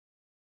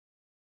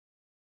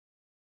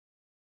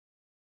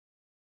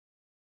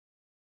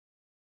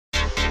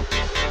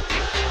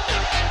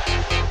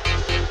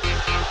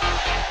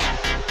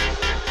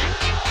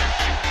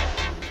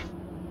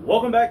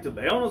Welcome back to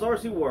Bayona's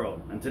RC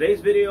World. In today's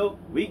video,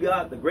 we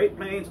got the Great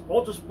Plains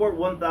Ultra Sport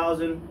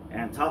 1000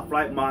 and Top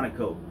Flight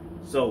Monokote.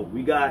 So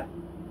we got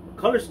a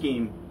color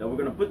scheme that we're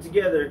going to put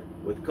together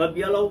with cub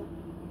yellow,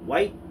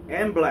 white,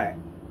 and black.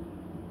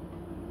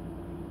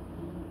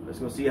 Let's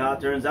go see how it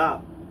turns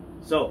out.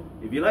 So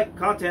if you like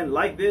content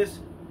like this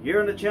here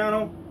on the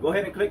channel, go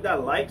ahead and click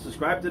that like,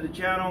 subscribe to the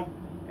channel,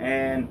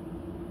 and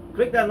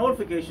click that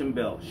notification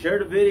bell.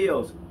 Share the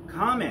videos,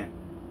 comment.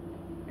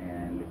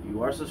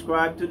 You are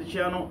subscribed to the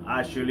channel,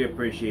 I surely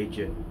appreciate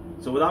you.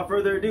 So without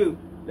further ado,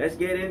 let's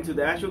get into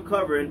the actual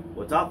covering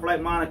with Top Flight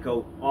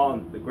Monokote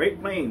on the Great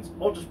Plains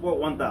Ultra Sport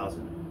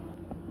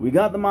 1000. We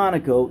got the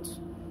monocoats.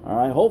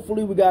 Alright,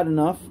 hopefully we got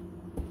enough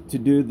to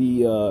do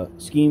the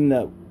scheme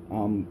that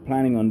I'm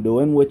planning on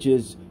doing, which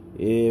is,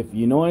 if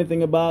you know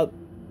anything about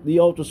the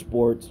Ultra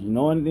Sports, you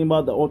know anything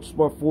about the Ultra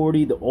Sport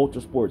 40, the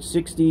Ultra Sport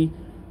 60,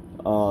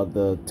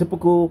 the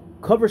typical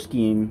cover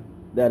scheme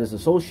that is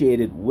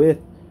associated with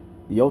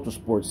the Ultra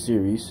Sport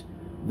series,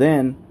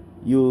 then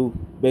you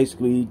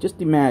basically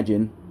just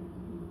imagine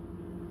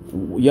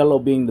yellow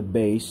being the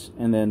base,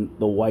 and then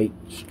the white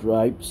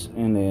stripes,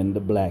 and then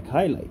the black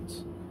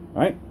highlights.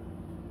 All right,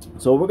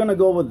 so we're gonna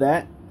go with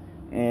that,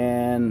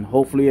 and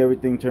hopefully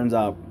everything turns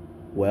out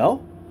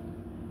well,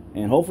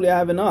 and hopefully I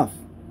have enough.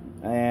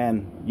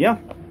 And yeah,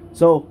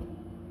 so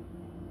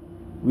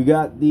we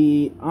got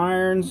the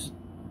irons,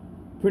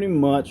 pretty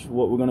much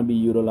what we're going to be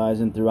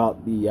utilizing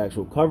throughout the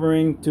actual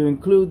covering, to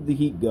include the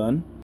heat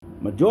gun.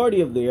 Majority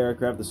of the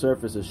aircraft, the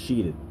surface is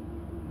sheeted,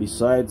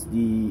 besides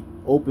the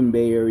open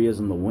bay areas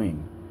in the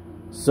wing.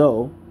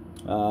 So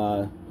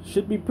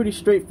should be pretty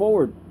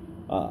straightforward.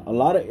 A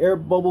lot of air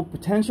bubble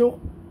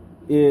potential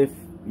if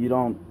you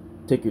don't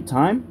take your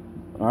time.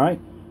 All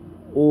right,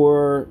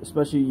 or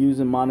especially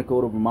using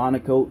monocote over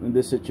monocote in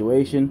this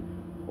situation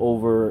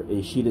over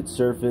a sheeted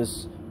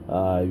surface,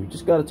 you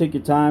just got to take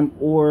your time,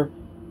 or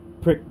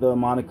prick the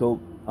monocote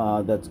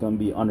that's going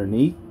to be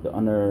underneath, the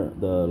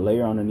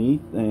layer underneath,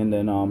 and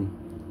then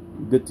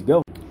good to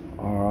go.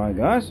 Alright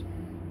guys,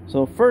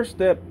 so first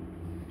step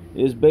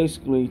is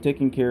basically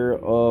taking care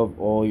of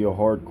all your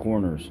hard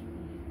corners.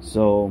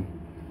 So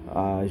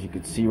as you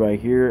can see right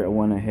here, I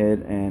went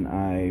ahead and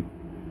I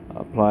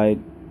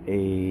applied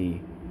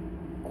a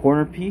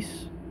corner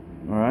piece.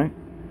 Alright,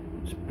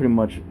 it's pretty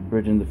much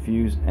bridging the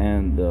fuse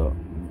and the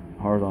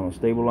horizontal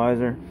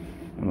stabilizer.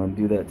 I'm going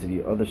to do that to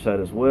the other side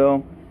as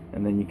well.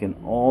 And then you can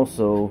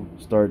also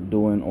start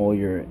doing all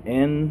your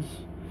ends,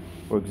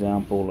 for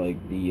example, like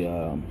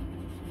the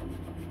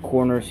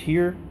corners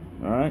here.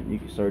 All right, you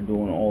can start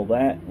doing all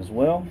that as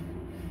well,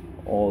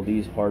 all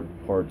these hard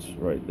parts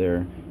right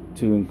there,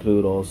 to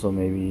include also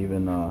maybe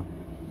even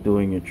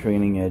doing your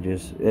trailing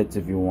edges. It's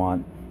if you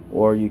want,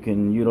 or you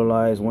can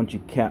utilize, once you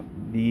cap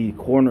the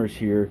corners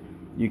here,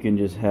 you can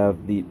just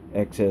have the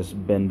excess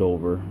bend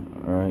over,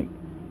 all right,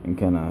 and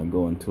kind of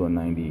go into a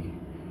 90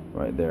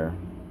 right there.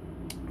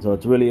 So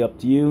it's really up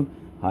to you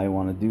how you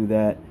want to do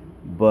that.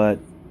 But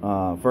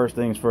first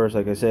things first,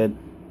 like I said,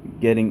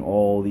 getting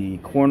all the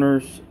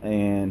corners.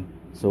 And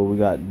so we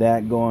got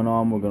that going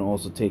on. We're going to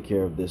also take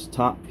care of this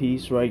top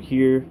piece right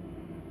here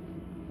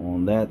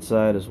on that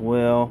side as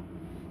well.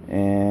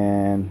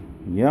 And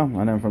yeah,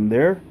 and then from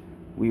there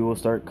we will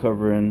start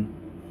covering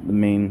the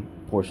main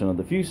portion of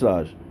the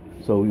fuselage.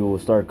 So we will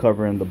start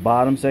covering the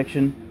bottom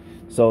section.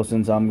 So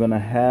since I'm going to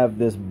have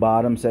this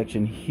bottom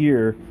section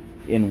here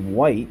in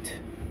white,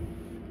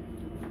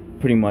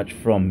 pretty much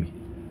from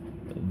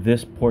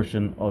this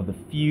portion of the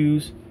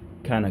fuse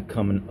kind of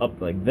coming up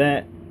like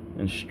that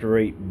and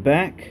straight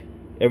back,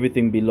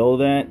 everything below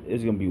that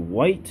is going to be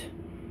white.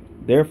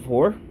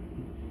 Therefore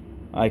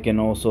I can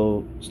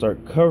also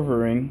start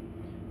covering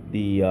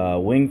the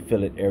wing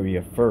fillet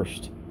area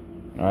first.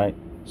 All right,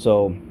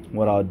 so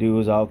what I'll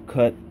do is I'll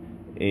cut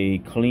a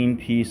clean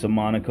piece of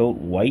monocote,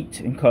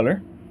 white in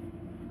color,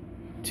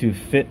 to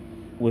fit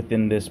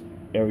within this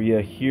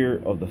area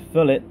here of the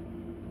fillet,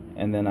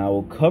 and then I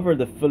will cover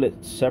the fillet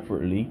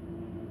separately,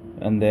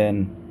 and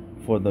then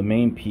for the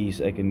main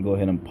piece I can go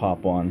ahead and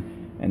pop on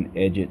and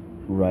edge it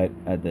right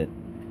at that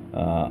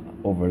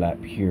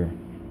overlap here.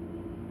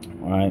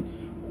 Alright,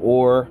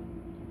 or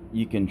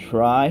you can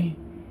try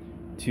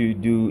to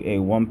do a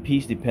one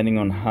piece, depending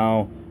on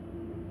how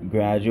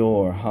gradual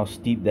or how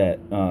steep that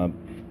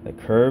the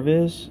curve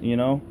is, you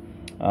know,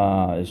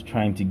 is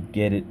trying to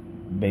get it,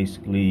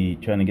 basically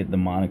trying to get the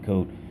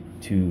monocote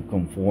to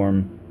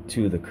conform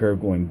to the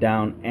curve going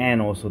down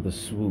and also the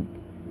swoop.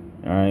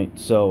 All right,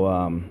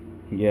 so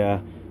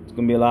yeah, it's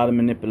gonna be a lot of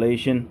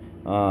manipulation.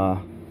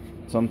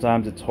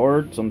 Sometimes it's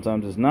hard,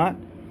 sometimes it's not.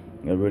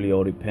 It really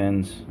all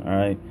depends. All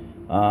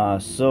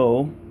right,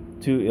 so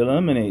to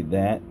eliminate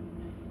that,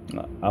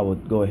 I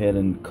would go ahead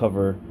and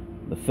cover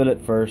the fillet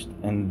first,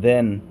 and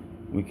then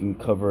we can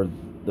cover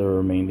the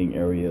remaining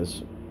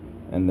areas.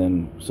 And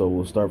then so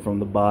we'll start from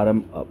the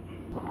bottom up.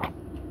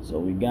 So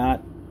we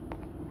got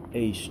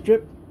a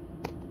strip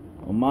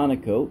of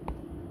monocote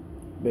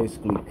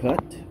basically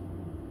cut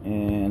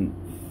and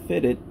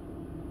fitted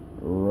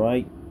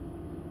right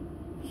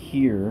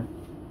here.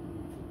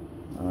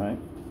 All right,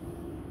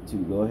 to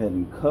go ahead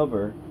and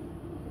cover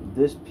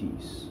this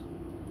piece,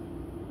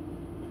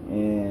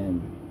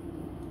 and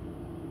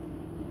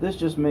this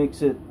just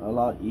makes it a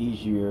lot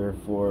easier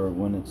for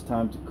when it's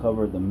time to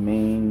cover the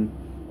main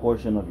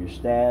portion of your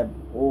stab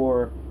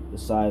or the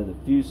side of the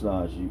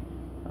fuselage. You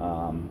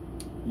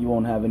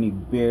won't have any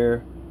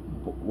bare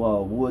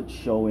wood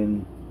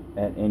showing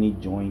at any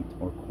joint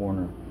or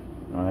corner,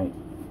 all right,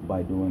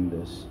 by doing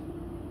this.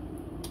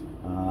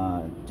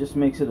 Just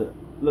makes it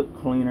look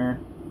cleaner,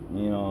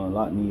 you know, a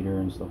lot neater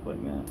and stuff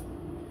like that.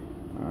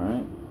 All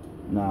right,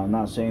 now I'm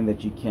not saying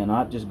that you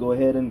cannot just go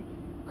ahead and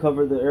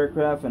cover the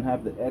aircraft and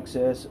have the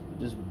excess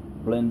just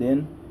blend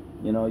in.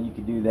 You know, you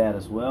could do that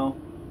as well,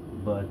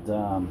 but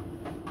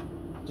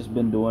just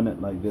been doing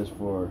it like this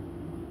for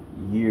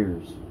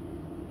years,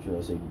 should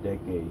I say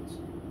decades.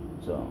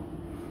 So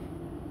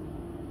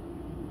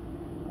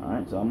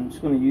alright, so I'm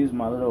just going to use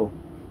my little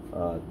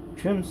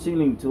trim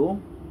sealing tool,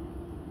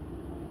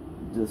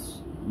 just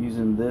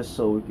using this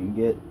so we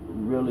can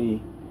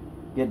really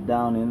get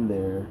down in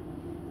there,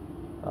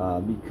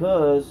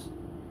 because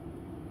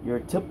your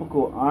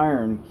typical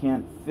iron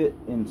can't fit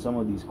in some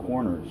of these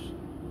corners.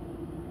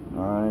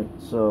 Alright,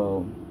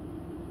 so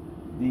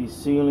these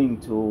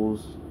sealing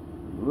tools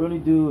really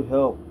do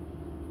help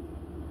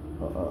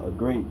a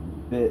great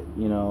bit,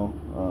 you know,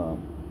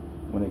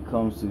 when it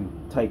comes to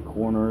tight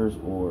corners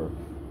or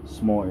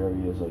small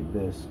areas like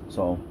this.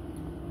 So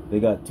they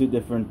got two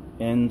different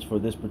ends for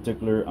this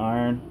particular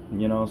iron,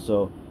 you know,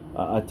 so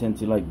I tend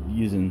to like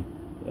using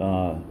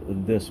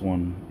this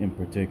one in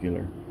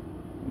particular.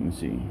 Let me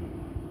see.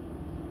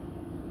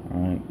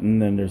 Alright,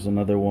 and then there's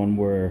another one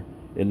where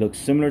it looks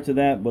similar to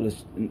that, but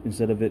it's,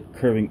 instead of it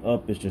curving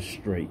up, it's just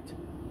straight.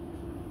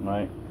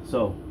 Alright,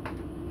 so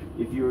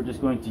if you were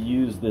just going to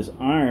use this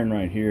iron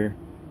right here,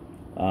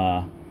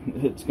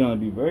 it's going to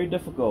be very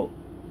difficult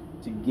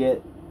to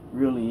get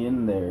really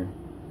in there.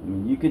 I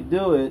mean, you could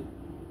do it,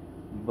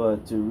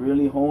 but to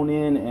really hone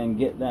in and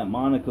get that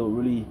monocote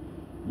really,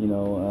 you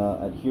know,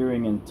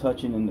 adhering and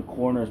touching in the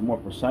corners more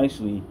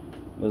precisely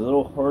is a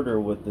little harder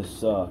with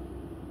this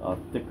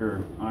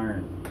thicker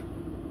iron.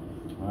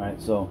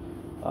 Alright, so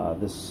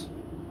this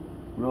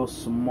real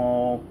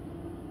small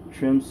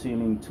trim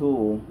sealing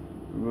tool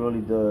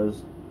really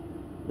does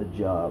the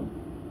job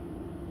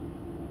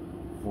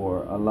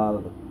for a lot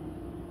of the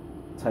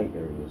tight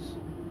areas.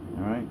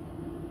 Alright,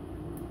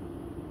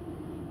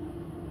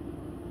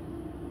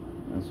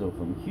 and so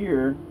from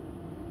here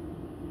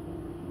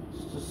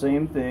it's the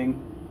same thing,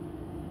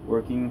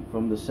 working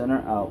from the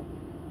center out,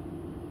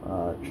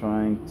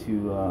 trying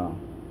to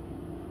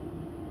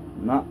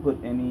not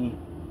put any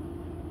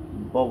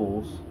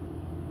bubbles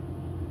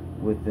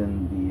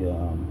within the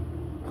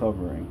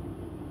covering.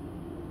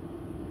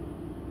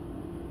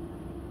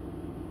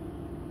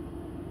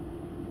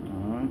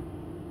 Alright,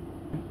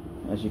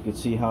 as you can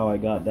see how I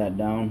got that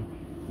down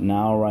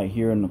now right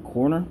here in the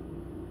corner,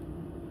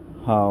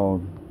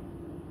 how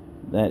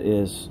that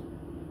is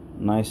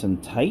nice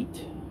and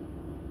tight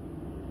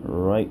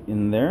right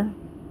in there,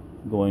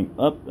 going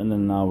up, and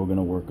then now we're going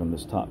to work on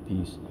this top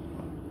piece.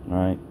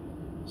 Alright,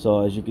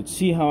 so as you can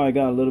see how I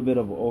got a little bit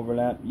of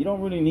overlap. You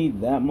don't really need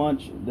that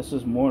much. This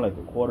is more like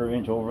a 1/4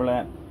 inch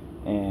overlap,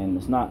 and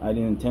it's not, I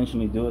didn't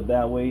intentionally do it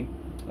that way.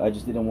 I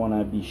just didn't want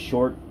to be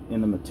short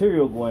in the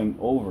material going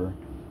over.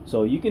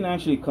 So you can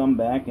actually come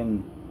back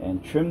and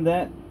trim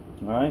that.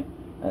 Alright,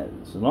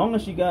 as long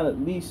as you got at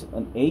least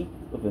 1/8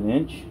 of an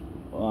inch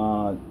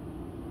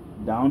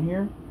down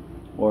here,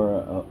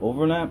 or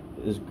overlap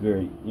is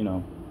great, you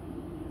know.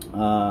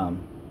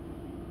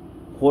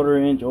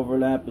 1/4 inch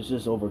overlap is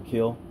just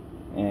overkill,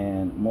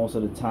 and most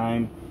of the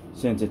time,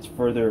 since it's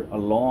further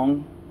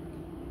along,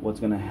 what's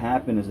going to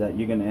happen is that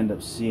you're going to end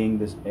up seeing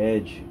this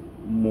edge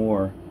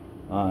more,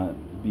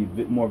 be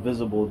more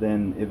visible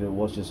than if it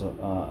was just a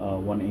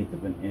 1/8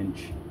 of an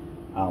inch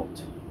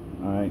out.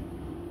 All right,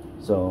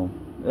 so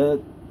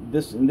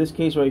in this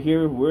case right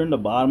here, we're in the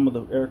bottom of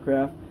the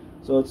aircraft,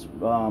 so it's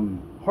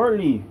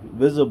hardly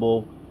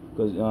visible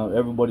because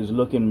everybody's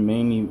looking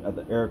mainly at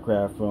the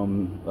aircraft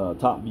from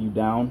top view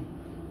down,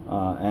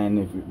 and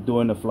if you're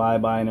doing the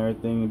flyby and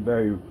everything,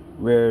 very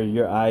rare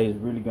your eye is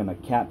really going to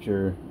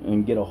capture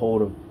and get a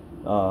hold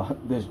of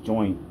this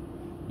joint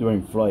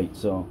during flight.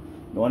 So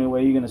the only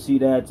way you're going to see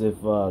that is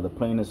if the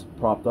plane is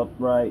propped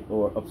upright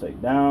or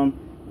upside down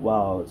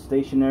while it's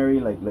stationary.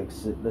 Like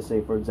let's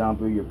say, for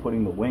example, you're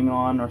putting the wing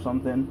on or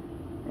something,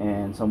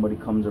 and somebody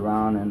comes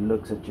around and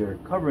looks at your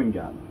covering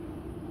job,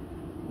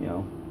 you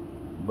know.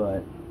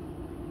 But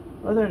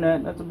other than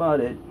that, that's about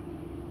it.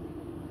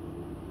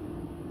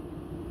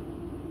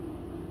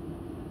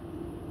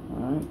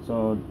 Alright,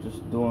 so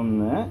just doing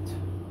that,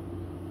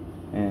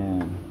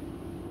 and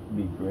it'd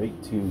be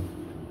great to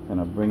kind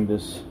of bring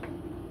this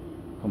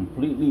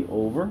completely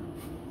over,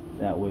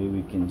 that way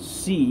we can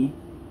see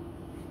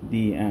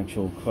the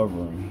actual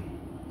covering.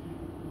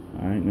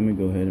 Alright, let me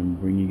go ahead and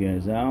bring you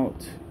guys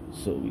out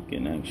so we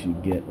can actually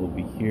get over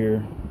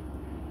here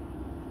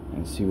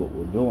and see what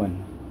we're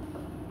doing.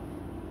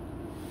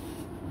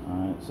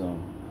 Alright, so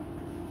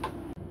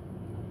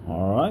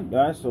Alright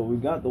guys, so we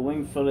got the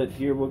wing fillet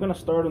here. We're going to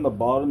start on the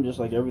bottom just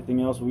like everything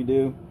else we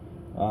do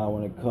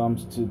when it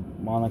comes to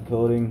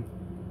monocoating.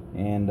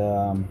 And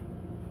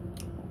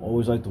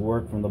always like to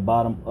work from the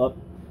bottom up,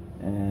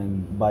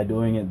 and by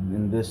doing it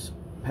in this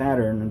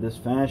pattern, in this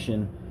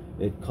fashion,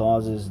 it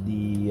causes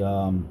the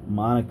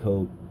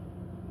monocoat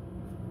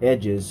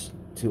edges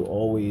to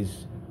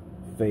always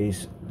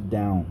face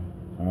down.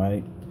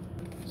 Alright,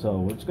 so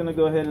we're just going to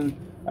go ahead and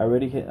I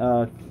already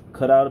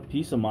cut out a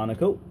piece of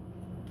monocoat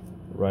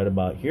right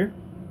about here,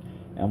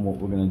 and what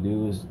we're going to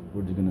do is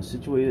we're just going to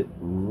situate it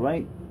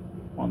right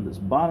on this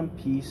bottom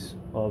piece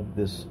of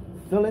this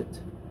fillet,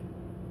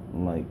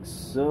 like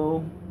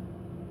so,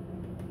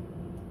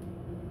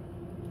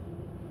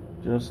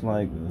 just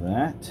like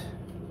that,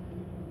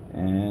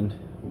 and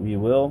we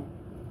will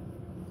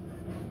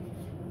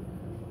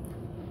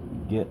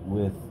get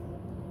with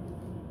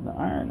the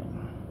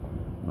ironing.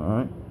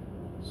 Alright,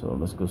 so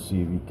let's go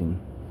see if you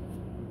can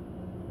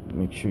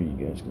make sure you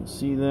guys can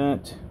see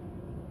that.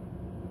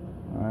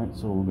 Alright,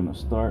 so we're going to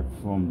start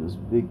from this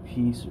big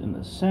piece in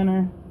the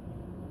center,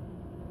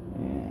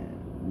 and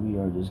we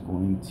are just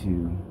going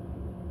to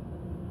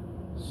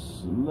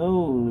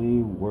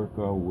slowly work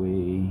our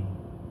way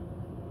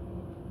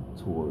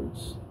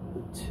towards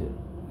the tip.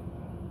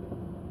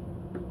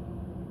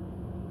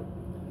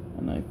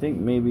 And I think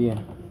maybe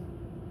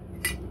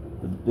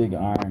the big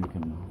iron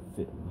can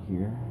fit in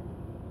here.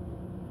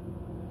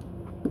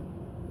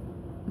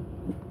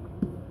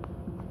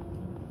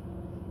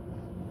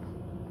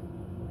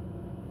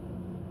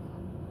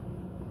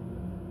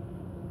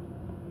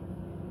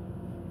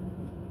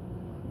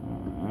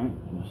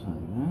 Just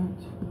like that.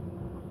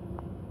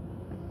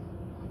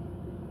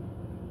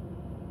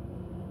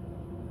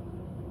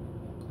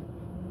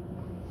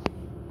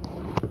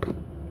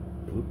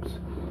 Oops.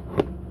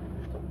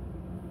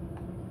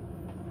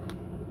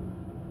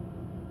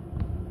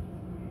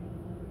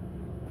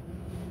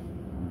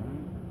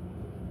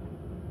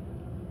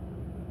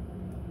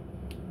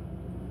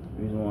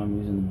 The reason why I'm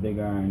using the big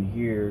iron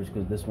here is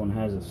because this one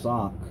has a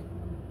sock,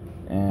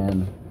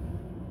 and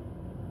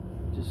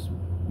just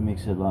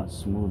makes it a lot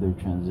smoother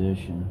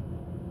transition,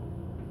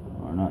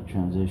 or not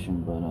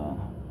transition, but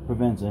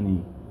prevents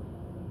any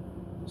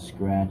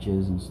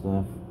scratches and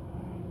stuff,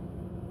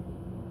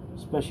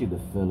 especially the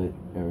fillet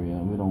area.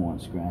 We don't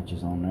want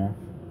scratches on there.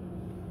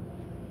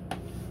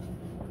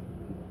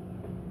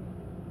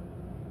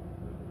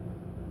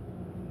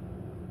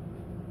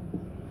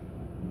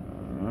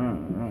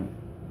 Alright,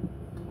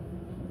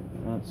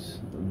 that's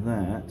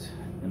that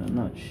in a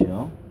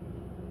nutshell.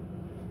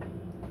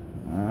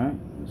 Alright,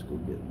 let's go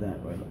get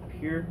that right up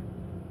here.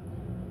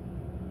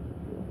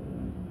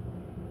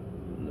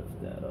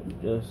 Lift that up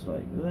just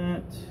like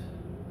that.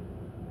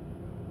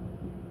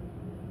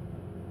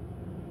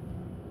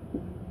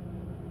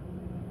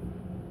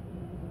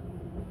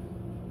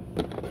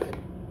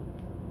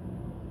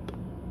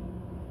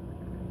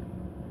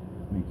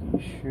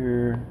 Making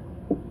sure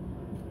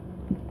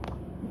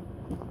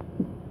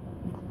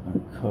our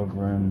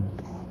covering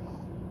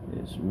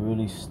is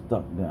really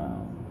stuck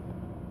down.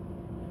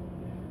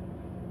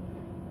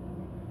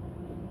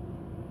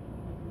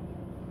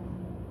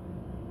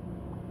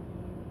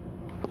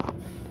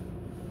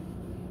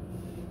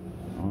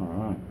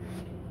 Alright,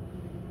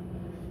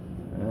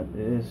 that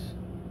is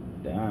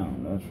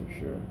down, that's for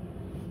sure.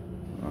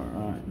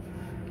 Alright.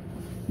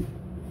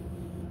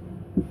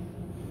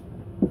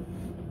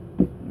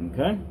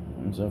 Okay,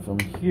 and so from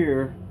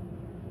here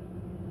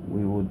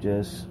we will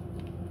just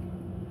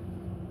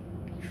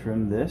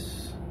trim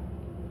this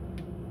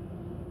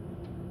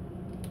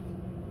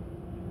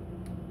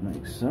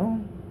like so.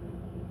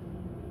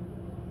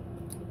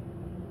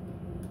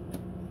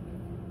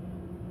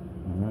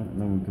 Alright,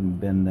 and then we can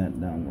bend that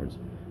downwards.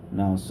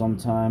 Now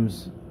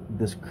sometimes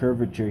this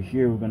curvature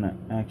here, we're gonna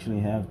actually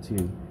have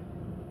to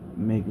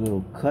make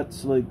little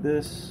cuts like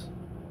this,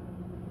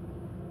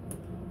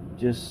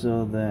 just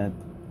so that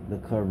the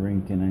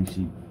covering can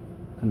actually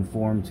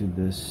conform to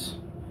this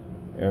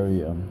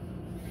area.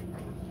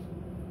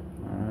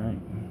 Alright,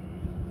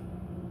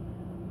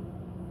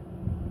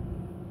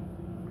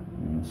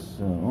 and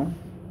so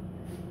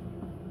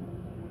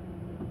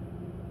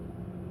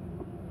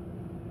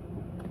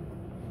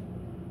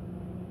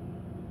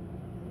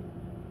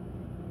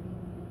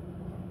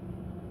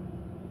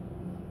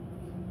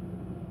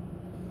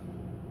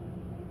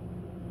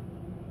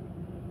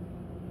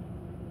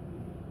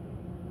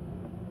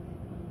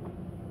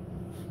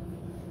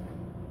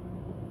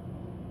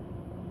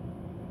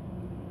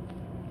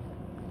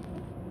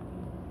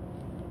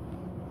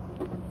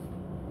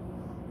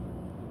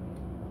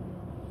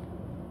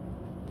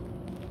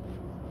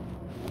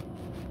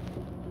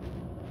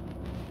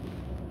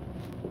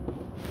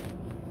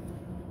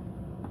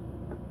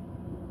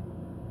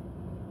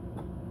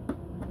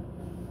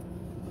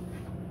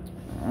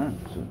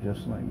so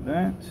just like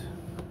that.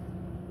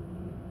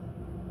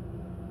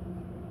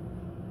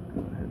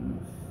 Go ahead and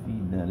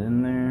feed that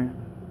in there.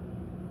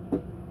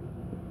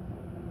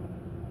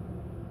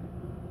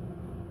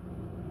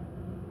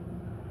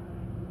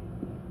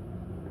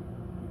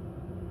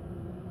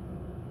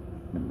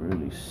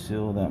 actually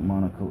seal that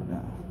monocote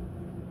down.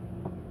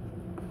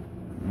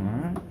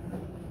 Alright.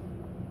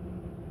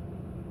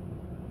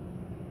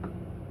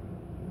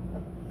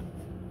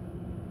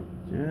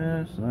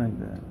 Just like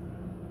that.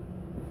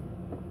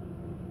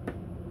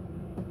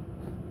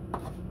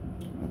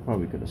 I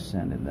probably could have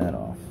sanded that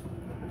off.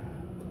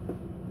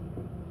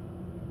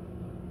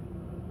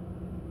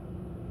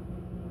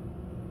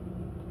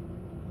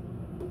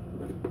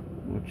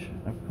 Which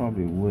I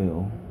probably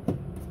will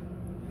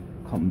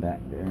come back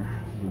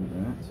there, do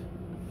that.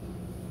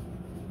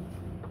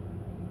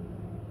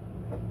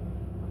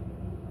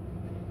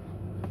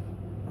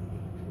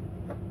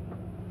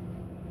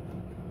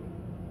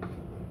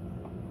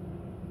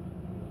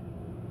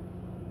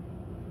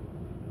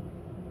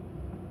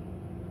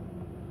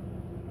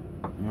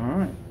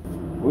 Alright,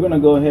 we're going to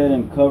go ahead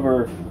and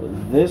cover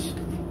this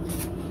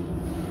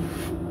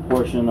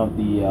portion of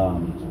the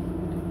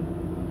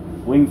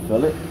wing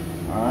fillet.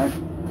 Alright,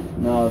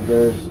 now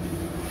there's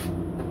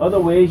other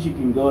ways you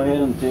can go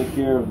ahead and take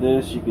care of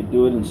this. You could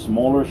do it in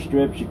smaller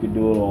strips, you could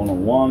do it all at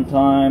one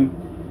time.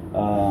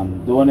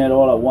 Doing it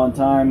all at one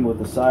time with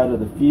the side of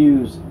the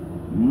fuse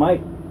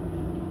might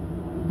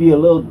be a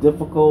little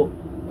difficult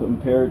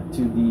compared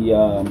to the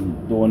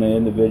doing it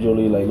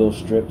individually, like little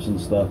strips and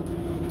stuff.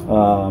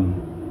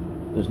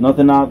 There's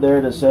nothing out there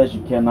that says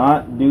you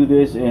cannot do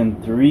this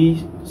in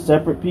 3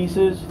 separate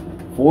pieces,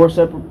 4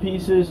 separate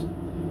pieces,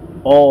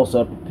 all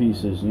separate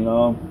pieces. You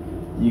know,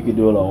 you could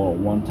do it all at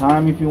one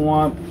time if you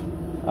want.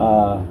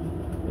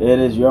 It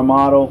is your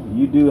model.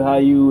 You do how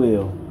you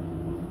will.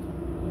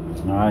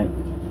 Alright,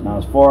 now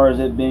as far as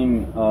it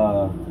being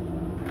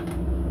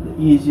the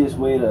easiest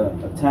way to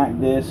attack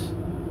this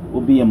will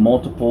be in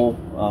multiple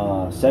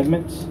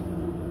segments.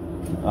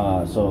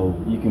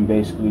 So you can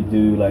basically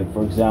do, like,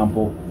 for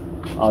example,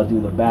 I'll do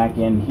the back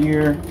end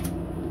here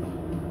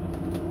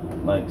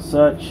like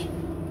such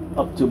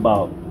up to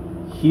about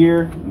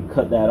here and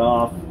cut that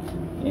off,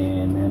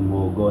 and then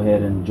we'll go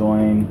ahead and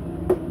join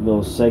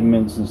those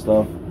segments and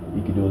stuff.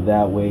 You can do it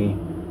that way.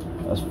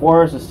 As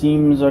far as the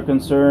seams are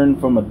concerned,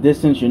 from a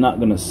distance you're not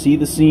going to see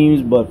the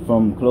seams, but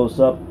from close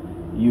up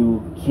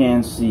you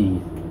can see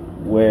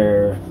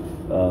where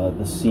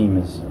the seam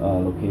is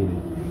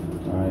located.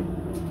 Alright,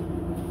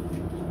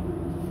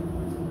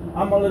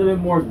 I'm a little bit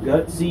more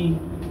gutsy,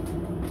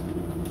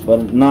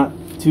 but not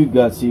too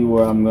gutsy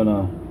where I'm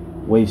gonna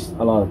waste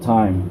a lot of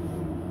time.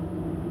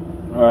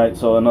 Alright,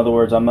 so in other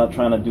words, I'm not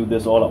trying to do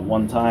this all at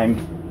one time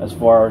as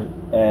far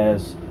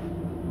as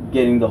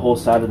getting the whole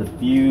side of the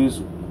fuse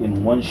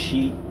in one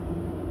sheet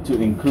to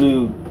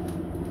include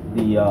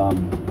the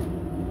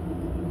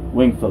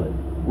wing fillet,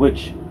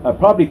 which I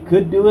probably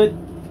could do it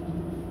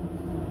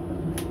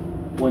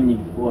when you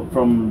go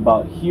from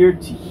about here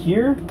to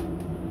here,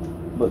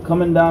 but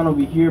coming down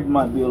over here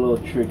might be a little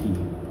tricky.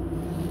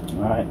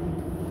 Alright,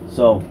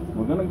 so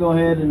we're gonna go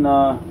ahead and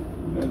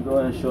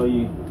show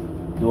you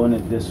doing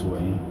it this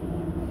way.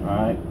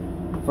 Alright,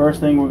 first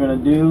thing we're gonna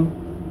do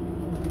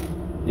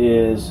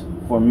is,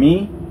 for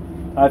me,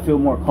 I feel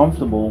more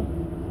comfortable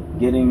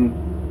getting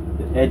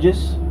the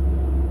edges.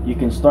 You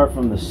can start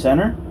from the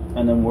center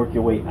and then work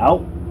your way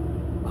out,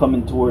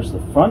 coming towards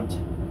the front,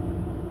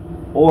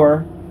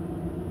 or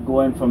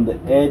going from the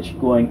edge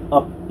going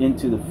up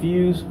into the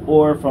fuse,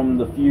 or from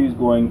the fuse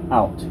going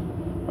out.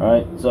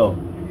 Alright, so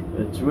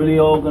it's really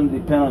all going to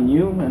depend on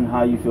you and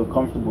how you feel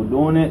comfortable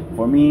doing it.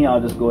 For me,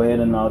 I'll just go ahead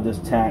and I'll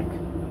just tack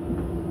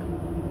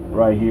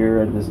right here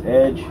at this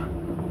edge.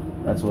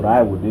 That's what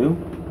I would do,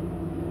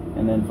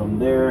 and then from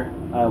there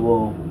I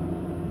will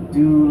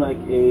do like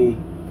a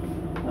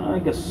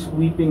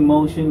sweeping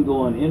motion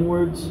going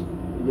inwards,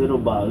 little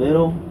by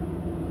little.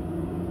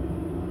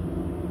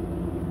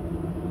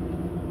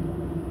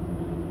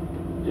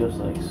 Just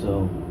like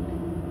so.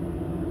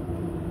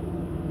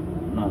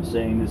 I'm not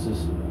saying this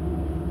is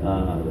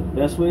the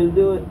best way to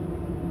do it,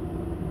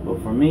 but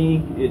for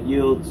me it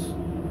yields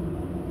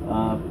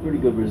pretty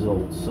good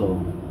results. So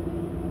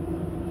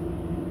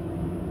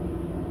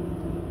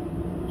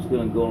I'm just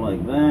gonna go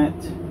like that,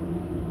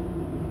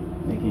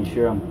 making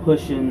sure I'm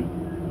pushing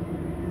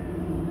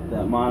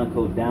that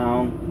monocote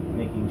down,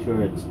 making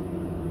sure it's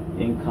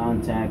in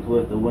contact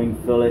with the wing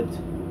fillet,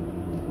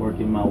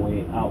 working my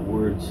way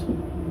outwards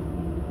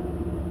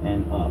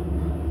and up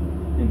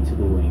into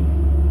the wing,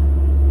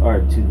 or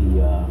to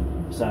the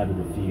side of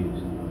the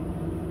fuse.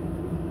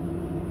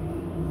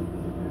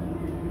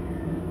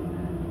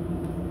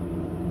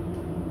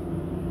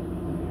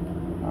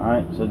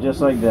 Alright, so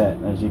just like that,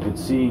 as you can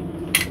see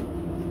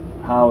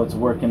how it's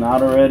working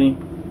out already.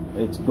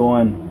 It's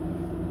going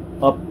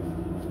up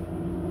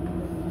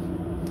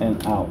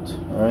and out.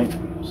 Alright,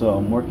 so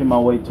I'm working my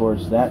way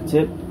towards that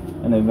tip,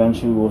 and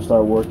eventually we'll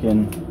start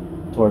working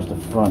towards the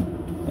front,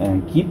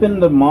 and keeping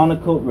the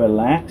monocote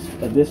relaxed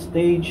at this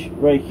stage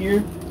right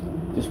here,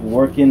 just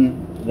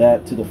working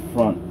that to the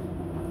front.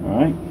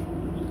 Alright,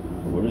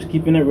 so we're just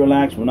keeping it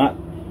relaxed. We're not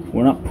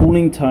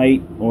pulling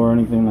tight or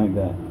anything like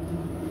that.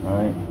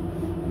 Alright,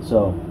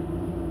 so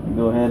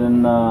go ahead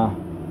and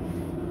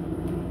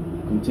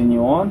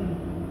continue on.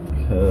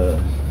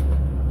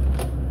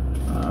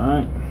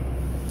 Alright,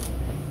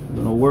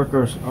 We're gonna work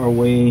our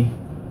way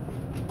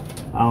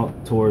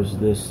out towards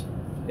this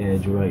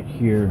edge right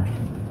here.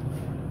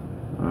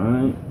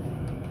 Alright.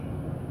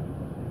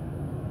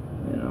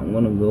 And I'm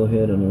gonna go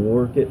ahead and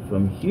work it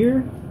from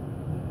here.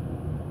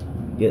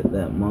 Get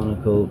that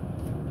monocote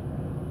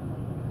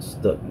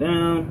stuck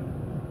down.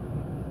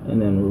 And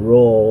then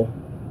roll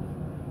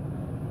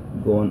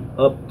going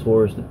up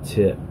towards the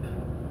tip.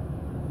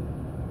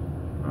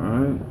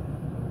 Alright.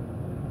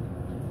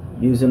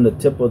 Using the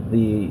tip of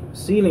the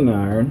sealing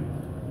iron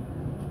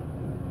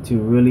to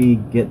really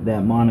get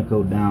that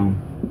monocote down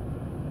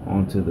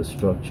onto the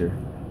structure.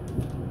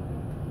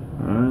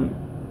 Alright.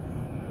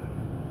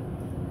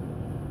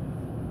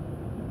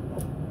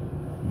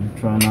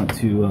 Try not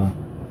to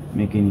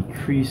make any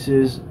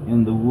creases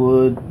in the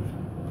wood,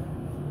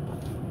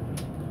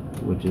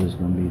 which is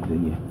going to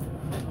be the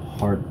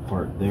hard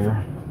part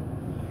there.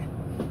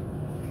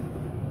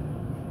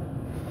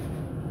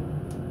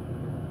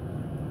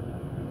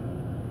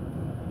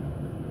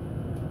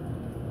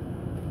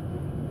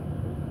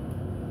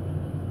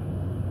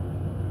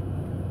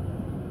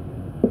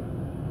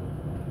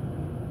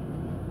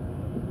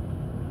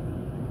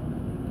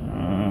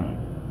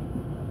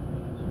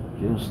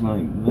 Just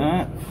like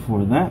that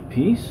for that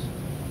piece,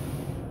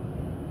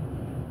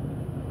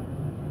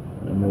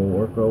 and we'll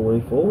work our way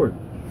forward.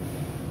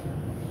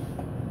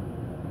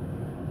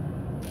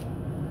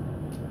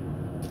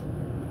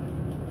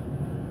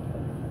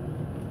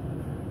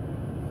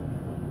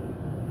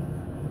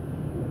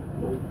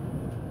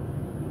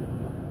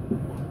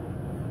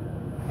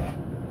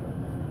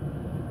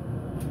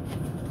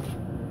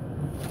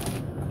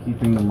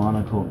 Keeping the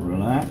monocote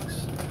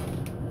relaxed.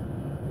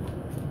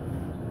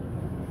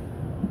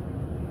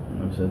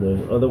 So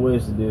there's other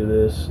ways to do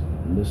this.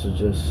 This is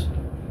just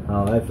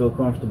how I feel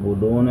comfortable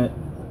doing it.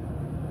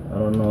 I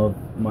don't know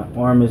if my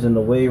arm is in the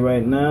way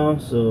right now,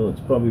 so it's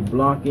probably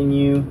blocking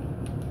you.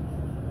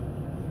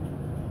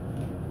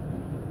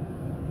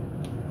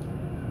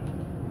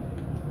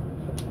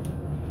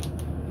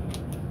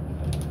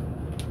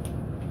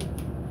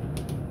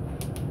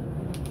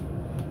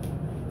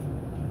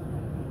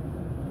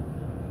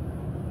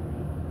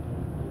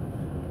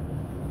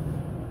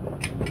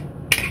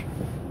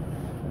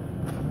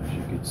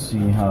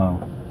 See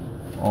how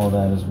all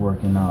that is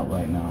working out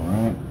right now,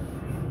 right?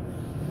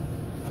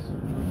 So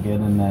we're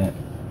getting that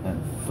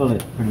fillet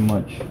pretty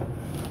much,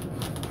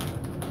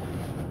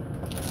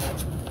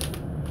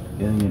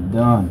 getting it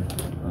done.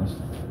 That's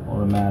all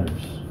that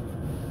matters.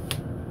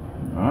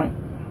 All right,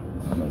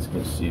 now let's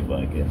go see if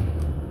I can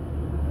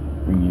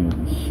bring you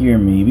over here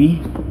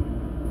maybe.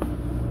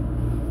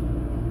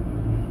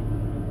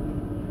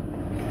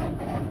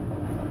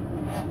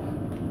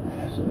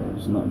 So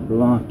it's not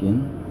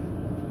blocking.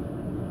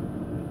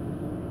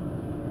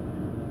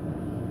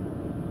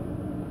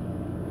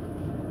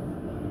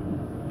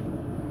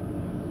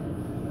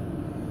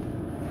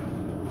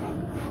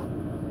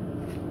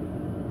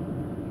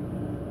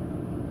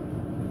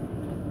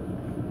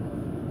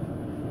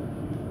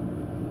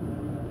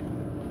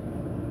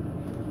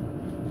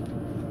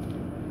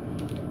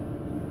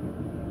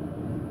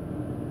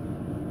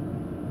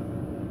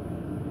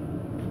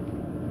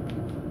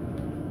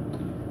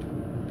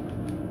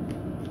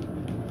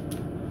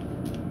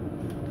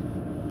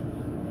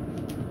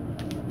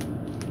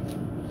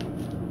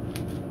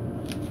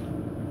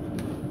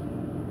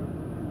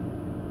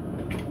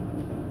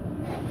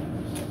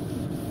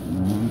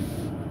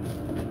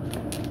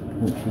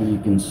 Hopefully you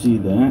can see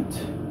that.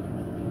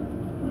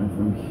 And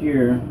from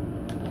here,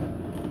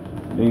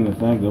 being the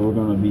fact that we're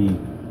going to be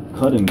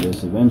cutting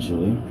this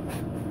eventually,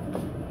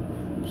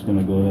 I'm just going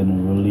to go ahead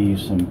and relieve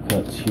some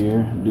cuts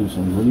here. Do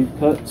some relief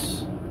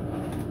cuts.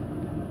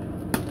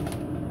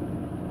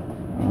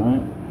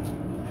 Alright.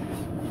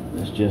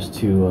 That's just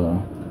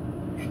to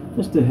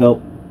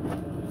help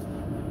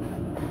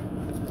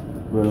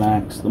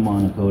relax the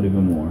monocote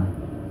even more.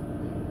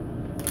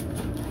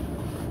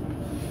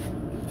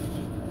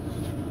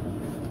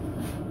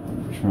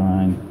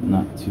 Trying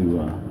not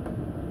to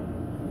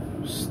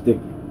stick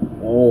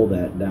all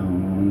that down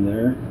on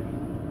there.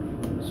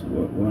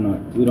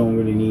 We don't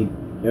really need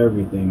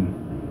everything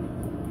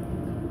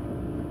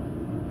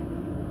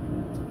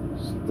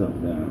stuck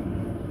down.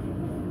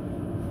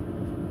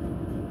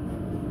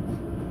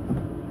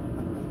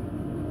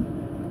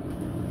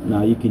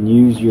 Now you can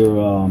use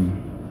your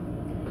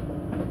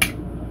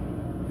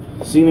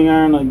sealing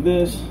iron like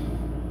this.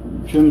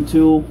 Trim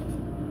tool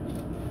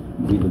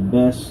would be the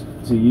best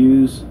to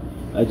use.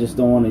 I just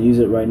don't want to use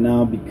it right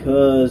now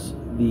because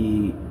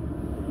the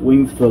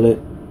wing fillet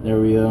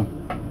area,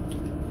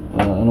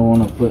 I don't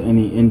want to put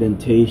any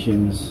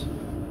indentations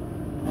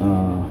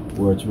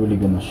where it's really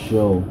going to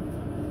show.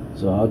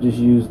 So I'll just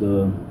use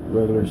the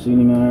regular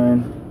sealing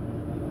iron.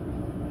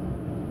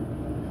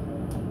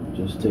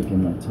 Just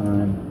taking my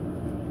time.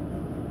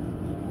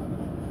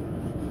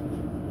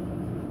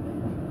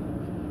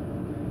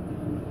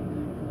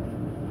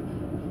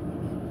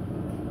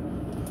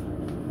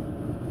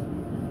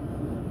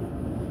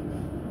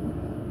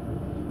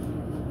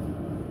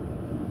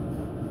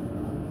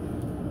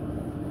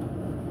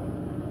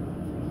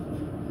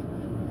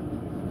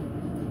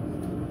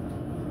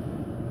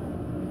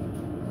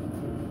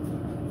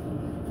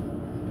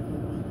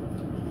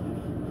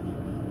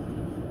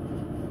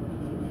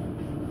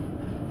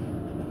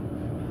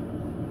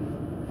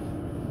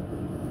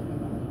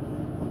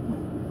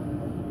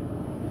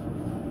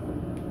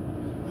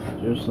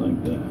 just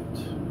like that.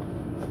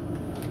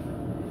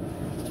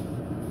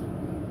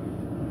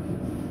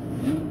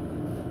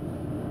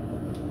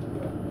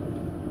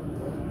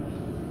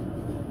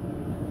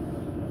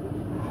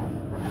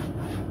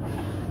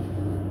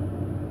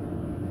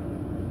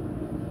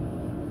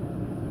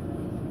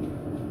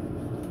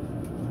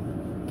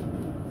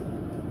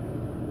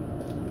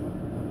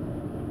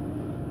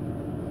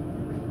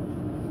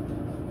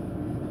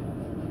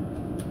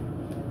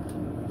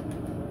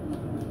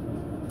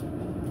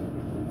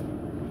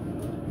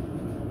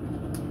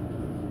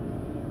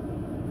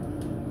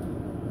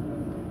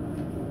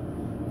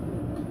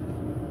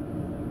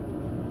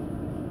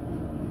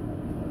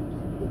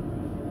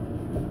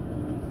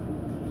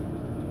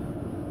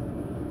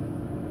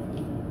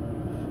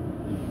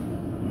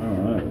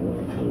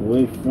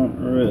 Way front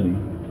already,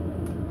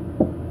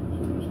 so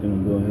I'm just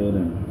gonna go ahead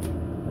and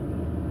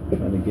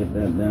try to get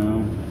that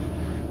down.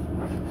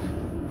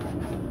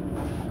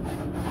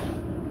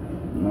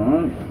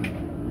 Alright,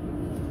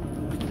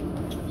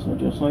 so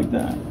just like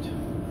that.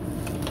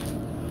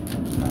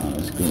 Now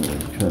let's go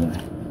try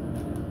to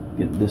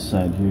get this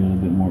side here a little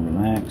bit more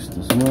relaxed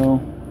as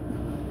well,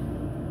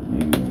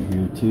 maybe right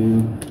here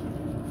too,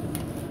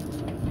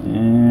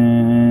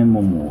 and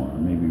one more,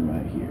 maybe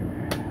right here.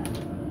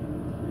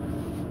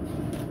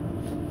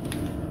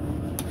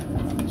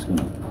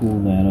 Pull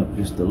that up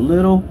just a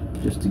little,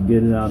 just to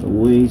get it out of the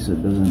way so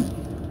it doesn't,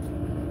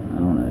 I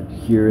don't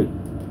adhere it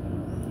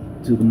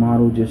to the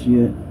model just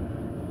yet.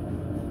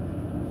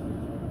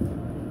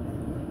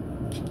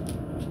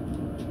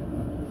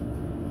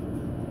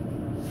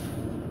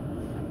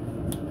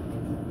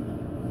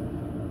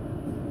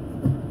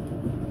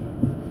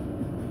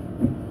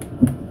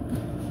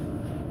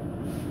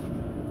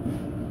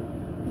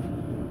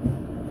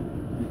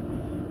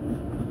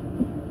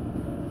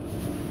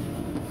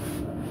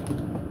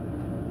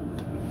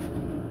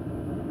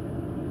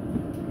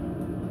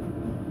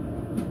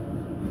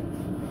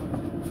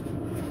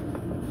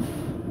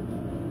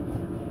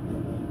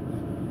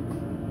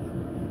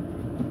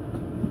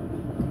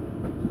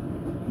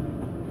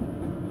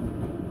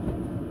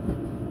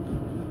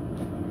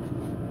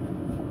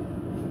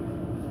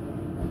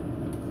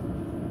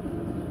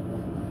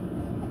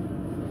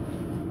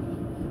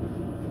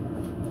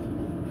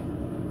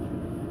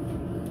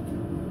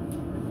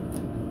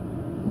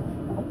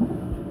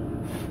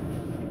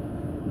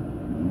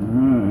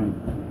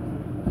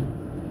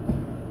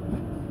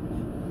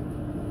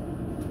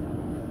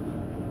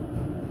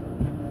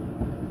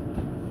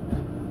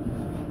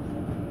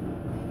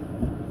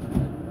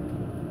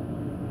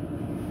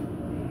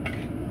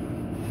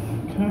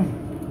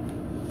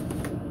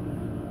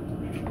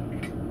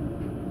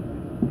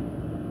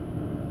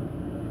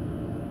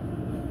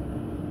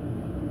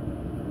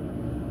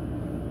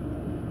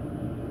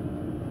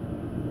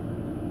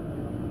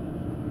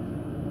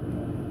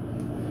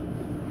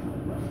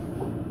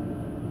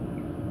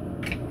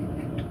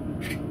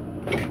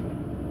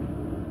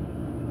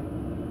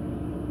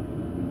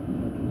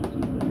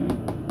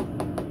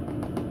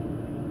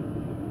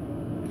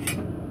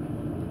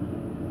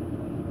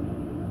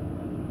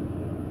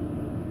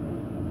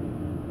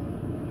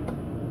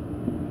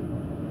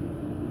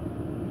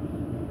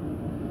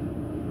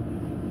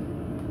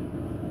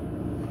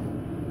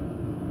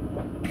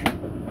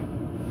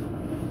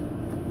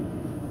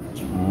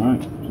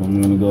 Alright, so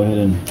I'm going to go ahead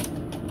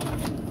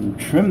and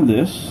trim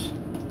this.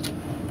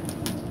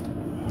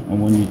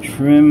 And when you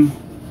trim,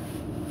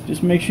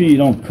 just make sure you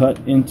don't cut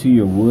into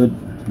your wood.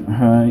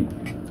 Alright,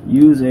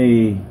 use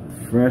a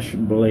fresh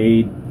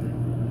blade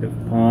if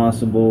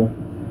possible.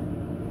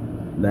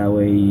 That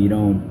way you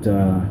don't,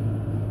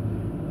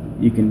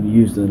 you can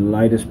use the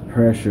lightest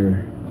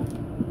pressure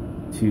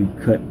to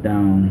cut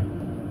down.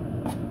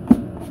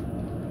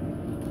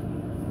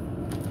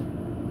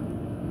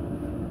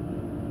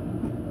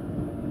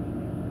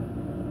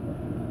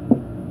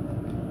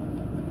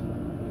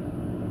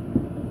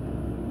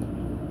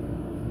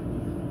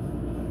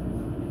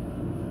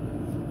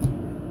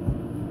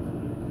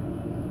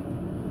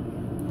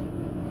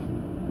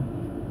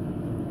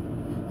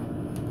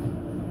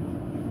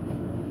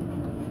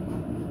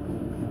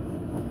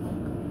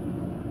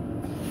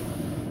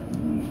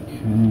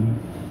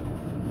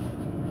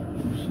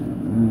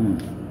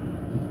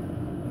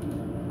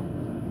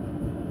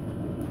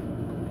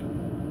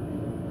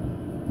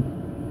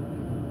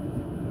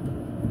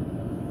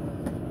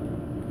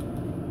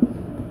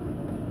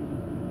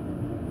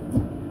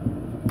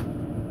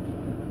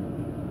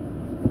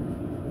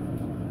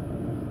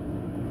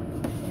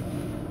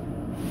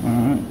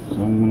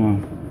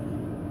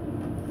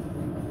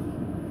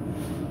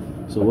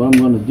 So what I'm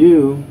going to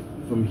do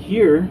from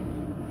here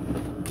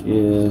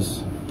is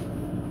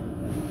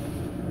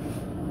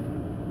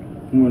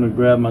I'm going to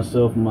grab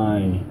myself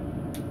my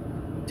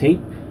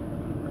tape,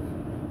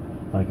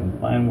 if I can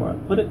find where I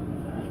put it.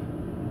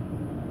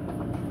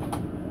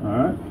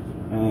 Alright,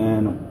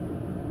 and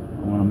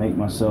I want to make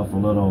myself a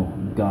little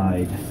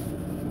guide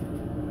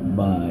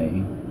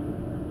by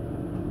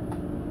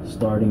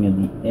starting at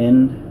the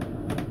end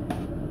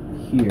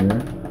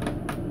here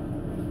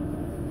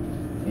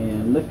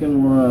and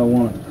looking where I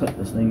want to cut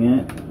this thing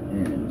at,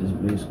 and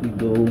just basically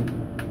go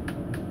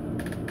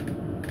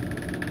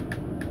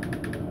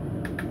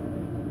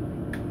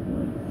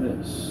like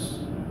this.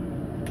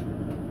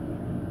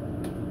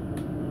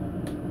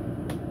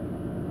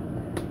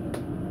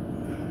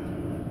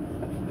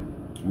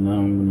 And now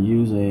I'm going to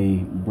use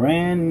a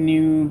brand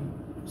new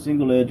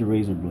single edge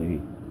razor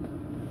blade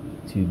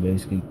to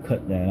basically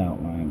cut that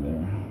outline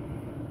there.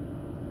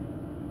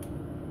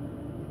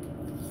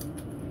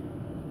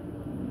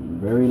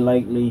 Very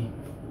lightly.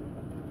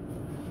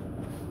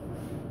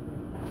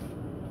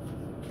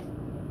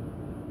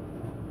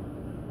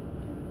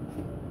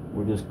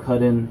 We're just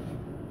cutting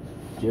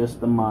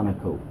just the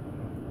Monokote.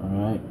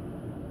 Alright.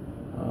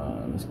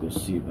 Let's go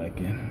see if I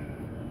can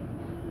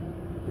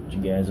put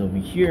you guys over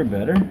here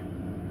better.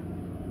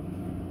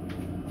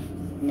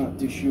 Not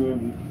too sure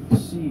if you can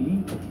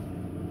see.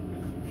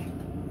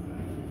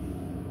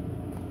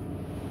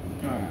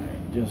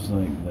 Alright, just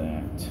like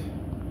that.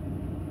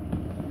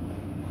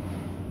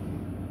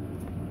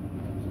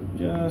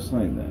 Just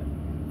like that.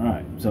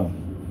 Alright, so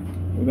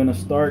we're gonna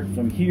start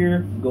from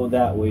here, go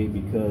that way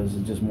because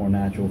it's just more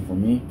natural for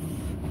me.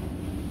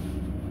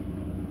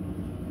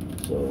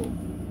 So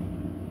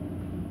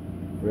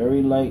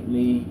very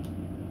lightly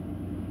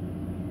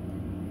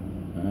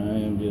I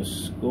am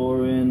just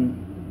scoring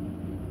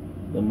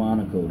the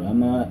Monokote. I'm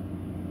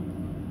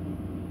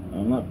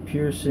not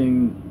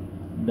piercing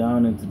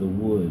down into the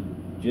wood,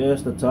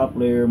 just the top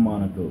layer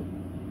Monokote.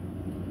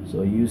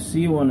 So you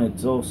see when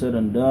it's all said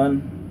and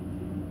done,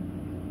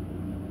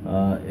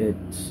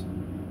 it's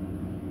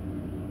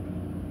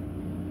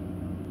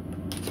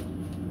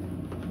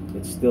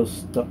still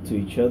stuck to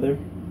each other,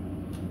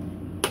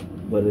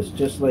 but it's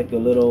just like a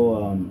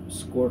little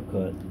score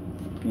cut,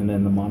 and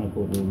then the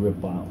Monokote will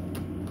rip out.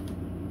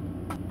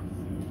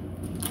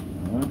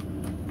 All right.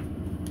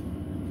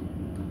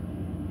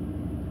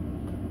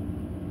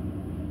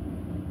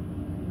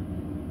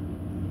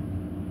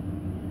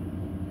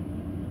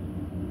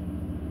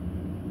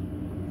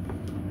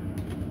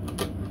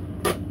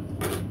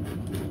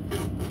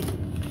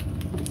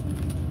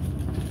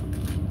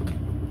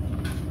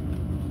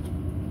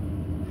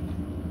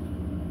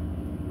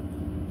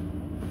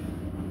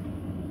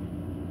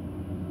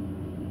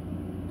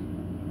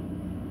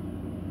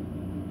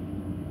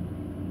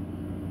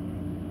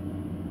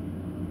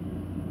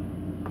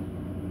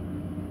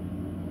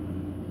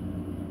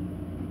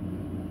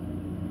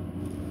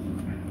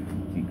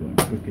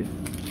 Crooked.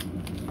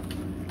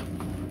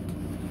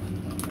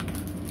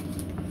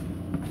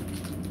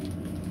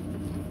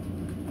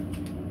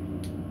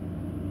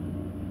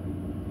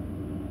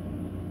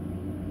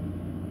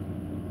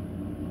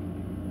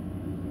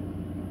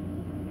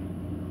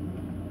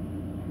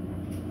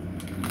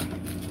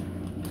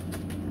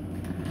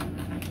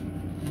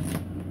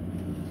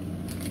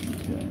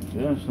 Okay,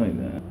 just like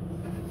that.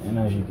 And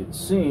as you can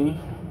see,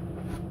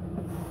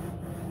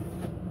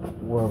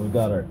 where we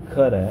got our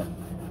cut at,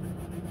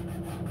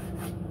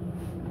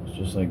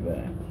 just like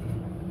that.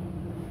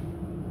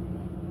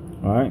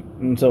 All right,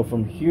 and so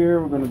from here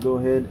we're going to go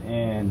ahead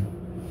and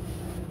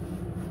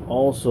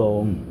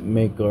also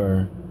make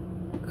our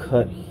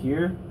cut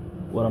here.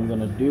 What I'm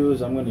going to do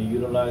is I'm going to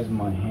utilize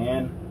my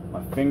hand,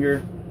 my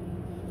finger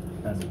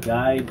as a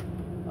guide.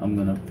 I'm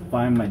going to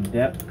find my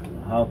depth,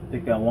 how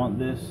thick I want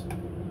this,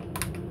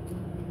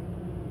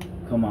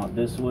 come out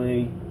this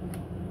way,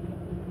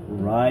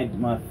 ride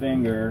my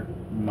finger,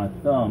 my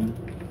thumb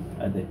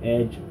at the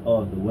edge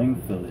of the wing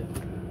fillet.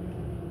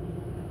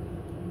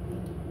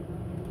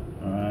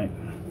 Alright,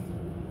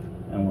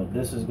 and what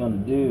this is going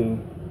to do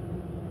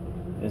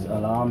is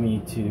allow me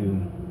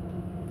to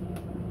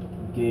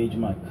gauge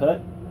my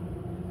cut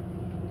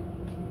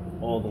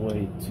all the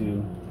way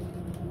to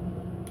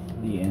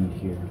the end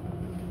here.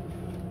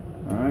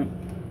 Alright,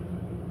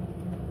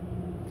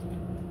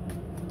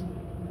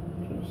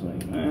 just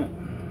like that.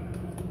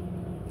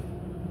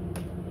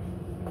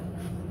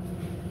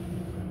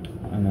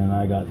 And then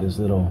I got this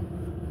little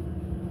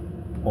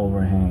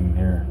overhang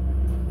here,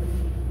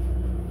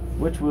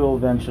 which we'll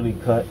eventually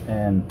cut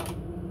and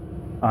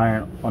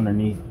iron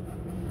underneath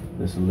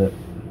this lip.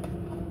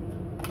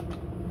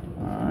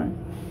 Alright,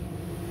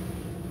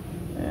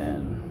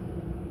 and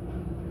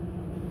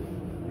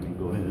let me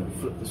go ahead and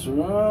flip this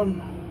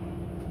around.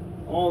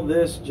 All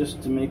this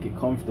just to make it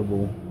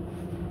comfortable,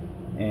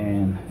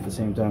 and at the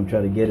same time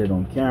try to get it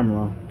on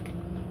camera,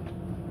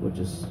 which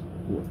is,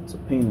 it's a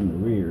pain in the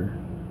rear.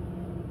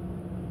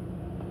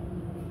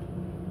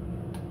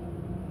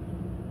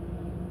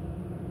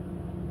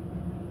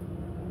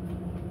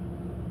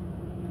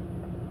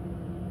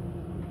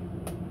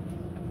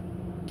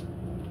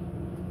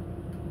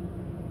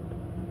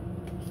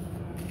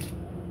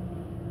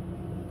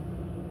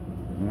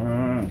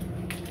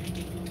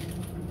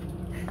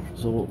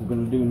 So what we're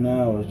going to do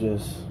now is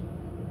just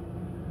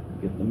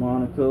get the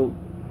Monokote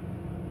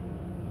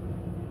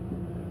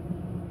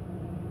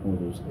over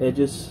those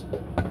edges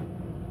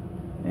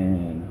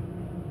and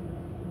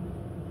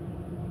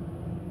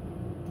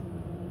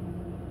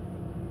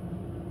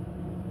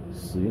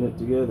seal it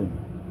together.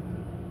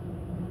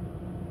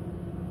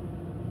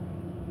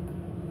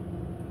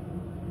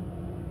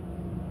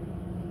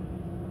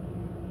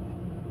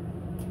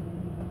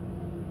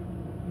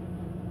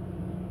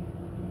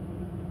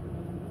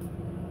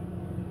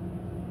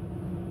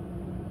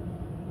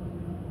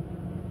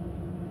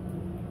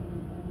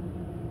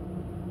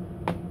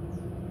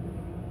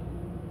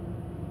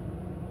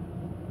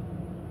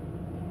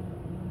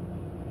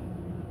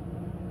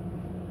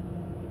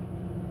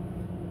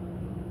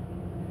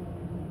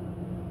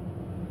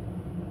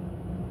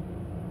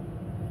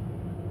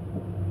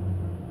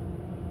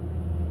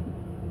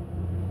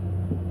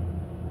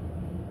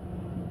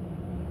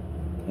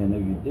 And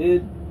if you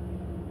did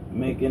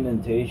make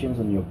indentations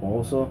on your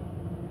balsa,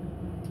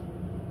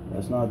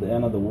 that's not the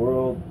end of the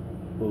world.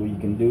 What you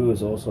can do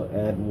is also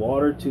add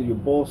water to your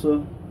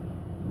balsa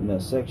in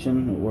that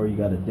section where you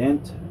got a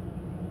dent,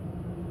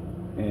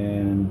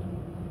 and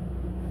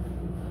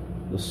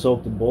the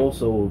soaked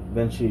balsa will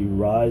eventually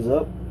rise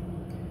up.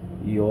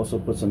 You also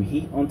put some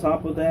heat on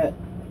top of that.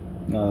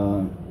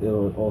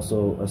 It'll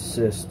also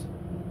assist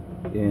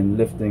in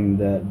lifting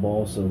that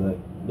balsa,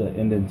 that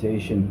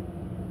indentation,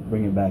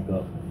 bring it back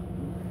up.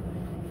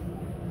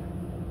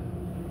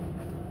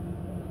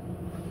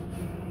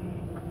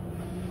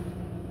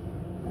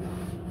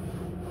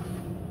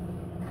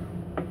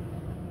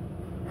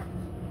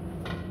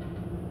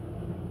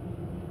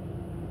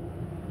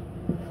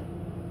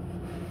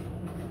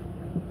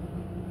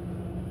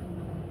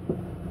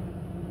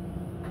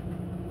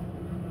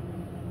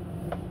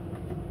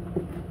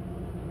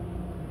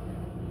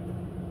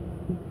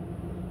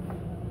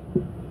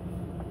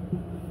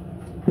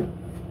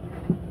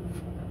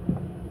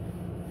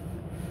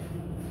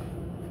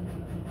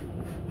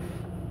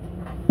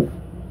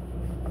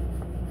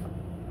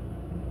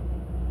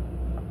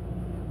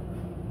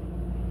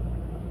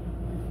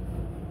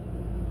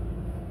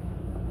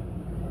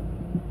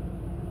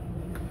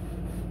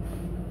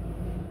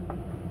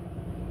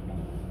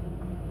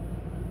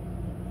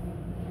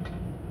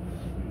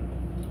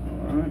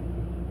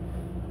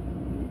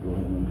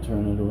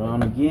 Turn it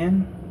around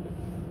again.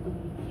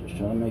 Just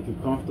trying to make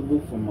it comfortable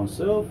for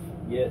myself,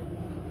 yet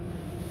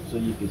so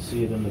you can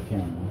see it in the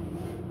camera.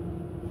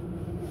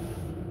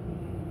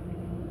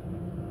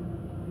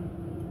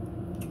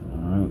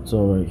 Alright,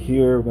 so right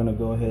here we're gonna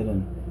go ahead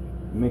and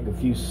make a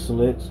few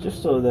slits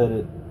just so that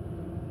it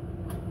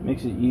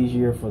makes it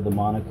easier for the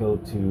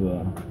Monokote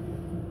to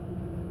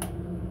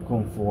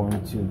conform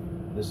to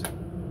this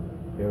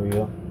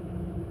area.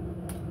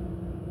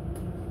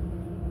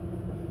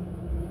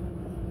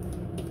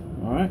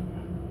 Alright,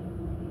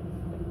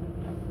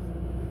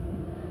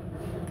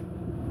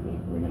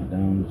 bring it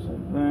down just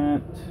like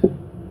that,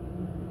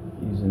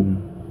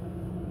 using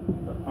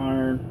the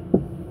iron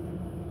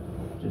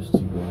just to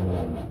go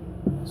ahead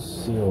and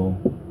seal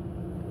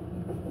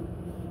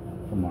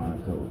the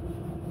Monokote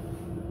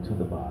to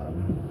the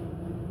bottom.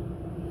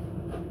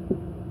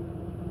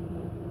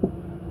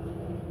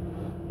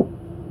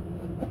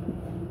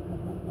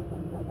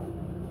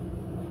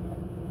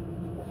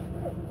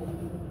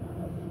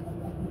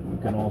 You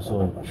can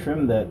also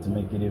trim that to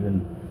make it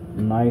even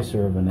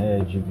nicer of an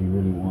edge if you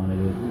really wanted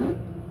it.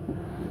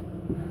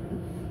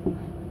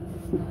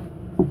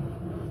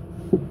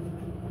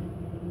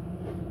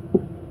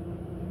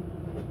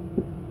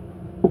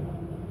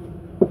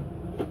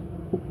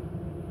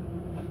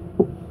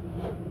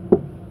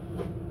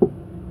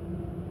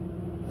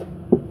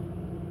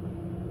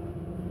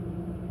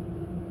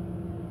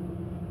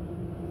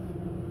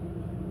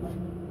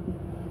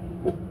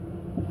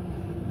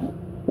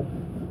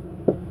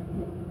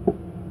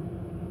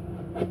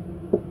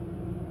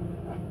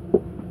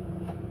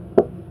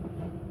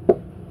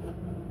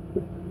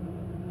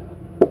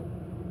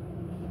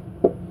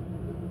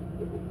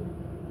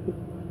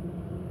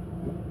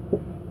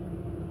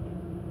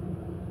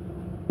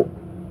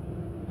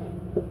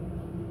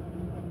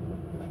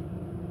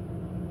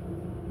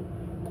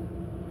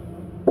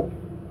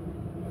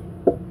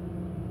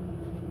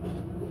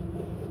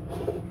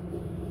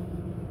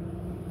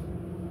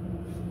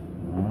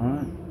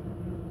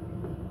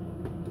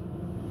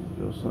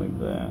 Just like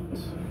that.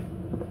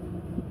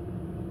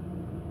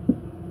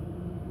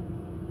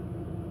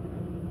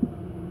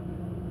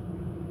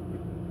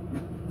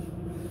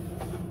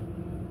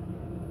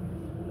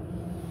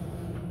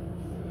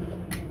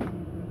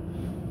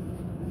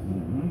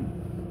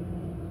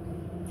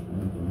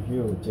 And from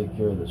here we'll take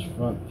care of this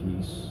front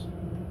piece.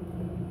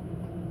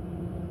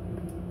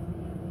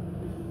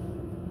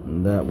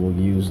 And that will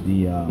use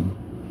the I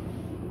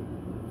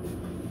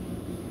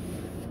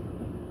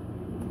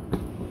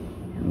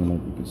don't know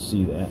if you can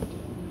see that.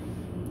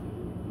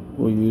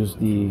 We'll use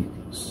the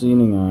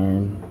sealing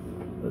iron,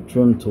 the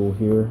trim tool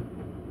here,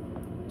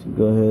 to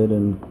go ahead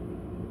and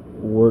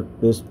work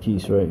this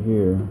piece right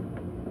here.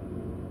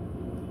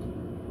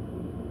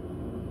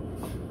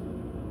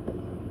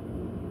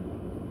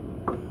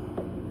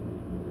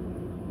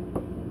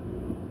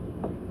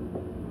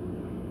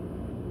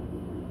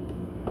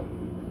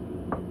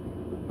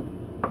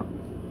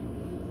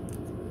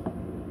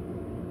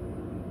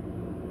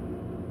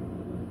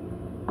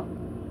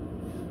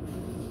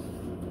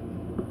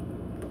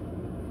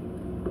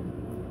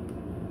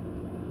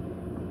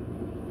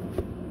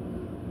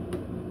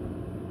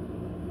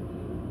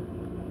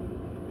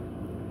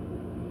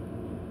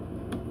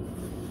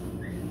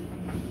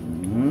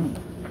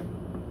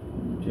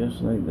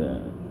 Just like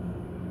that.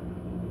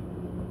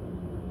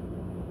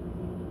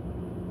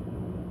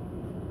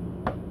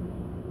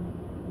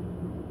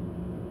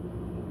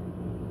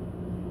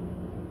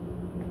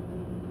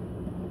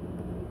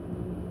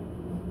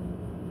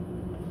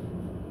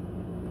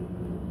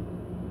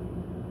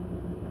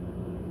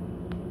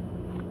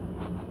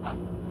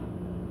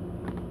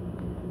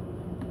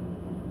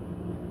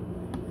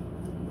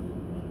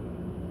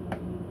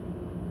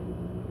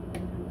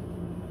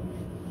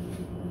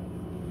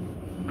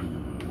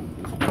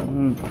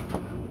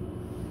 on.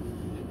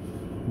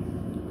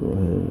 Go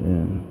ahead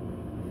and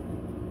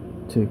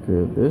take care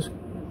of this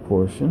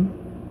portion.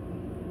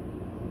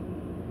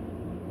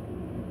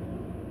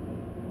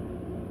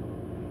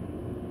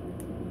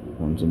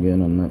 Once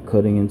again, I'm not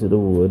cutting into the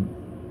wood.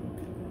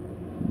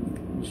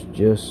 It's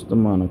just the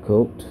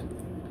Monokote.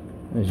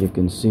 As you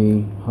can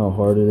see how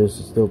hard it is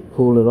to still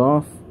pull it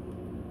off.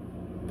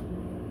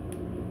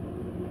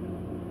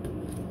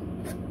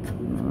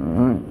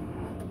 Alright.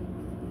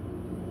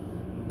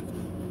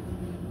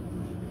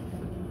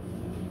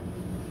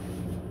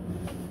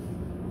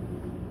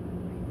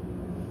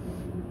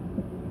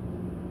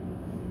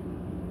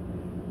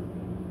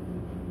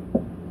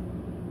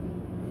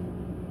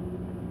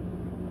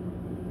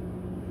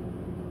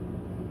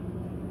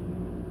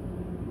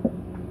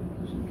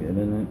 Just get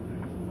in it.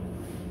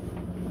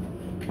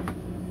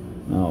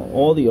 Now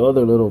all the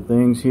other little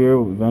things here,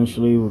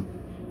 eventually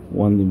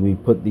when we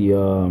put the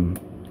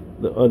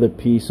other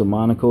piece of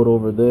Monokote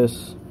over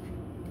this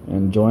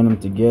and join them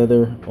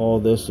together, all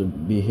this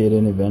would be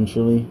hidden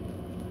eventually.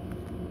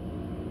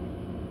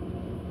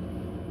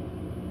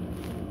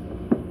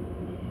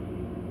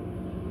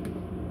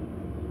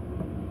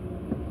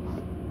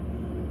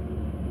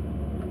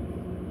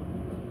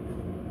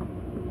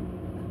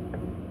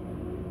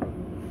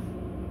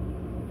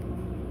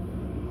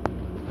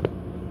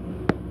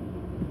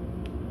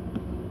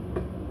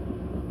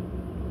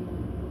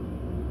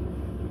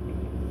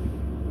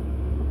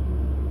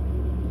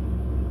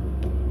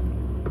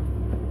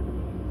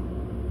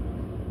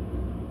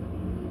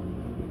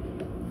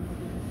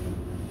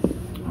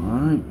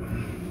 Alright,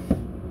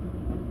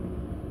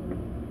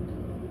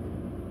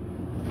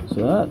 so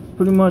that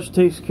pretty much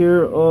takes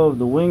care of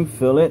the wing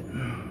fillet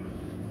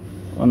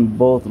on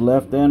both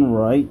left and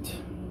right.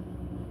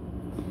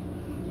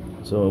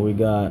 So we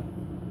got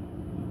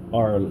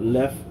our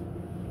left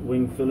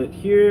wing fillet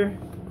here,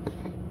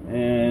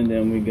 and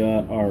then we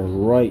got our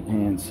right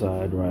hand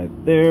side right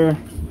there.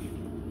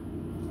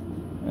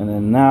 And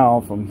then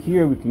now from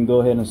here we can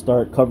go ahead and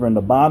start covering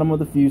the bottom of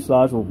the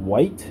fuselage with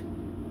white.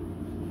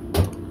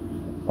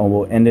 And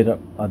we'll end it up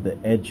at the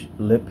edge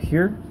lip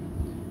here.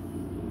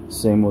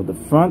 Same with the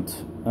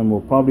front, and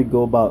we'll probably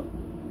go about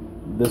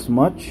this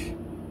much.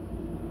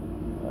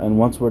 And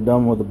once we're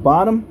done with the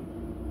bottom,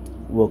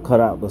 we'll cut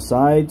out the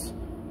sides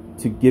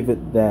to give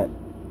it that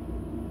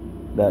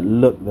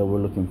look that we're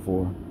looking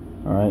for.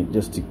 All right,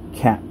 just to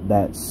cap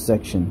that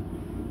section.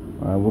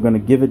 All right, we're gonna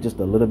give it just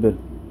a little bit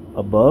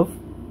above,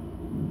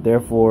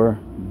 therefore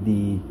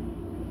the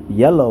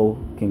yellow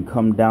can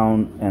come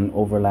down and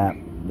overlap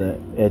the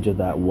edge of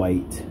that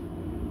white.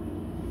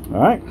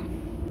 All right,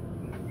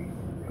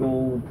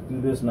 go do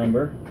this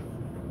number.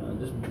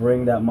 Just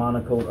bring that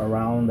Monokote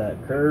around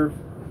that curve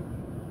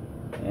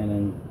and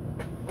then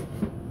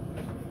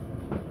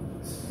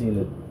seal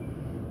it.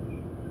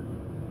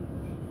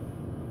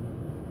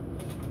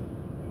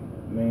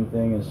 Main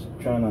thing is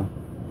trying to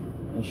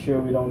ensure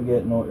we don't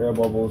get no air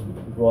bubbles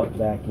brought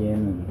back in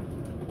and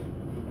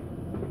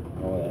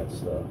all that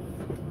stuff.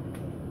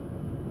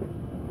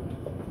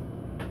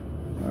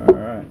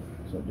 Alright,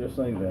 so just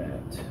like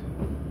that.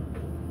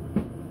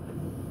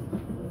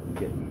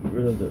 Get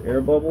rid of the air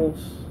bubbles,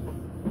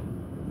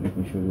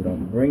 making sure we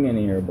don't bring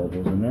any air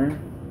bubbles in there.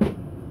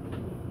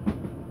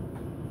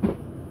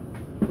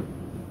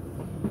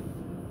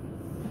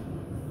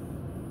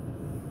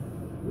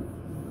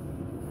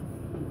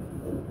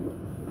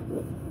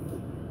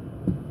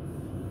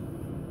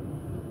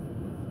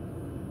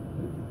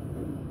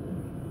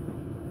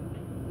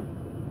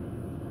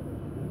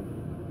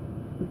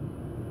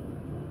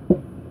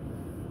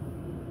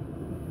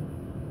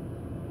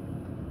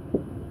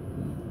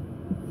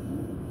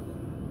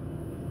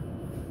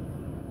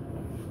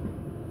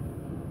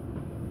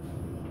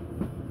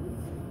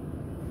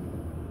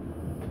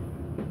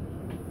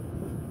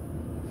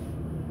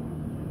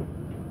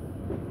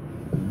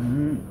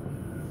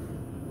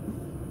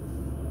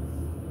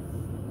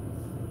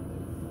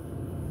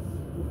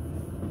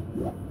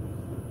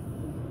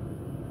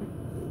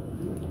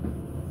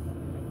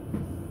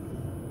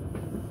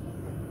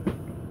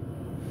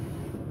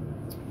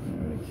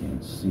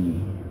 Can't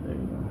see. There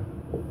you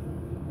go.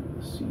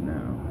 Let's see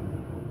now.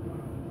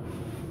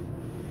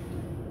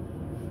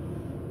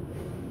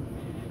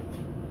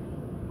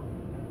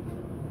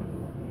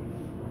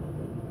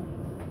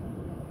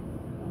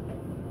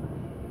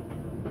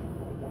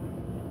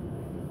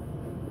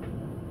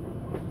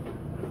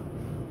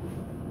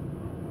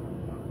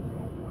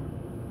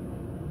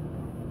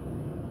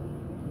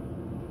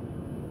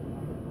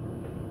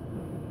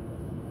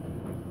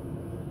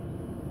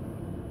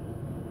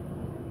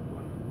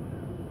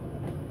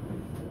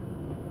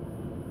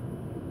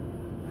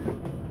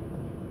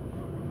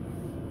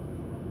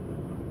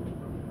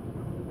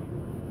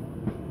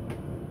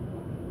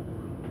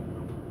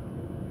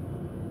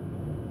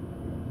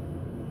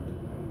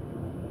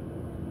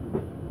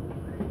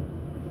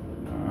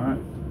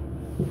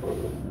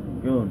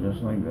 Go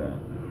just like that.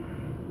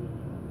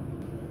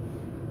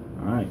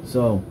 Alright,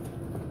 so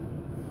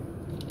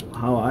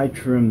how I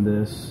trim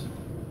this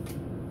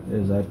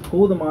is I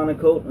pull the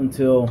Monokote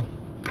until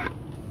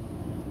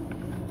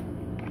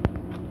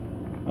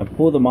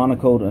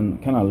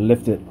and kind of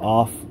lift it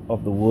off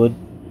of the wood,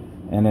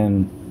 and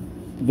then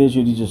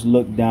visually just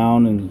look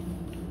down and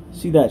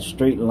see that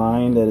straight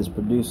line that is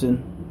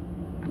producing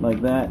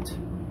like that.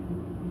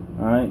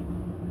 Alright,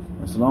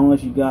 as long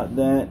as you got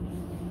that,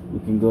 we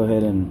can go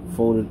ahead and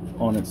fold it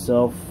on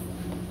itself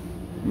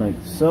like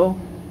so.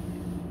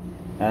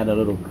 Add a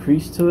little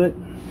crease to it.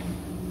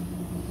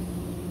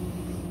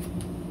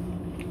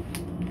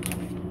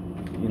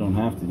 You don't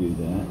have to do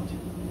that,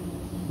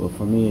 but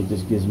for me it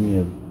just gives me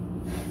a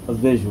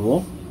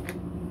visual.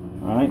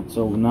 Alright,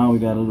 so now we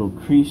got a little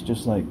crease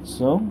just like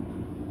so.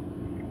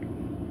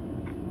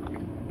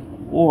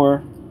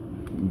 Or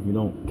if you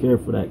don't care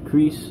for that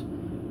crease,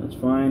 that's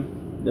fine.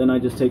 Then I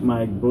just take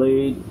my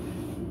blade,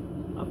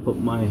 I put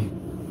my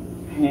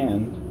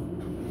hand,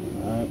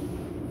 alright,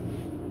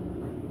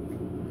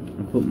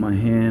 I put my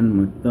hand,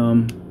 my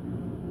thumb,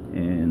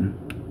 and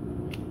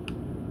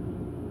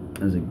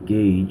as a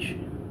gauge,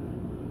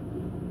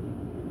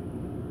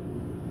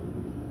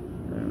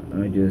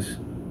 I just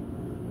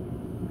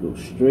go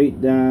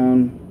straight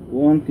down,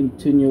 one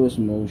continuous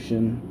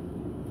motion,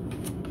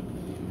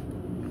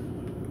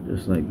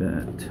 just like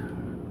that.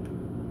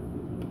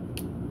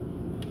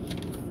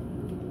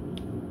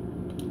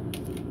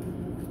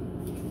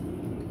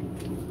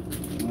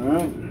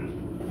 Alright,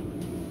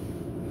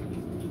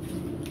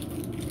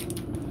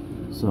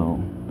 so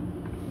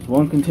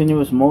one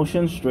continuous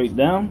motion straight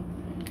down,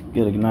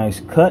 get a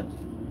nice cut,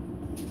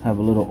 have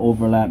a little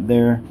overlap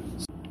there.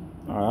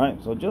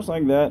 Alright, so just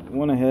like that,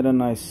 went ahead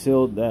and I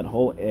sealed that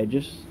whole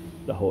edge.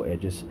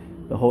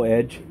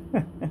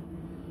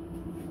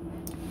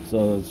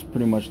 So it's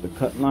pretty much the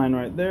cut line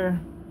right there.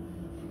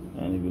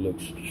 And if you look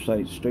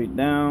straight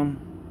down,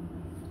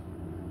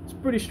 it's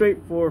pretty straight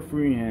for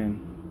freehand.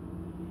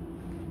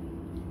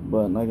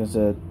 But like I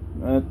said,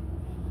 it's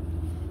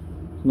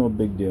no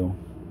big deal.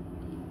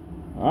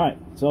 Alright,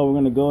 so we're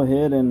going to go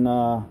ahead and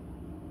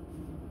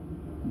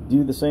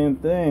do the same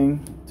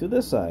thing to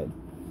this side.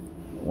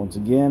 Once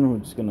again, we're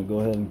just going to go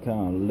ahead and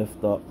kind of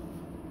lift up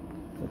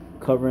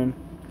the covering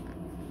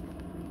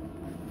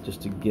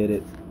just to get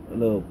it a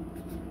little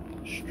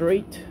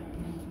straight,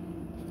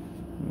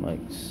 like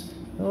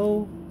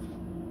so.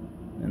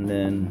 And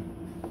then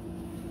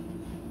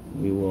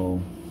we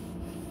will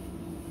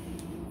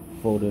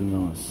fold it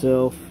on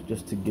itself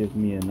just to give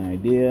me an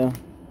idea.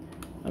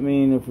 I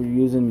mean, if we're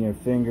using your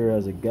finger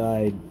as a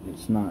guide,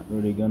 it's not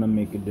really gonna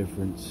make a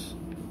difference.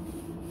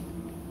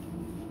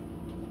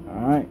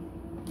 Alright,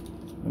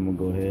 then we'll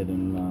go ahead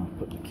and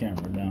put the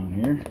camera down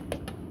here,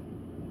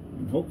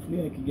 and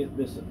hopefully I can get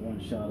this at one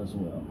shot as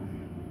well.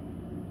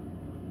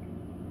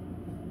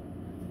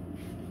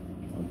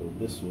 I'll go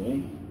this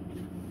way.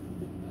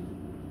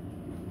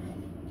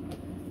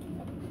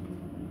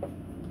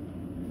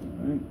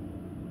 Alright,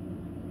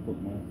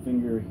 put my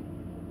finger,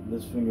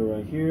 this finger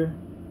right here,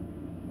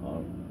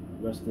 I'll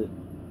rest it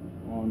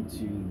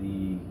onto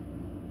the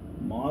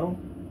model,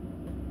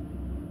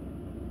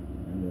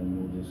 and then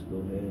we'll just go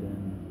ahead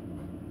and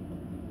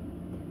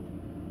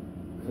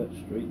cut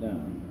straight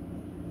down.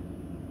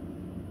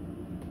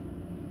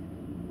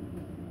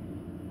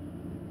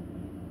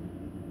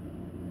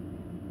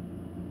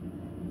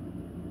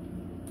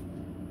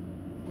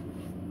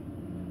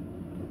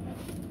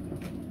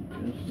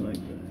 Just like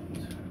that.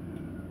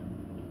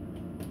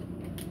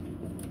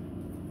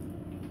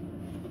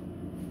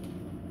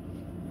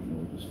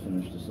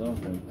 Finish this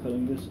off by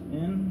cutting this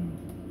in.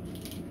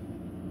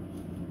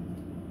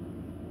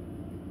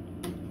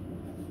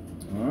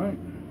 Alright,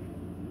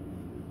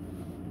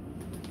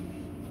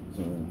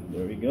 so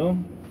there we go.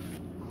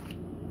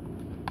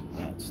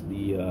 That's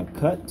the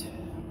cut,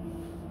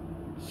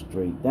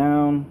 straight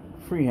down,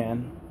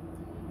 freehand.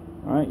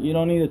 Alright, you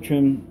don't need a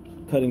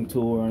trim cutting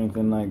tool or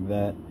anything like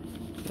that.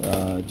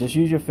 Just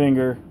use your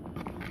finger.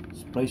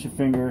 Just place your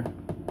finger.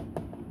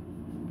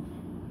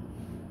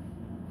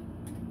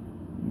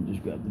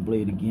 Grab the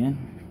blade again.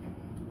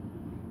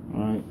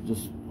 Alright,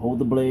 just hold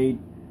the blade,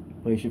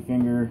 place your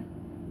finger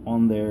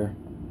on there,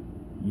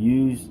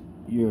 use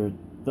your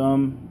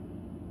thumb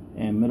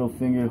and middle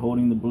finger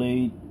holding the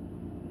blade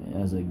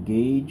as a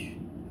gauge,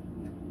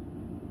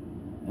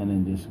 and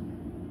then just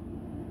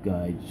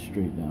guide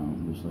straight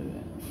down just like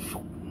that.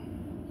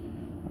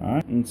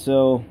 Alright, and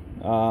so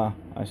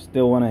I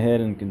still went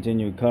ahead and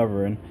continued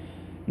covering.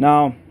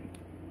 Now,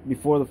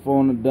 before the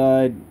phone had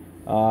died,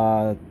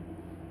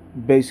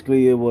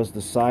 basically it was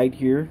the side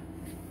here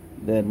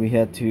that we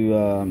had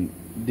to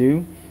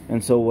do,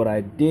 and so what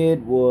I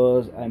did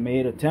was I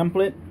made a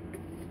template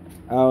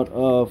out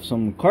of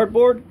some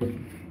cardboard,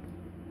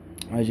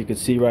 as you can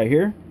see right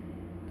here.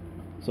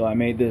 So I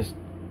made this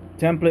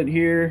template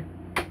here,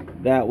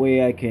 that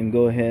way I can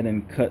go ahead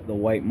and cut the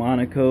white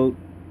Monokote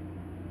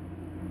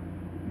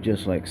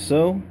just like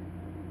so.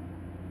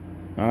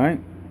 Alright,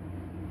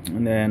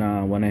 and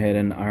then went ahead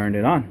and ironed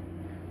it on.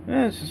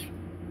 And it's just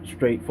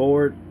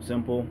straightforward,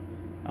 simple.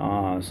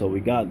 So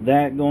we got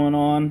that going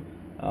on.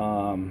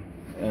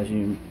 As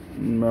you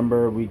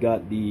remember, we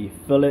got the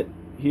fillet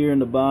here in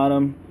the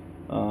bottom,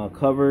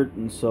 covered.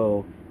 And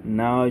so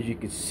now, as you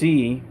can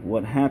see,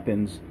 what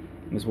happens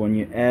is when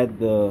you add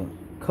the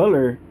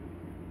color,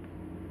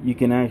 you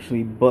can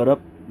actually butt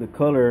up the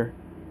color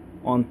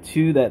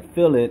onto that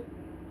fillet.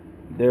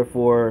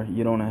 Therefore,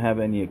 you don't have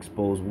any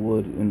exposed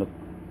wood in the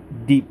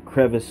deep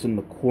crevice in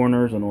the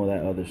corners and all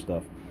that other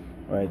stuff.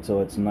 Right, so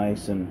it's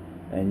nice and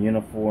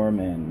uniform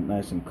and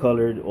nice and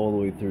colored all the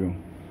way through.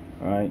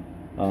 All right,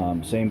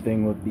 same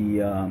thing with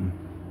the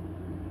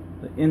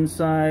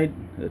inside,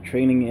 the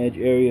trailing edge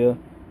area.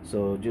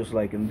 So just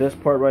like in this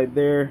part right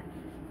there,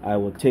 I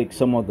will take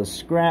some of the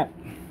scrap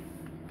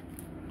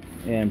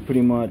and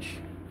pretty much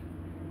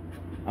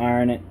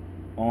iron it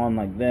on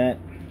like that,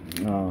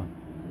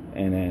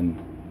 and then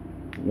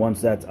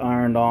once that's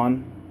ironed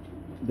on,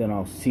 then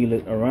I'll seal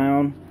it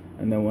around.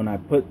 And then when I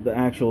put the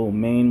actual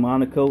main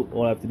monocoat,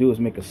 all I have to do is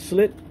make a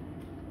slit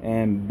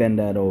and bend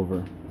that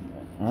over.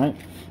 All right,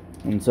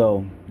 and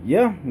so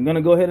yeah, I'm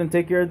gonna go ahead and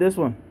take care of this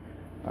one.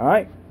 All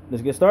right,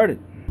 let's get started.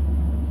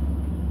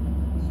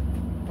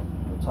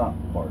 The top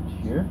part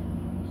here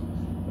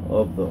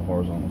of the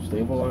horizontal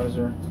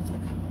stabilizer.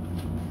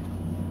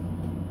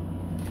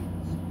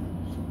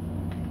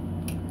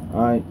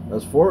 Alright,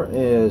 as far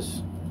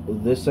as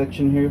this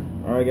section here,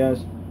 alright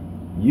guys,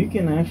 you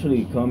can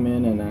actually come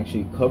in and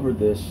actually cover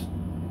this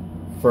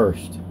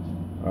first.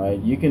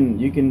 Alright, you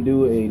can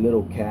do a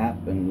little cap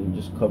and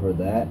just cover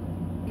that,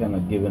 kind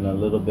of giving a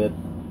little bit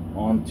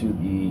onto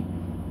the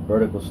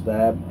vertical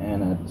stab,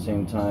 and at the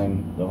same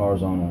time the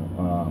horizontal,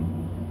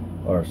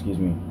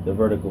 the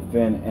vertical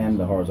fin and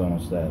the horizontal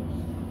stab.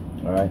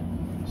 Alright,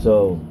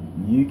 so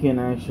you can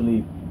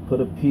actually put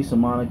a piece of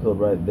monocoat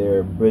right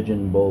there,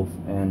 bridging both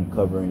and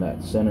covering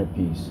that center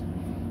piece.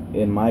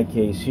 In my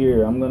case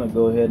here, I'm gonna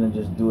go ahead and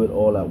just do it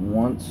all at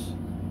once,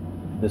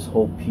 this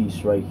whole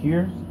piece right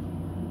here,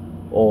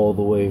 all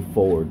the way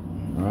forward.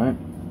 All right,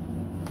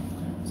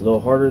 it's a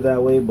little harder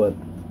that way, but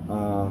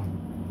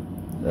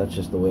that's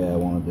just the way I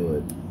want to do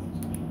it.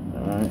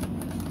 All right,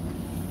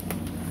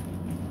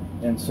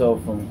 and so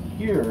from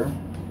here,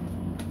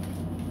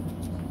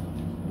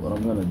 what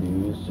I'm gonna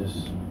do is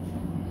just,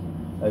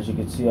 as you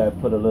can see, I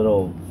put a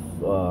little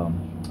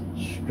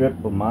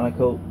strip of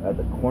monocoat at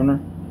the corner.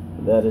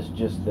 That is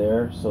just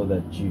there so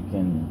that you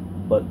can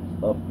butt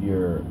up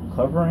your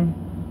covering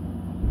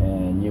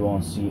and you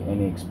won't see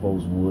any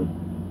exposed wood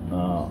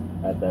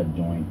at that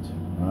joint.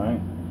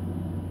 Alright,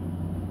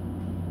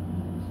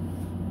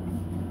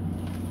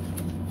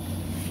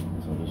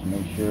 so just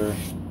make sure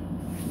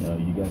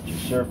you got your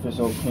surface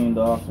all cleaned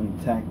off and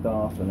tacked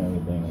off and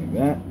everything like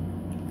that.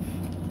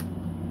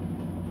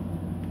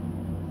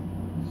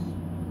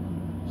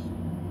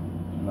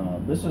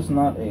 This is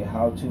not a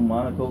how-to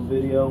monocoat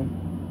video.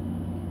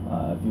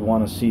 If you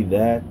want to see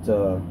that,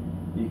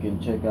 you can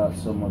check out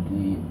some of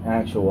the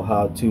actual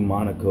how-to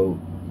monocoat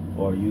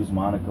or use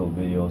monocoat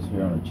videos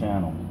here on the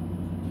channel.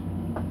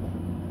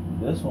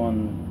 This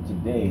one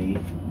today,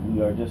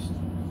 we are just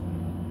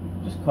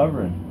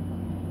covering,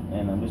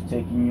 and I'm just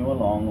taking you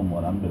along on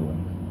what I'm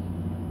doing.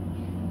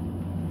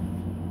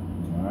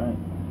 All right.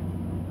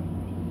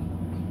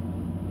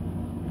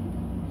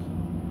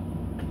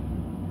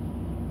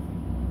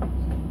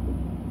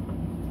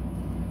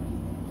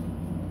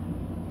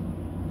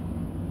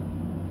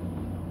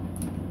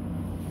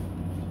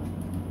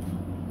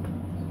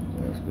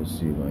 Let's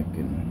see if I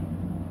can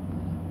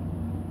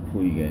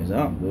pull you guys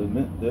out a little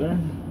bit there,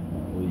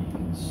 that way you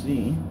can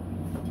see.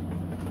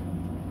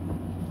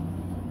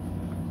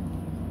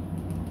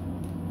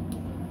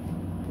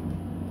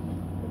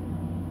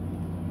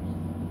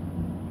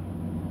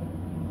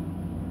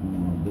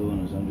 What I'm doing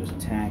is I'm just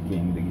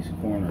tacking these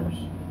corners.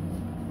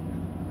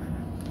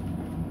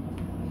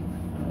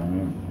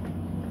 Alright.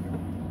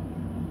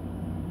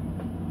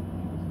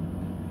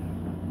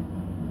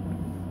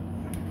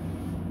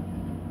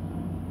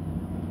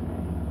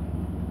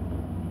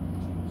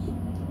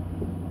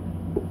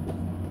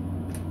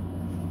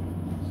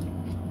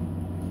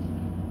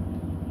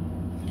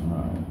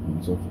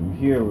 So from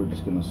here, we're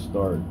just going to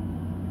start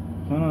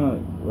kind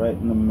of right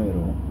in the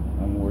middle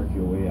and work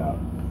your way out.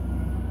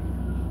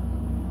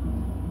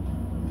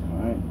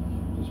 Alright,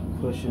 just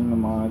pushing the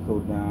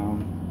monocoat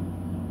down.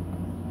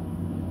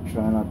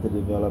 Try not to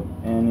develop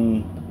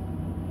any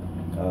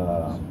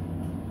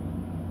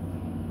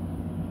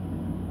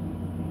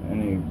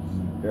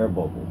air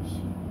bubbles.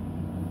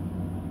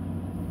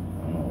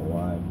 I don't know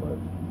why, but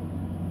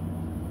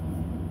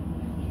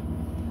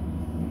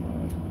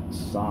my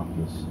sock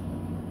is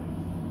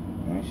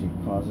actually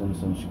causing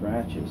some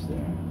scratches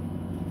there.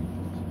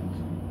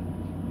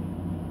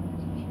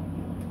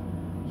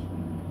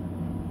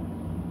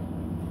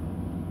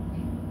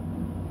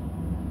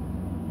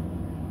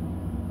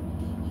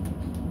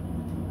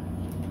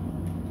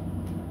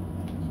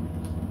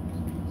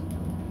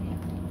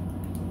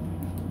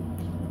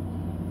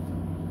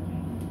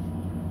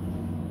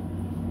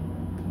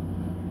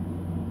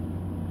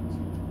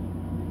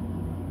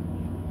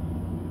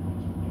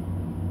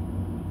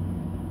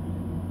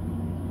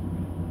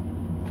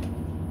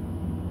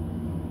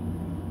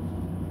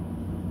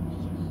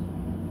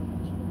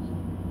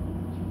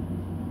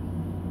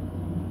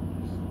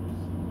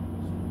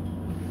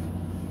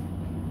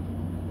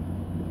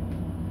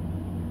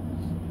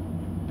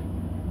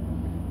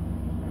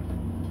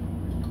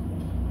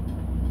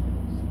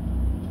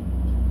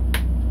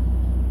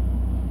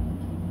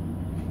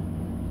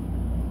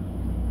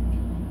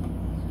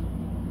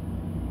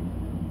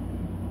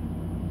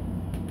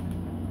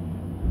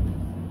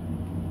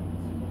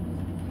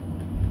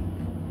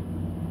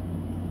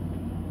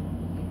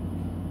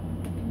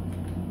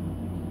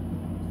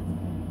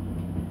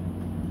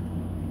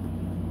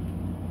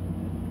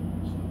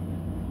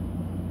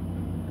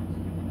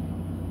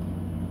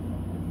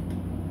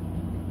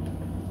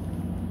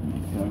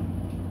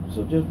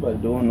 So just by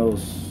doing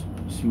those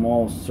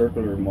small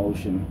circular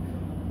motion,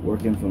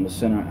 working from the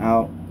center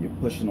out, you're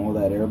pushing all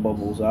that air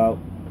bubbles out,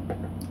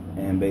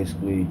 and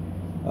basically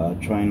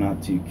trying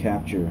not to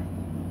capture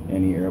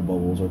any air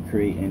bubbles or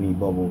create any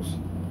bubbles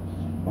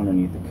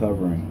underneath the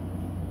covering.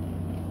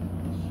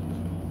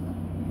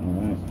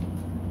 Alright,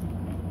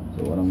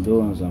 so what I'm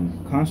doing is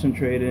I'm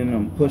concentrating,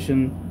 I'm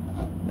pushing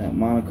that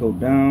Monokote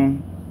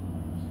down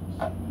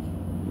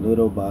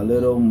little by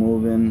little,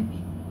 moving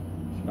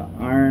the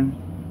iron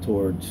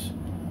towards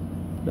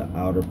the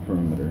outer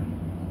perimeter.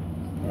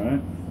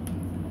 Alright,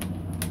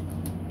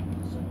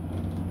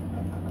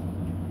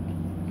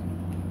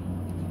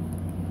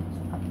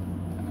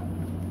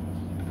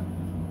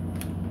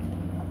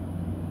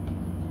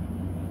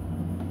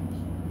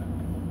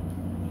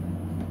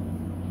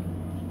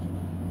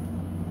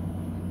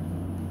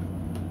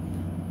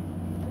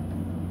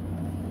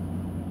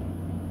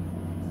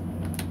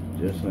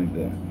 just like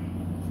that.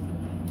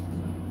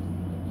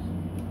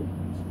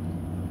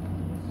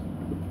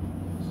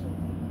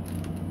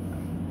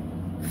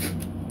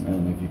 I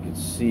don't know if you can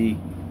see,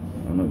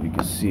 I don't know if you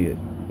can see it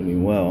really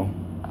well.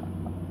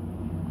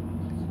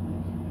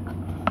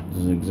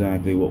 This is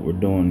exactly what we're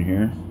doing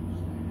here.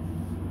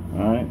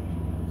 Alright,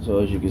 so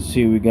as you can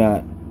see, we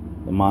got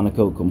the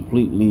Monokote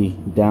completely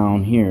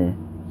down here,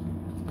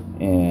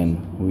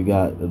 and we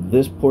got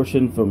this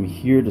portion from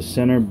here to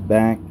center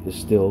back is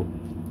still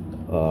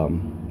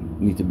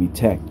need to be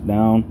tacked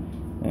down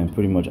and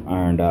pretty much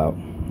ironed out.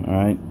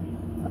 Alright,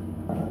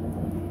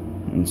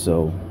 and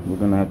so we're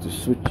gonna have to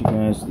switch you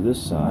guys to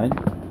this side.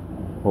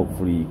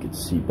 Hopefully you can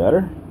see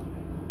better.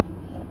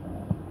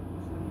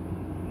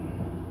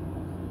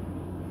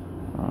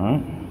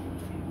 Alright,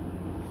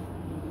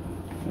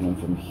 and then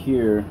from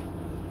here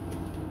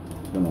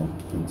I'm gonna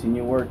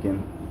continue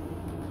working.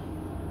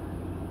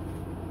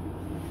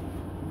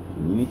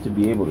 You need to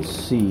be able to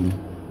see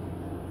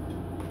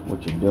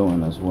what you're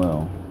doing as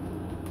well.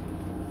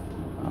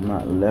 I'm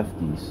not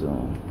lefty,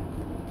 so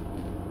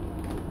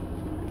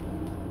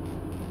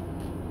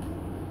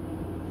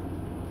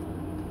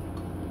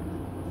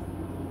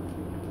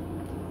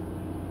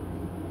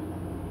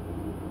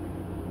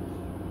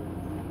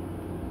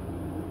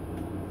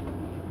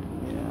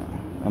yeah,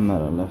 I'm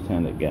not a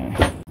left-handed guy. I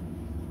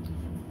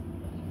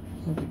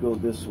have to go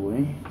this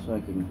way so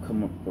I can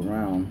come up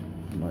around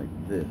like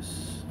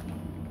this.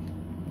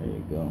 There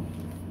you go.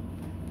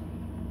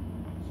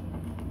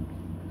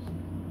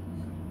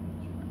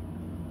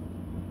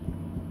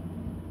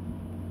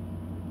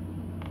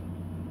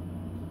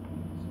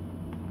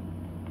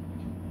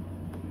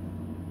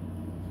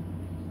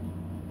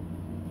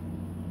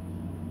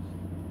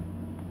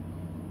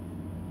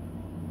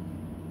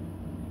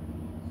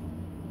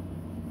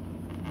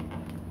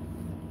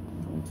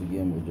 Once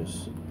again, we're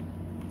just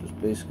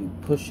basically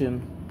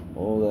pushing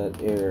all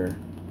that air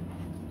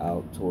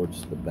out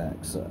towards the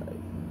back side.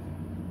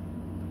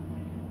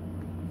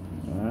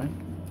 Alright,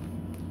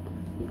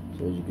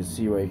 so as you can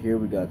see right here,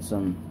 we got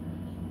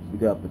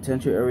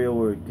potential area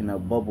where it can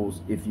have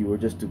bubbles if you were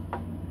just to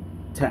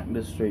tack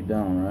this straight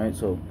down. Right,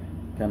 so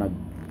kind of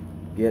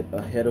get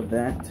ahead of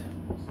that,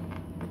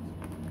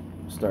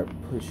 start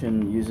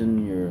pushing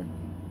using your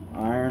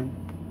iron,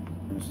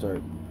 and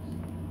start,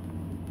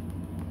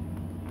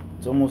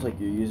 it's almost like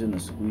you're using a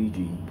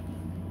squeegee,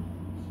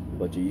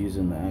 but you're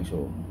using the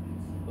actual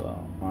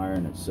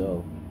iron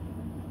itself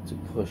to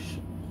push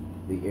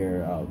the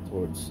air out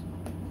towards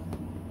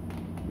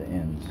the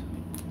ends.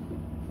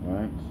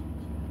 Alright,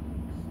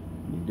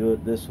 you do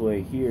it this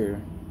way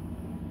here,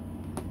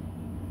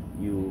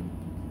 you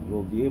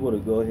will be able to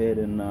go ahead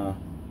and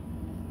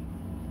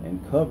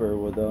cover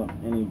without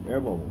any air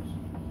bubbles.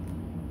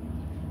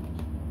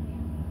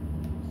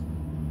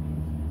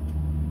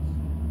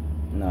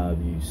 Now if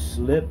you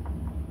slip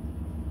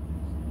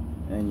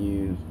and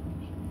you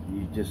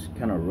just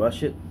kind of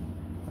rush it,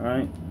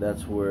 alright,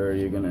 that's where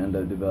you're going to end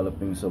up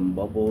developing some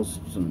bubbles,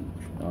 some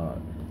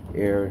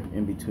air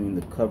in between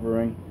the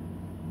covering,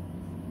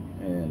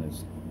 and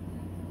it's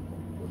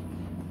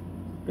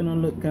going to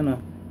look kind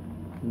of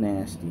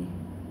nasty.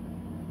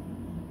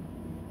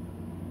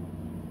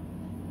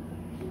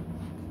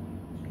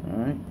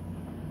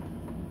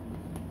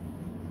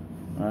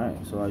 Alright,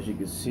 so as you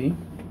can see,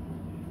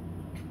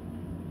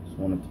 just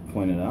wanted to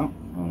point it out.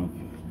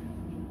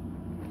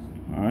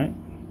 Alright,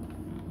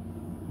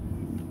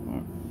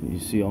 you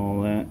see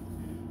all that?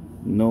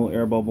 No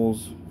air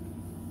bubbles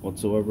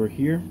whatsoever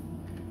here.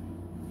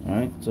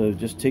 Alright, so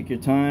just take your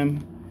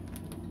time.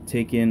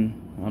 Take in,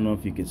 I don't know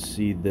if you can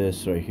see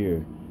this right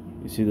here.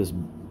 You see this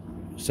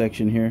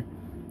section here?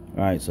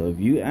 Alright, so if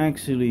you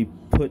actually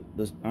put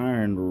this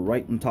iron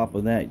right on top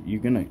of that,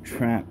 you're gonna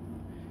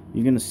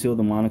seal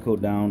the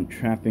Monokote down,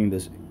 trapping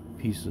this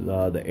piece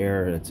of the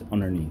air that's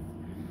underneath.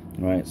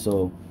 Alright,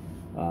 so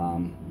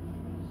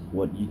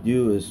what you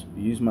do is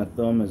use my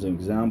thumb as an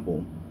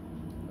example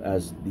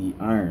as the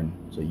iron.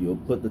 So you'll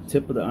put the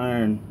tip of the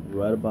iron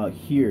right about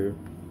here,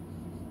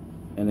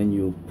 and then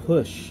you'll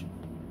push,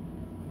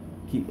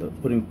 keep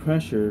putting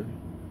pressure,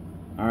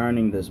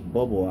 ironing this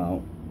bubble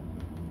out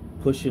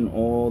pushing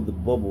all the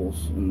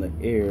bubbles in the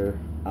air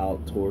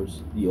out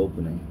towards the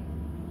opening.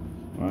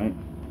 All right.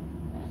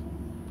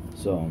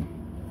 So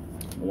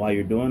while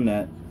you're doing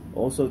that,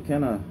 also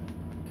kind of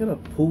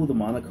pull the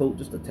Monokote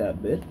just a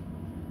tad bit.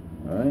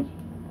 All right.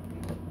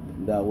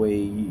 That way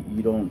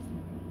you don't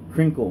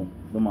crinkle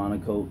the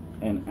Monokote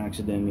and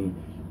accidentally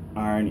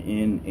iron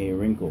in a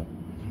wrinkle.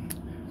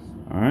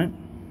 All right.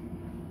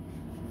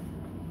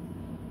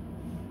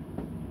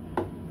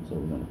 So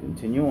we're going to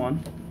continue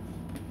on.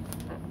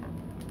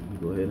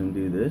 Go ahead and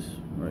do this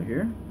right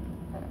here.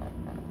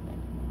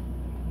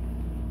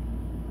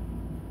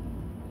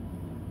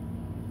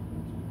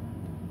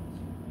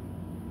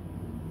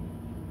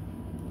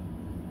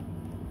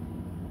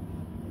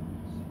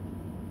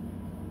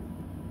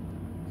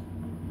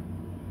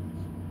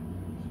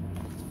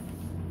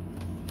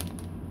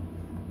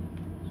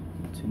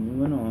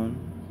 Continuing on,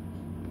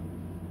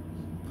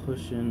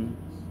 pushing.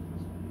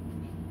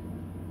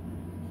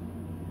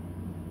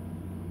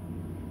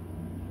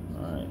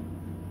 Alright,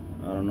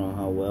 I don't know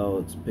how well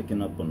it's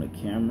picking up on the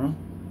camera,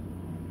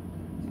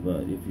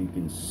 but if you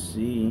can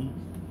see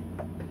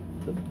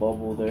the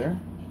bubble there,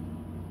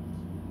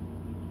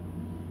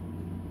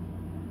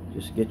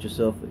 just get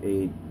yourself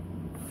a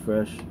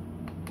fresh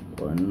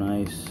or a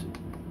nice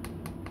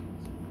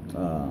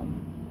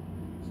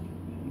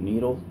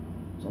needle,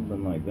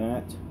 something like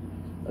that.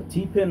 A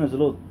T-pin is a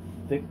little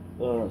thick,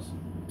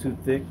 too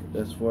thick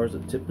as far as the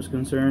tip is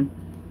concerned,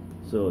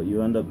 so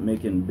you end up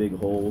making big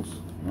holes.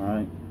 All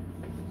right,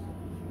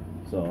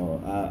 so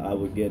I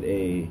would get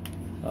a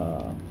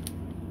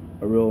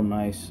real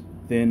nice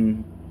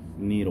thin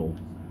needle.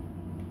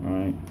 All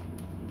right,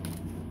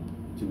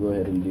 to go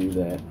ahead and do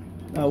that.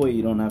 That way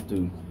you don't have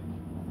to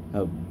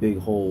have big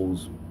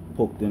holes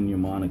poked in your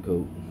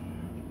Monokote.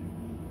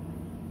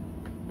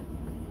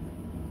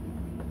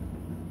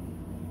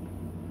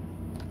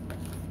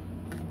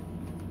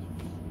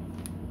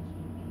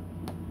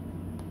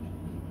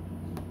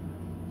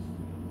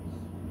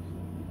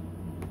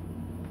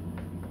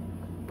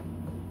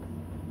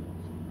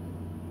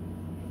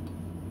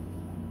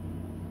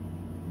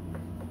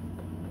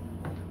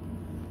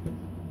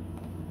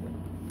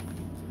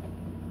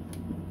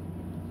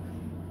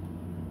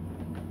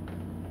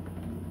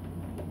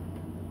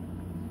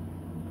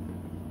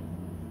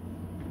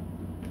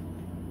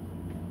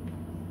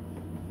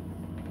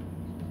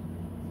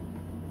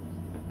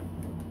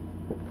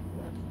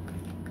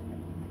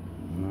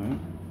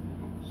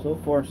 So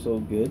far so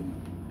good.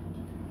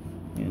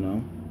 You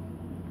know,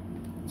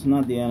 it's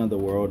not the end of the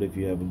world if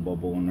you have a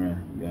bubble in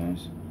there,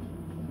 guys.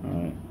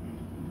 Alright,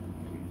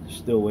 there's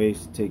still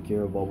ways to take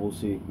care of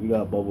bubbles. See, we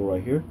got a bubble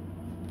right here.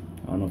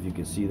 I don't know if you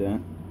can see that.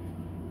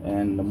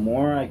 And the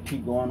more I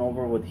keep going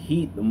over with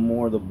heat, the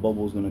more the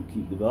bubble's gonna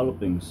keep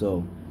developing.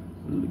 So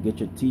get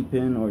your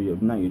T-pin, or your,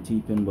 not your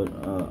T-pin, but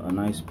a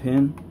nice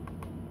pin.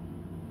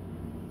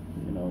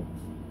 You know,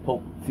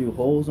 poke a few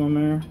holes on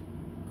there,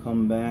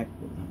 come back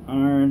with an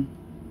iron,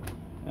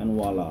 and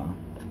voila,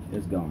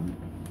 it's gone.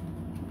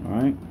 All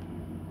right.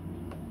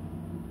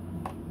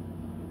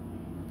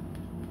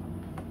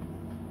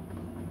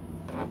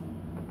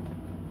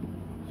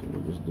 So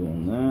we're just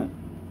doing that.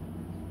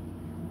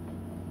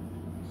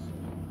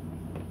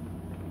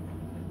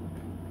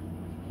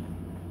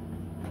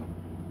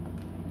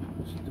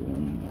 Just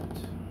doing that.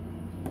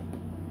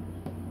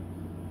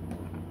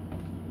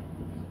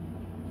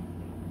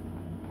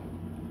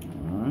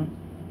 All right.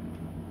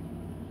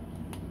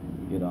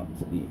 Get out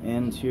to the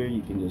ends here,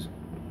 you can just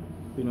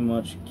pretty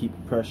much keep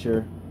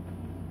pressure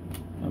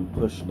and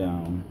push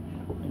down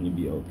and you'll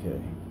be okay.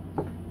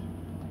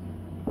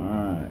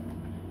 Alright,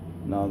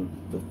 now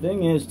the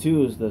thing is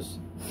too is this,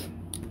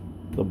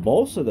 the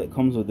balsa that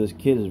comes with this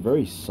kit is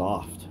very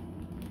soft,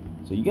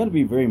 so you got to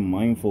be very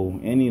mindful.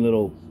 Any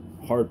little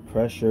hard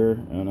pressure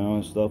and all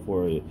that stuff,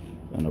 or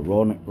in a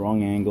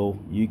wrong angle,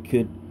 you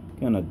could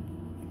kind of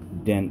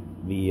dent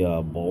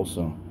the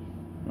balsa.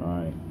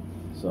 Alright,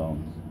 so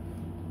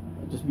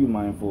just be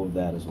mindful of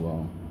that as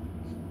well.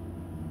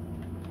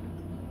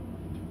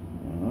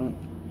 Alright,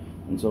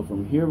 and so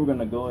from here we're going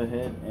to go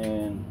ahead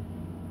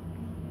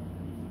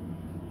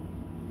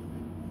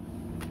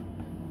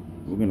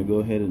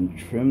and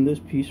trim this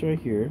piece right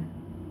here.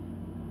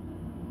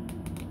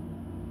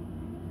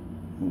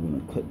 We're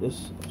going to cut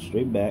this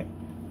straight back,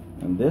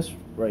 and this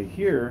right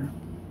here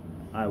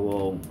I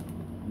will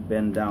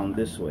bend down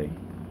this way.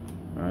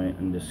 Alright,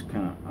 and just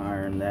kind of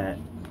iron that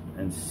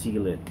and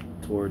seal it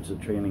towards the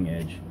trailing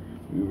edge.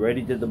 We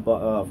already did the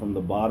from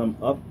the bottom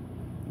up,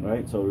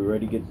 right? So we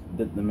already did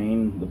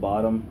the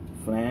bottom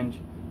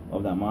flange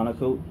of that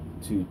Monokote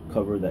to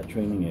cover that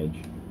trailing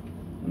edge,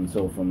 and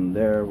so from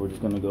there we're just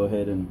going to go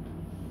ahead and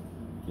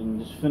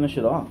just finish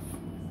it off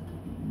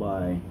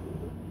by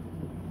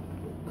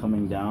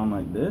coming down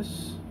like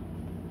this,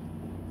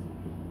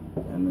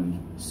 and then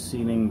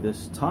sealing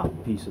this top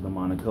piece of the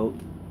Monokote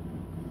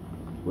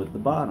with the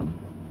bottom.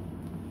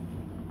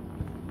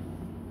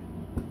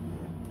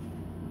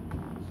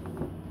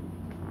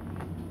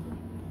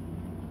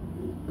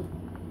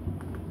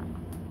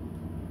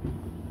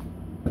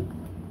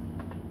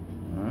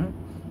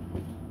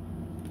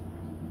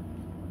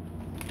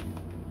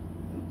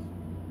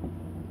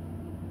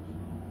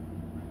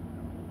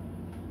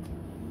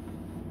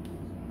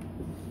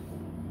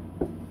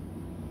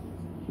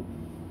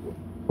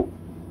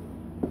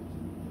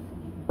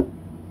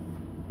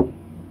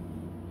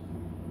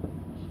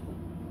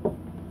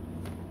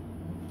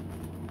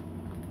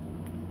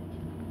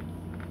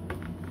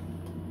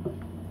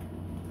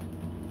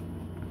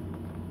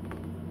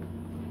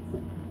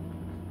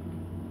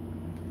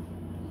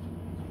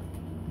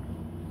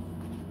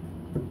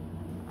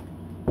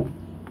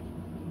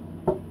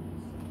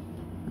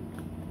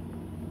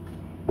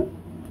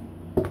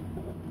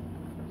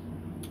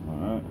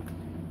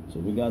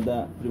 we got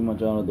that pretty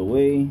much out of the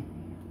way. You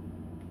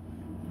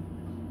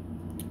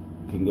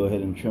can go ahead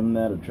and trim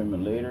that or trim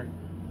it later.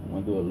 I'm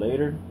gonna do it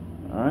later.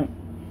 Alright,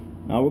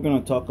 now we're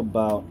gonna talk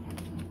about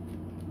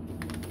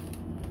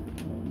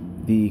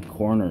the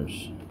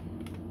corners.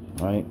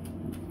 Right,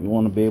 you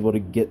want to be able to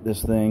get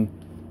this thing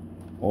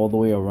all the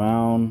way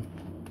around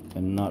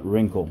and not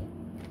wrinkle.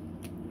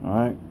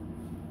 Alright,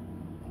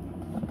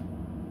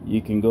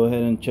 you can go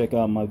ahead and check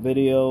out my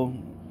video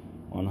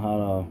on how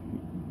to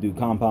do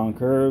compound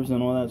curves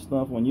and all that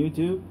stuff on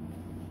YouTube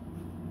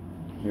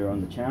here on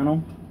the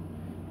channel,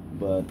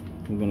 but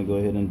I'm gonna go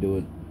ahead and do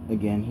it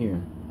again here.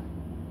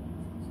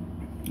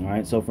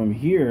 Alright, so from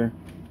here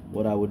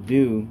what I would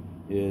do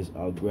is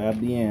I'll grab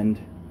the end,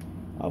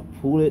 I'll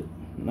pull it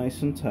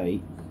nice and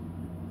tight,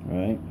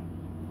 right?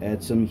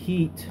 Add some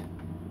heat.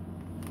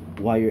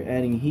 While you're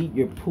adding heat,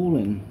 you're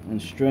pulling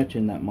and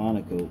stretching that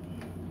Monokote.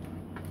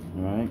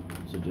 Alright,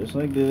 so just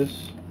like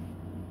this,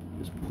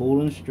 just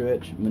pull and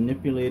stretch,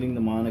 manipulating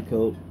the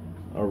Monokote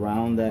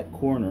around that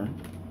corner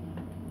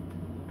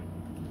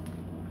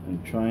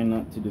and trying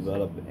not to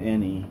develop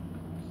any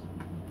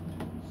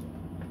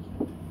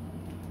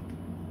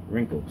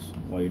wrinkles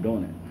while you're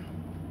doing it.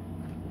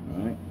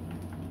 Alright.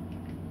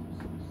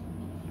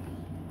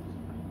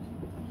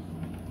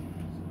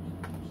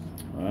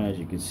 As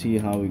you can see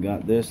how we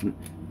got this,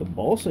 the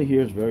balsa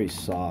here is very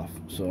soft,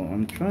 so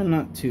I'm trying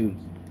not to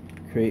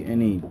create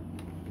any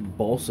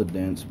balsa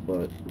dents,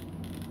 but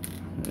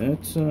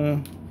it's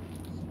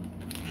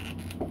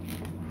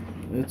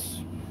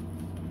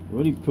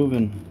really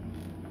proven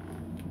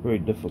very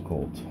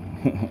difficult.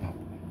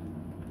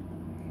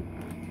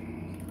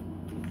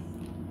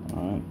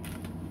 All right.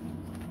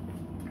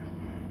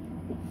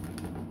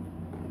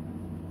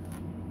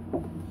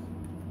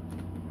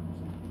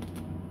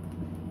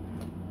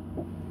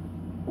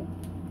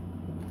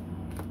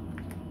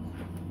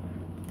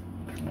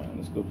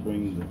 Let's go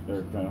bring the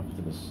aircraft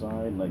to the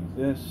side like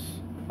this.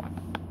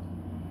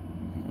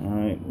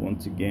 Alright,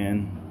 once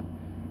again,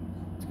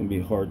 it's gonna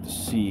be hard to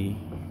see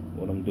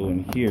what I'm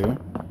doing here,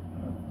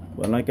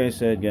 but like I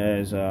said,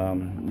 guys,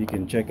 you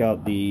can check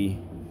out the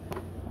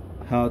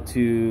how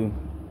to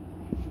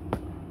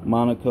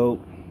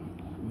Monokote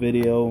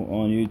video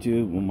on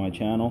YouTube on my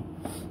channel,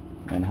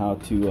 and how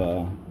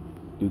to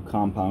do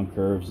compound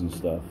curves and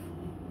stuff.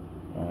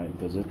 Alright,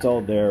 because it's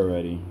all there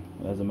already,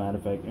 as a matter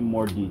of fact, in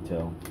more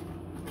detail.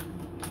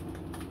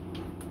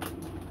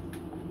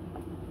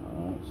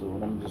 So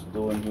what I'm just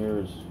doing here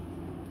is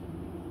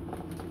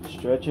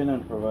stretching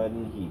and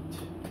providing heat.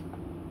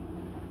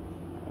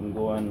 I'm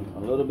going a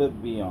little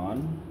bit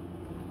beyond.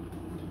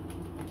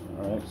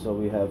 Alright, so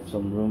we have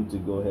some room to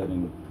go ahead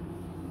and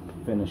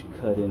finish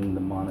cutting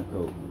the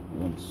Monokote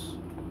once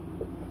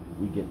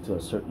we get to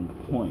a certain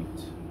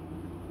point.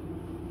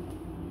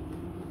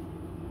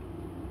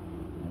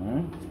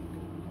 Alright.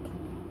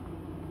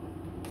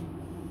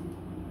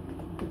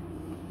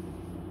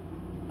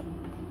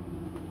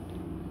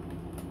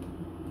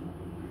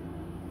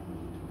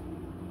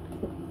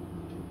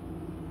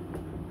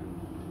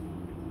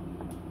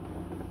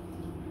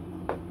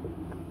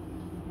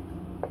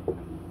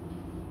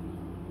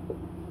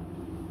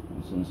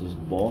 Since this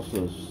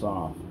balsa is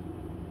soft,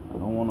 I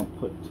don't want to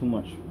put too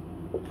much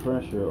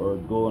pressure or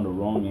go in the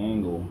wrong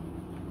angle,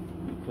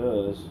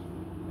 because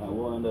I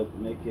will end up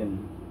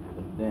making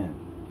a dent.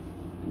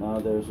 Now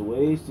there's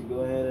ways to go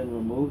ahead and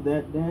remove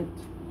that dent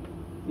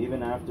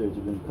even after it's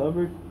been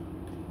covered.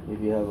 If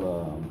you have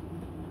a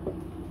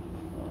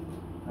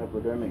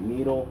hypodermic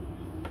needle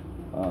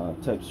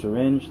type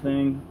syringe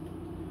thing,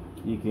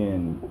 you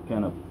can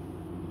kind of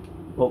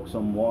poke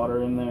some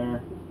water in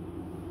there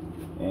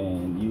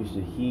and use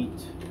the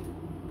heat.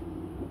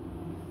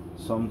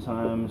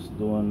 Sometimes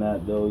doing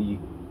that though, you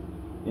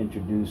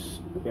introduce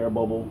air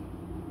bubble,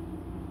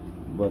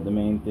 but the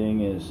main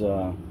thing is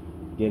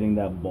getting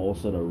that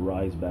balsa to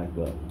rise back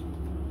up.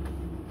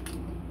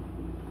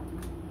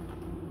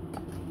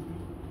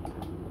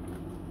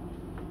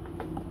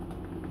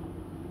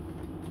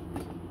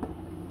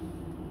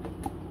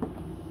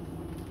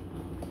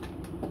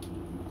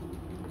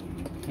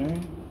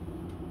 Okay.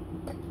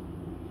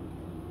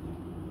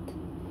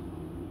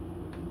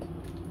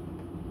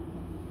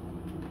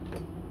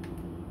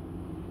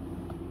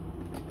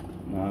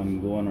 Now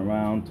I'm going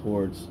around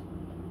towards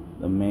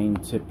the main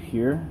tip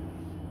here.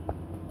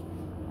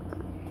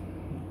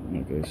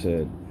 Like I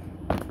said,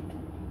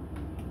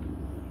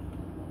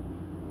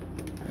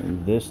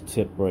 and this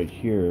tip right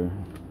here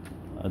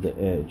at the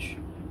edge,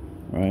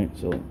 right?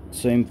 So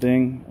same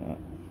thing,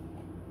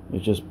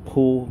 it's just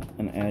pull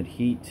and add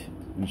heat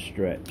and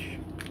stretch.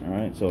 All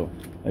right, so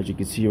as you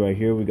can see right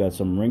here, we got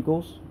some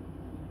wrinkles.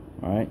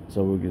 All right,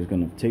 so we're just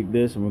gonna take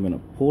this and we're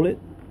gonna pull it,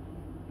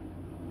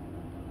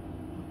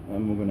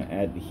 and we're gonna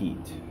add the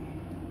heat.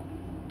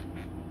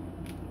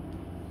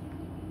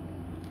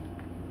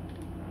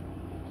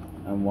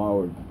 And while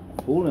we're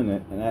pulling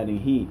it and adding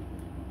heat,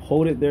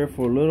 hold it there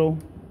for a little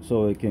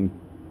so it can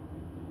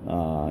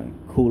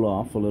cool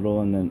off a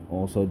little, and then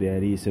also the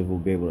adhesive will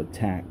be able to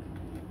tack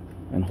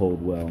and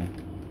hold well.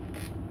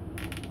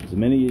 The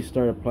minute you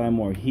start applying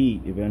more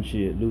heat,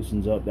 eventually it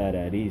loosens up that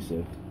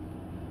adhesive.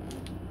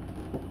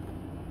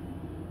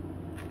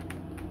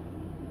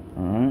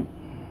 Alright,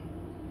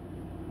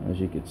 as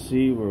you can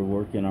see, we're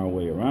working our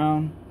way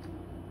around,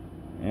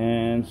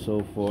 and so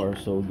far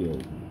so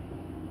good.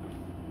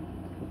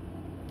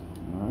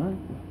 Alright,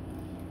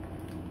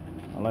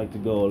 I like to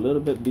go a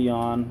little bit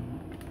beyond,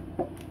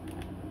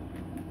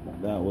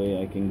 that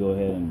way I can go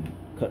ahead and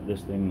cut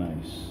this thing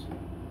nice.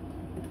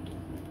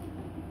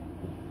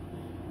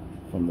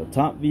 From the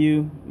top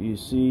view, you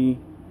see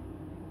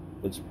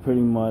it's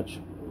pretty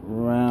much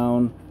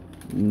round,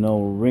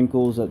 no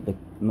wrinkles at the,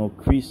 no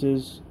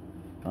creases.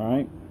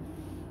 Alright,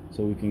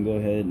 so we can go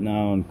ahead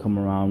now and come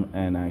around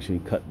and actually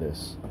cut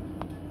this.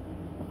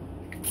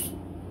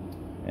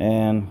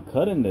 And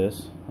cutting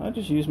this, I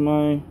just use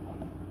my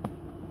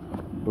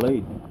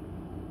blade.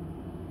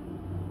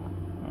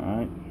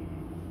 Alright,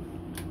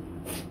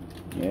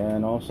 yeah,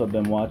 and also I've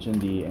been watching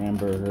the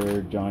Amber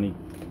Heard Johnny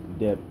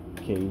Depp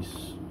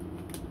case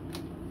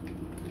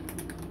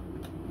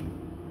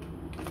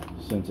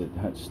since it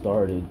had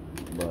started,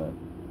 but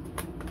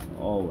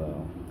oh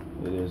well,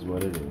 it is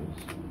what it is.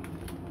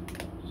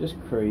 It's just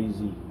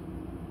crazy.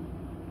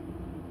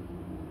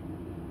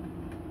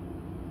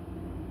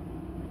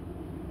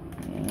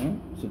 Alright,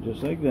 so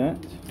just like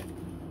that.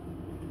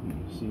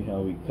 See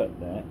how we cut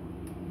that.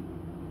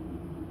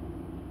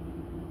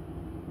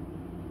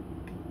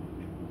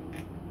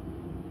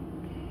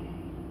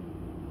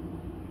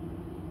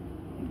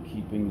 And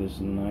keeping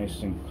this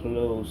nice and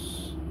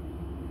close.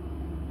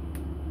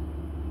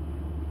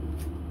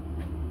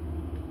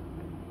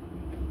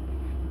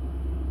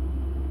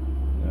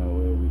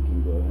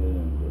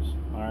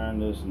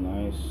 This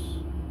nice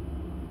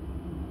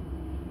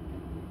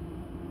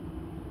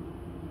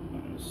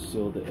and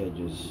seal the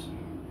edges.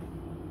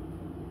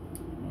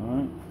 All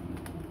right,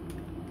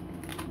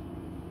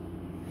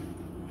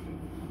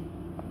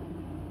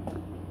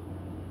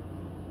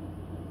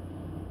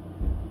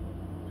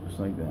 just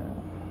like that.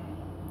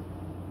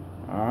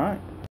 All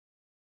right.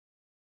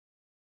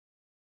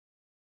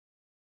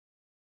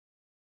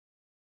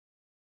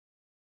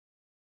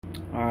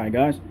 All right,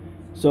 guys,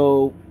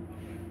 so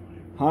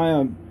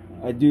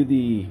I do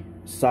the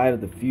side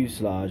of the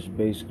fuselage.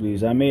 Basically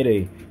is I made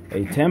a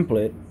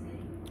template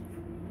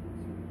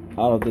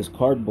out of this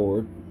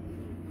cardboard,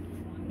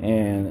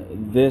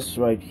 and this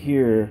right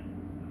here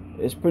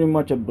is pretty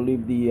much, I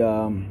believe, the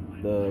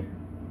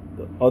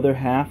other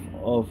half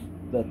of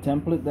the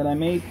template that I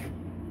made.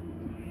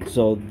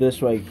 So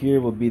this right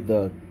here will be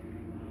the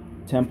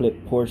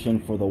template portion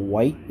for the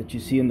white that you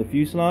see in the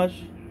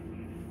fuselage.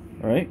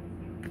 All right,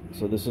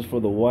 so this is for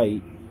the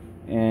white,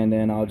 and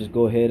then I'll just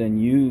go ahead and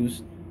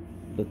use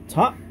the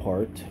top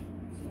part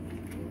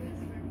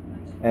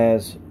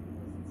as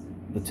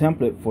the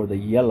template for the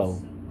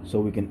yellow, so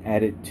we can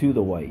add it to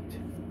the white.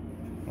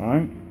 All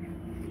right,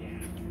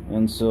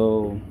 and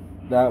so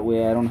that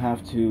way I don't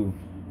have to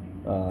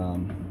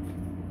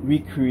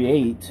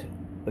recreate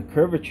the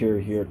curvature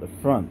here at the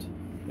front.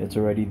 It's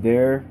already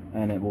there,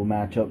 and it will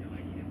match up,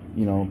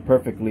 you know,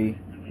 perfectly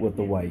with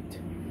the white.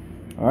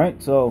 All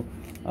right, so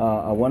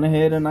I went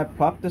ahead and I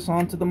popped this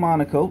onto the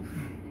Monokote.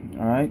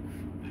 All right,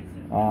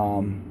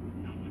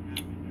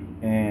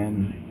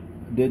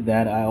 and did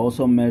that. I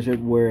also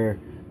measured where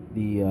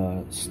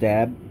the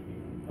stab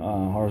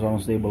horizontal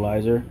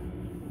stabilizer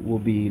will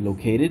be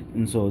located,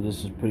 and so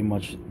this is pretty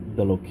much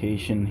the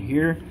location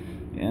here.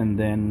 And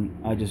then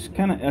I just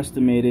kind of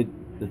estimated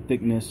the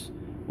thickness.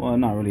 Well,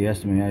 not really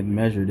estimated, I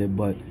measured it,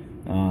 but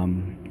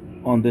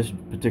on this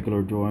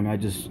particular drawing I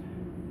just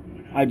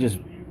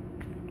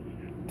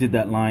did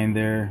that line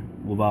there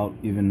without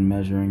even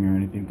measuring or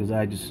anything, because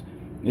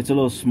it's a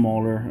little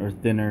smaller or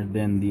thinner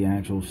than the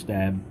actual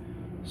stab,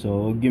 so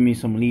it'll give me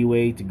some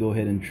leeway to go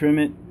ahead and trim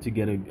it to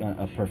get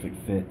a perfect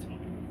fit.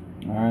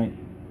 All right,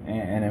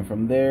 and then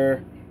from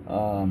there,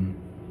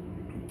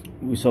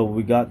 so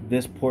we got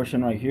this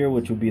portion right here,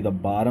 which would be the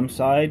bottom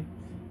side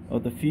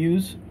of the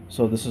fuse.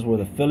 So this is where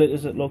the fillet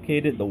is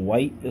located. The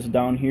white is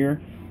down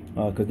here,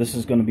 because this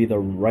is going to be the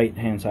right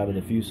hand side of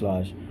the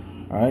fuselage.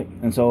 All right,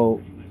 and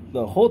so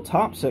the whole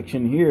top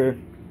section here,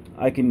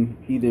 I can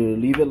either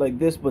leave it like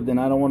this, but then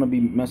I don't want to be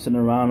messing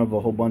around with a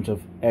whole bunch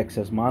of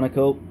excess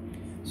Monokote.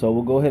 So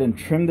we'll go ahead and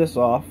trim this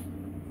off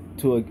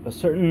to a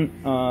certain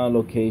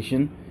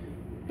location,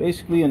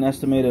 basically an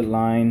estimated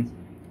line,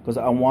 because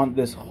I want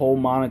this whole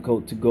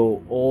Monokote to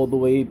go all the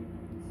way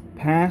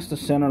past the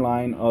center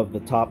line of the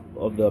top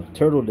of the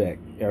turtle deck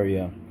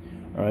area.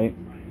 All right,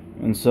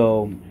 and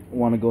so I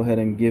want to go ahead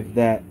and give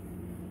that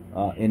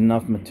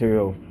enough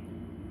material.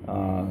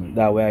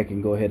 That way I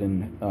can go ahead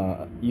and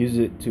use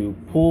it to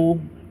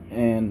pull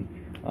and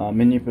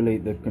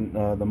manipulate the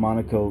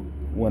Monokote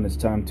when it's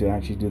time to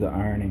actually do the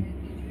ironing.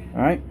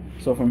 All right,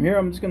 so from here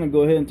I'm just going to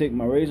go ahead and take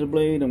my razor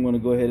blade. I'm going to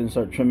go ahead and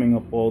start trimming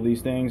up all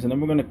these things, and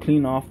then we're going to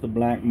clean off the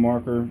black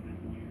marker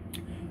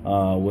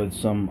with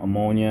some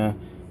ammonia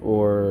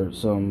or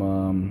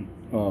some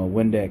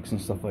Windex and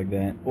stuff like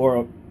that,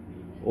 or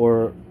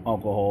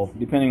alcohol,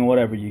 depending on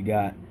whatever you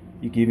got.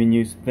 You can even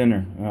use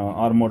thinner,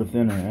 automotive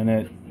thinner, and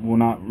it will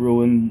not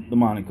ruin the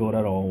Monokote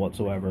at all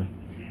whatsoever.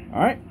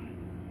 All right.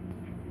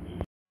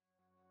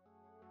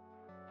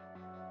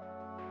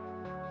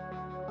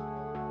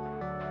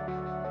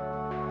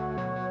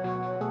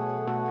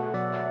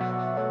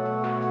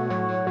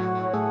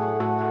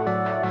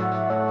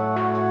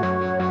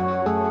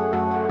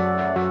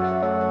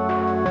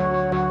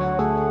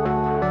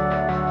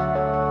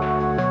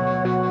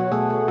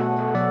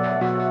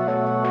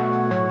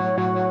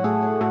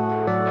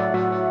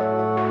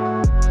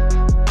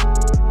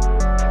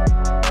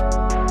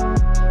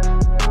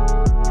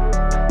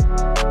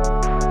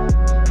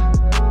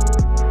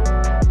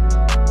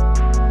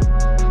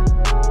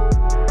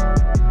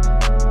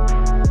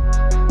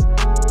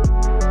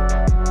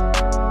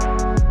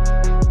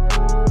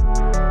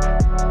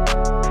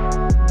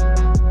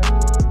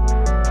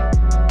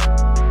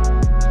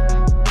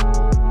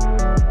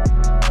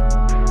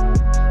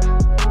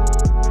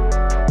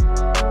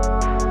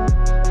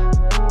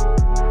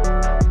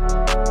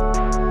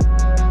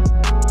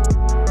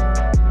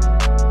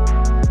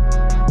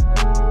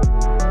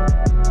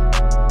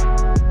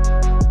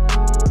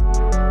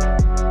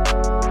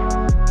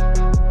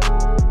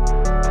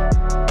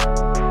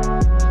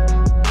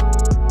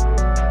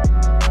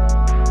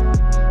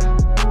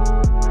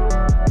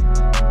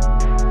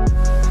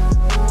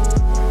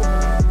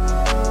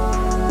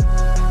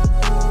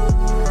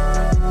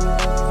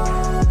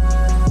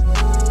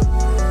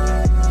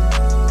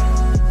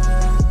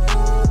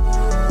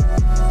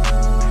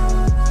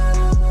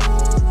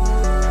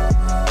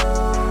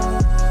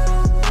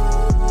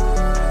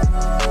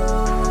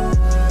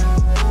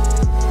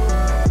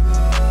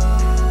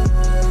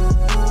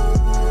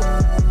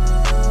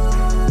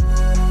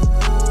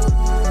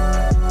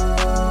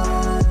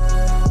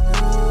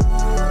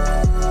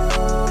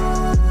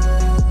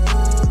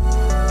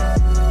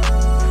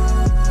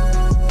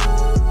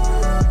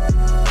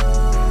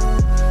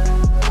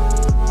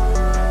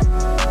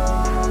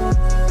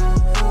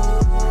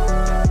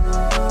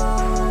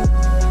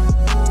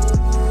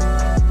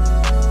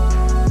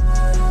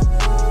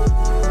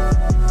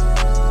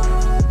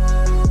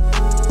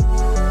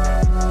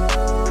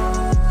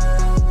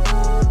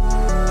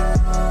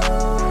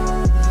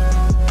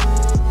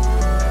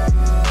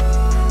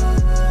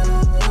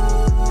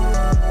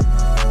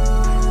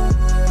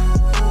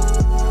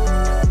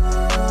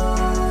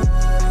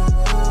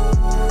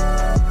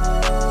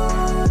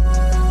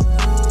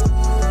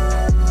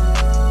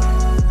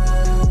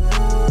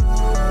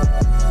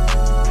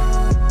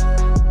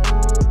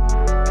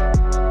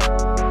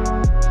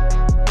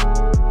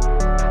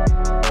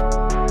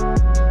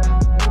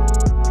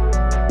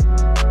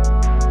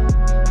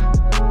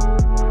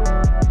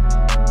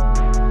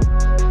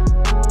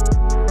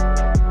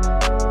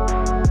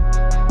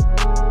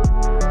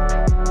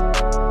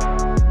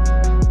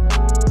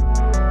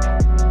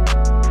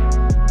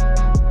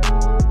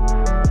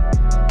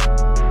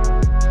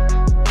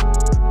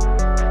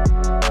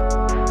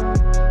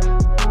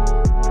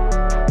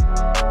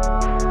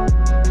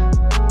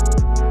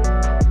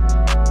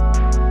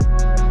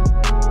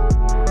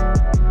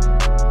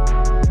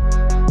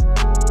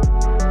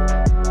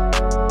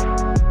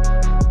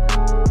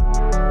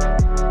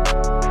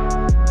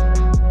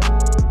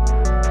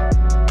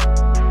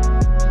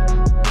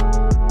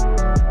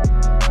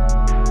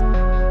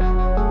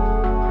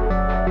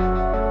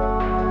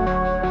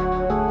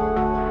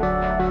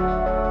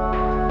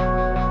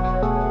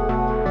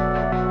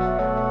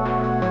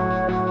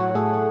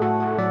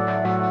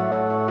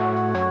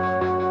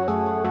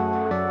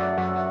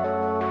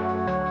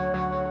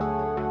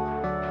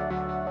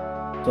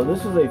 So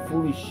this is a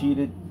fully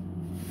sheeted,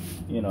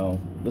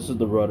 this is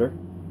the rudder,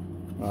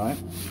 all right?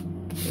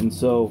 And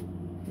so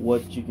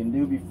what you can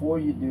do before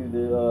you do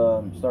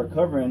the start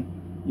covering,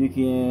 you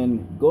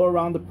can go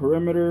around the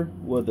perimeter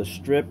with a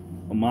strip,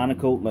 a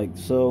Monokote like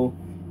so,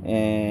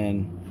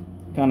 and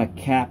kind of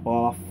cap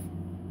off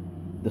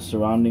the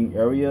surrounding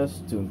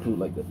areas to include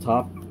like the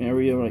top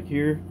area right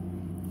here.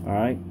 All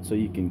right, so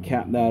you can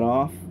cap that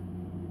off,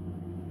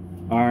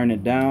 iron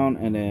it down,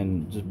 and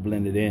then just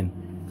blend it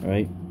in. All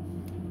right,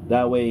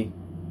 that way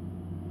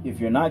if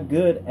you're not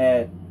good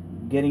at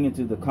getting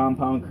into the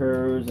compound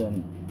curves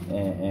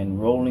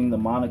and rolling the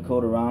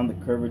Monokote around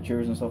the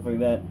curvatures and stuff like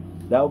that,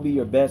 that will be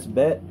your best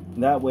bet.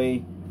 That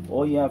way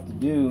all you have to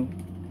do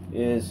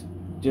is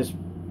just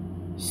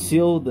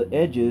seal the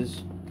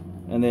edges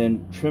and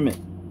then trim it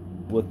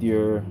with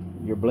your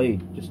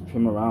blade. Just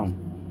trim around.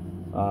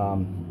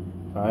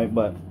 Alright,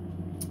 but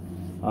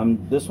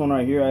this one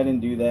right here, I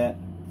didn't do that.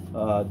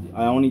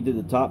 I only did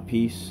the top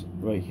piece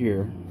right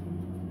here.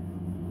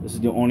 This is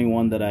the only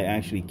one that I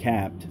actually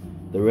capped.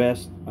 The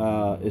rest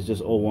is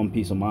just all one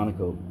piece of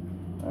Monokote.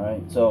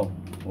 Alright, so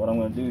what I'm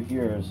going to do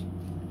here is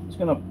just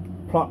going to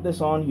prop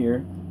this on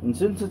here, and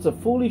since it's a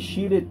fully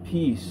sheeted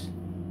piece,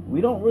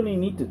 we don't really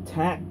need to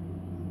tack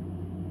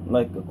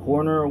like a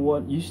corner or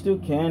what. You still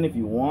can if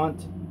you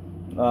want,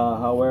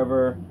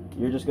 however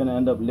you're just going to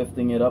end up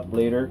lifting it up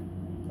later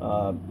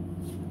to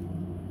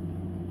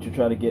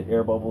try to get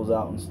air bubbles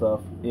out and stuff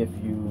if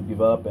you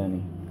develop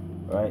any.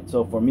 Right,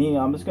 so for me,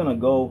 I'm just gonna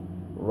go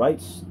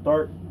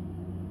start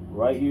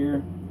right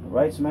here,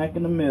 right smack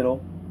in the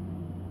middle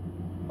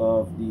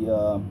of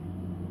the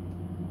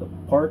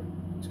part.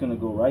 It's gonna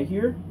go right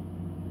here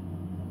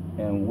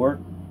and work.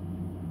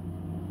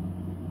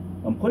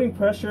 I'm putting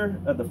pressure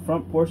at the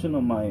front portion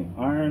of my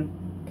iron,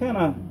 kind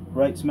of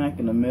right smack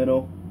in the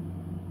middle,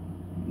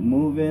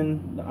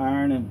 moving the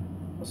iron in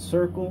a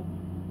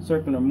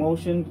circular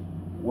motion,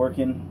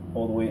 working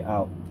all the way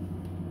out.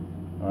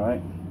 All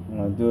right, I'm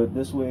gonna do it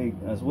this way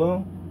as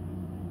well.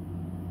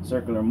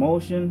 Circular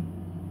motion,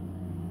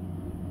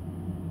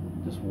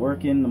 just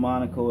working the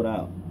Monokote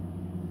out.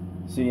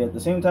 See, at the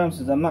same time,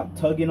 since I'm not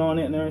tugging on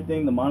it and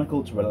everything, the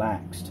Monokote's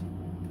relaxed.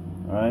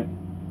 All right,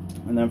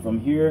 and then from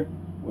here,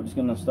 we're just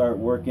gonna start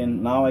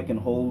working. Now I can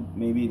hold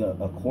maybe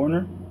a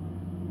corner,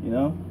 you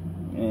know,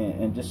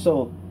 and just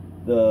so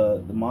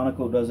the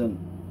Monokote doesn't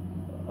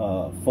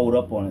fold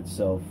up on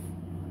itself,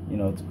 you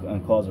know,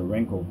 and cause a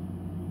wrinkle.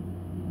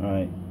 All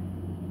right,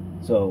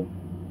 so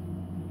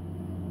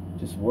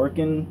just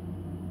working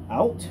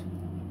out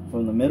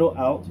from the middle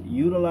out,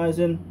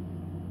 utilizing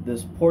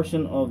this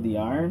portion of the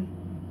iron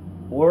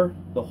or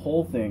the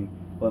whole thing,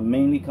 but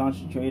mainly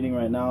concentrating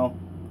right now,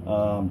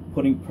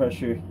 putting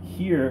pressure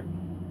here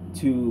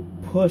to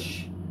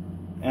push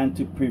and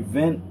to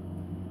prevent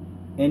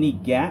any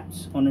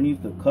gaps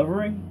underneath the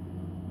covering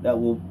that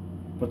will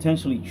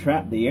potentially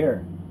trap the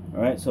air.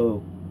 All right,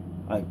 so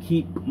I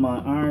keep my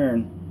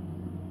iron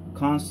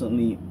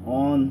constantly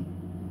on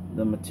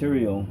the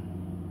material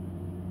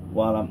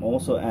while I'm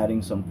also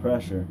adding some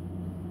pressure.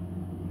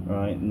 All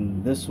right,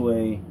 and this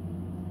way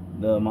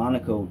the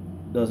Monokote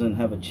doesn't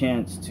have a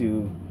chance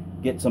to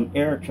get some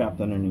air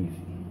trapped underneath.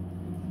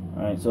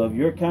 All right, so if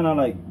you're kind of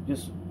like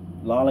just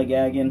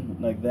lollygagging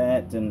like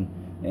that, and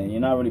you're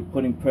not really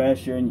putting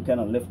pressure, and you kind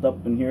of lift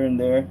up in here and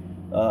there,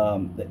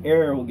 the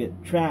air will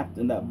get trapped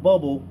in that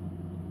bubble,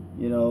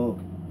 you know,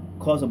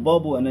 cause a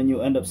bubble, and then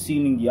you'll end up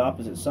sealing the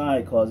opposite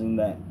side, causing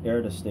that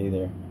air to stay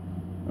there.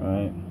 All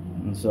right,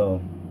 and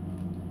so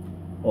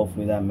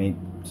hopefully that made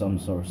some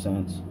sort of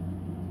sense.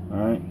 All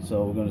right,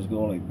 so we're gonna just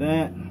go like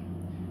that,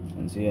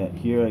 and see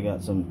here I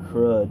got some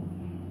crud.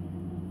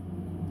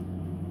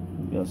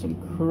 Got some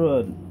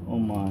crud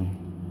on my.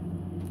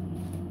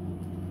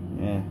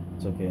 Yeah,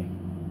 it's okay.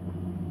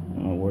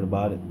 I'm not worried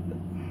about it.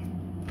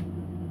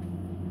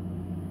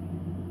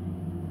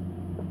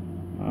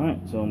 Alright,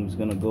 so I'm just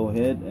gonna go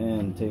ahead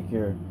and take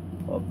care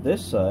of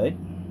this side,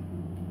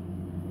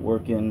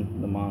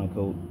 working the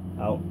Monokote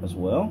out as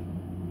well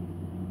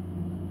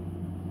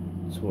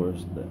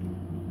towards the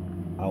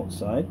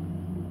outside.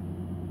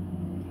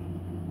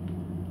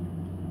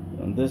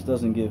 And this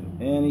doesn't give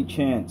any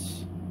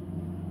chance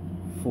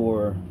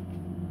for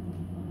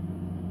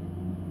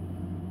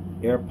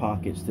air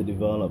pockets to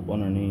develop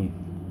underneath.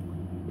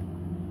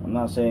 I'm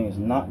not saying it's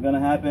not gonna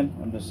happen,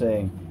 I'm just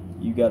saying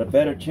you got a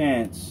better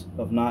chance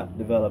of not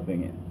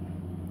developing it.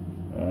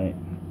 All right,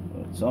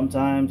 but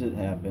sometimes it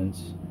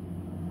happens.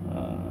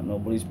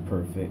 Nobody's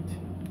perfect.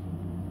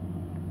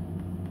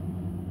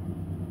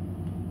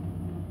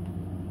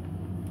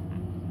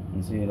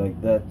 And see,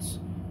 like that's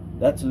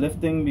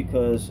lifting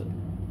because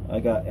I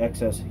got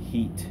excess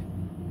heat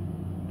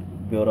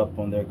built up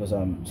on there because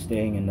I'm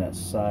staying in that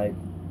side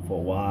for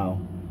a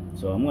while.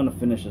 So I'm going to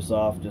finish this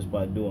off just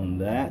by doing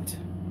that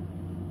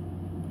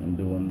and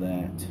doing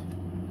that.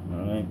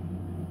 All right,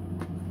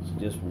 so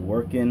just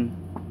working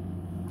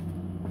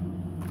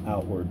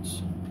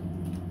outwards.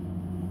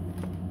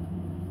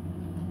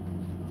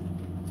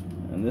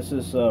 And this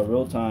is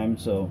real time,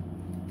 so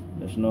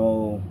there's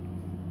no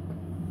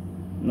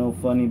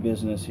funny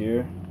business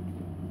here.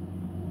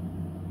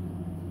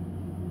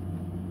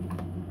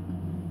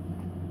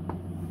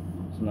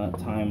 It's not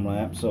time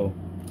lapse, so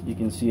you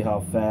can see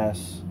how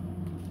fast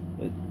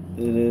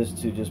it is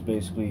to just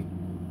basically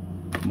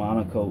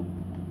Monokote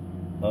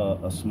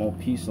a small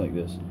piece like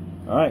this.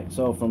 All right,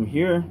 so from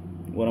here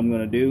what I'm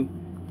going to do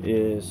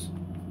is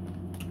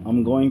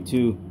I'm going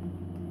to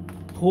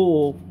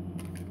pull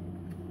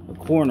the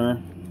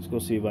corner. Let's go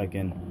see if I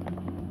can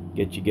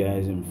get you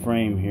guys in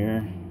frame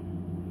here.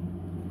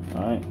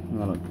 All right, I'm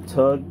going to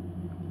tug,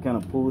 kind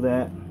of pull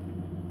that,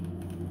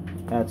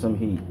 add some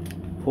heat,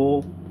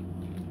 pull,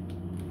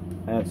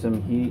 add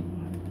some heat,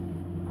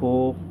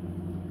 pull,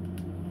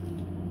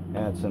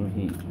 add some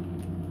heat.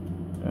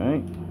 All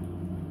right,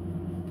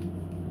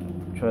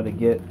 try to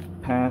get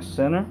past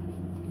center,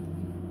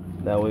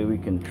 that way we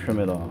can trim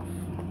it off.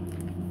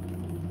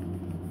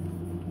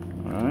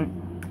 All right,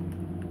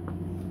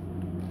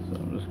 so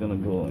I'm just gonna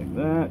go like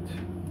that.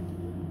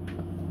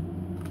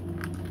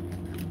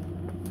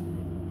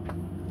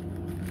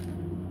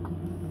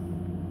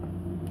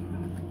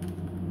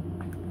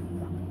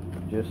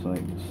 Just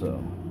like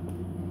so.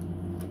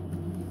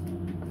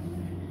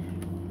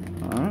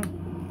 Alright.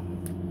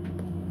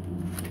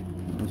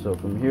 And so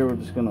from here we're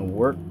just gonna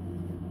work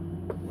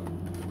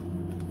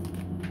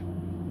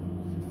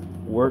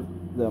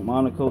that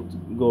Monokote to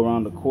go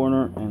around the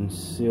corner and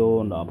seal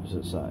on the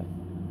opposite side.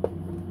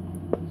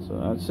 So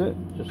that's it,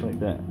 just like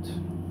that.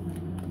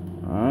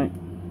 Alright.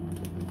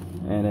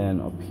 And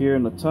then up here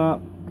in the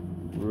top,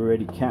 we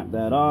already capped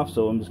that off,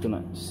 so I'm just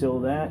gonna seal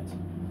that.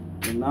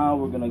 And now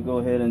we're gonna go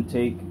ahead and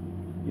take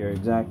your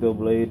X-Acto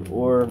blade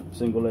or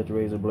single edge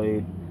razor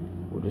blade.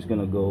 We're just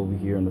gonna go over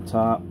here in the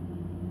top,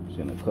 just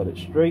gonna cut it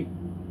straight.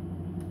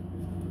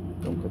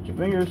 Don't cut your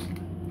fingers.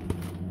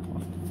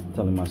 I'm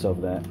telling myself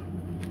that.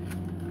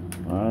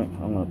 Alright,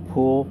 I'm gonna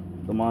pull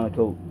the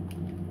Monokote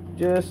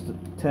just a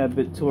tad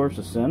bit towards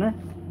the center.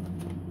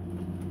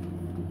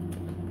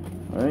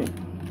 Alright,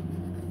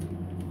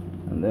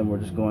 and then we're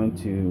just going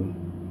to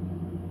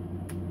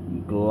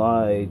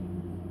glide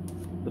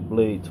the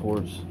blade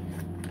towards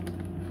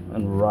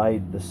and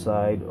ride the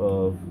side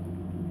of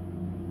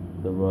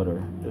the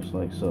rudder, just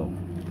like so.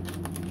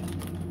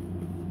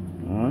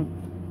 Alright,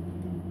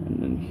 and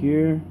then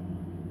here,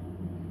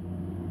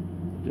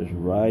 just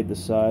ride the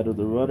side of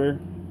the rudder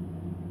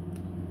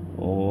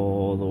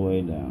all the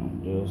way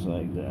down, just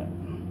like that.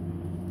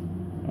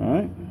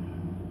 Alright,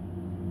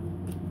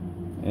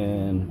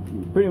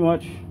 and pretty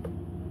much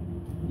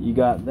you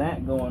got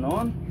that going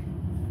on.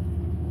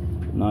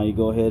 Now you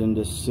go ahead and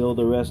just seal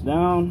the rest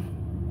down,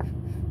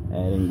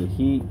 adding the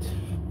heat,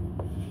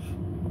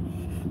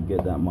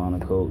 get that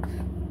Monokote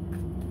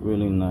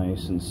really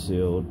nice and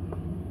sealed.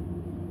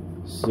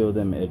 Seal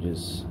them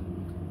edges.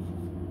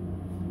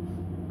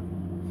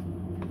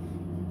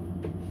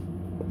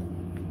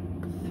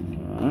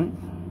 Alright.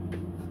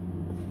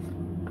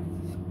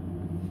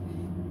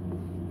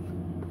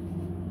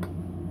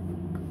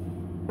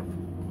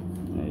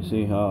 Now you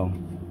see how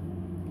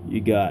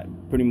you got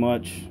pretty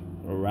much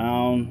a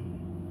round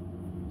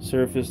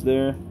surface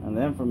there, and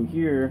then from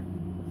here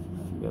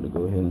you got to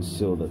go ahead and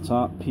seal the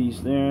top piece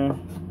there.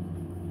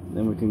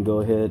 Then we can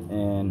go ahead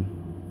and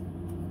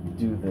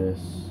do this.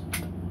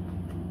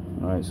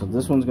 Alright, so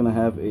this one's gonna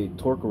have a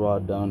torque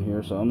rod down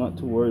here, so I'm not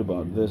too worried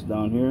about this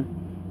down here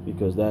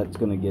because that's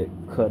gonna get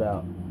cut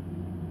out.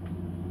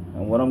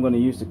 And what I'm gonna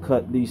use to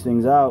cut these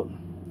things out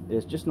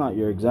is just not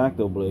your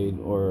X-Acto blade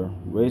or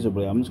razor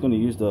blade. I'm just gonna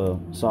use the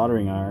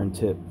soldering iron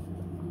tip.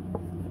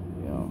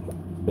 You know,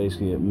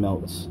 basically it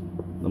melts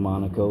the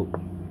Monokote,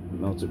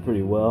 melts it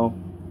pretty well.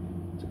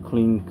 It's a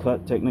clean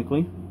cut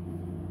technically.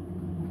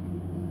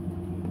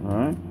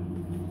 Alright,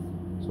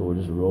 so we're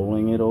just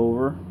rolling it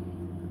over.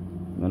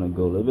 I'm gonna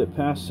go a little bit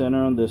past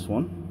center on this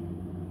one.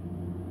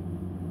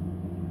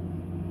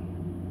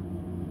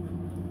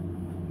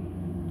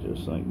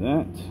 Just like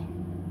that.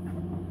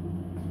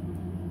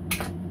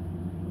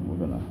 We're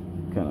gonna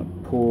kind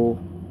of pull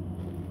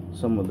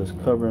some of this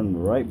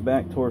covering right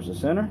back towards the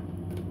center.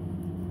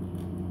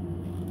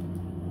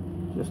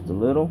 Just a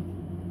little.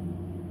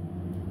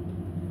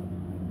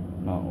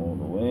 Not all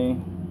the way.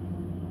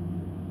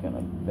 Kind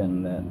of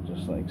bend that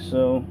just like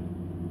so.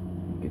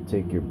 You can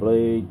take your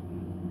blade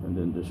and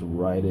then just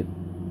ride it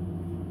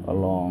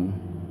along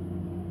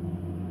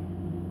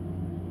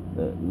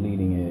the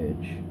leading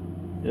edge,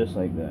 just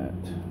like that.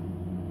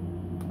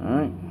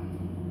 Alright,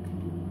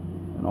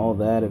 and all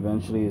that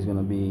eventually is going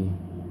to be,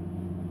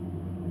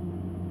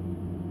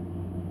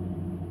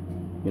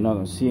 you're not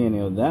going to see any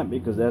of that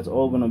because that's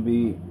all going to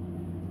be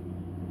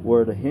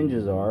where the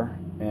hinges are,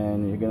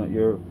 and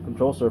your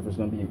control surface is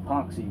going to be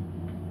epoxy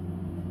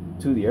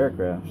to the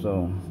aircraft.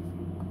 So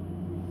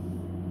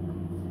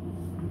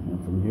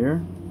and from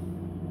here,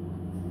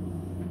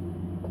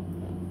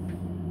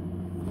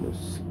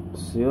 just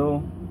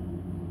seal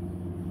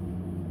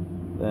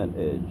that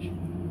edge.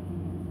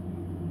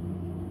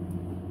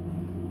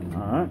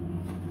 Alright,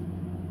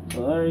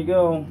 so there you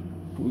go.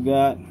 We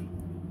got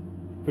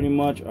pretty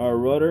much our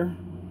rudder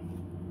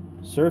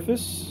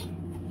surface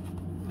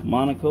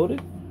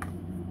monocoated,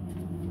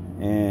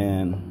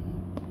 and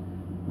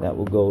that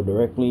will go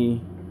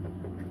directly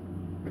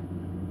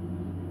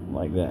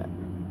like that.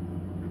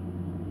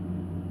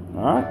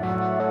 Alright.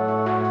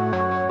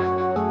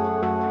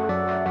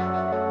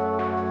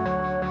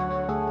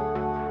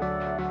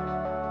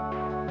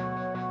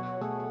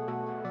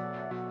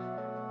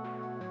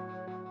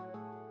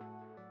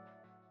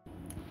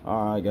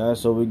 Alright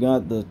guys, so we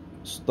got the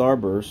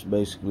starburst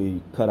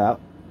basically cut out.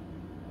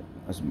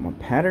 That's my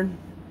pattern,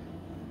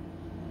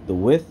 the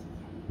width,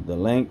 the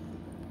length,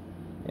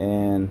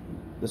 and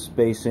the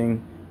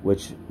spacing,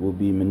 which will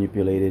be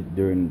manipulated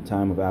during the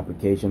time of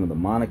application of the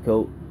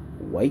Monokote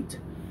white.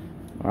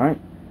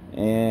 Alright,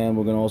 and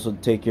we're going to also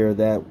take care of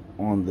that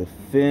on the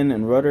fin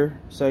and rudder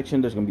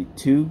section. There's going to be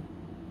two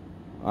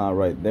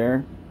right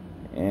there,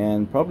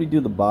 and probably do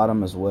the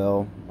bottom as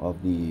well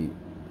of the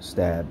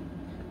stab.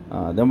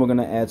 Then we're going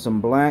to add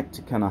some black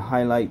to kind of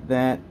highlight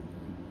that,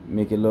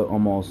 make it look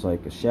almost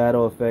like a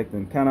shadow effect,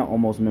 and kind of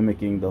almost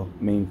mimicking the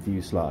main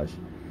fuselage.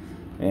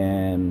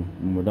 And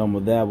when we're done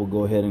with that, we'll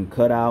go ahead and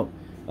cut out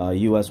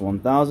US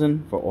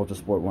 1000 for Ultra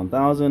Sport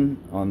 1000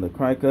 on the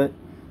cry cut,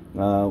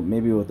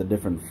 maybe with a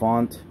different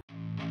font.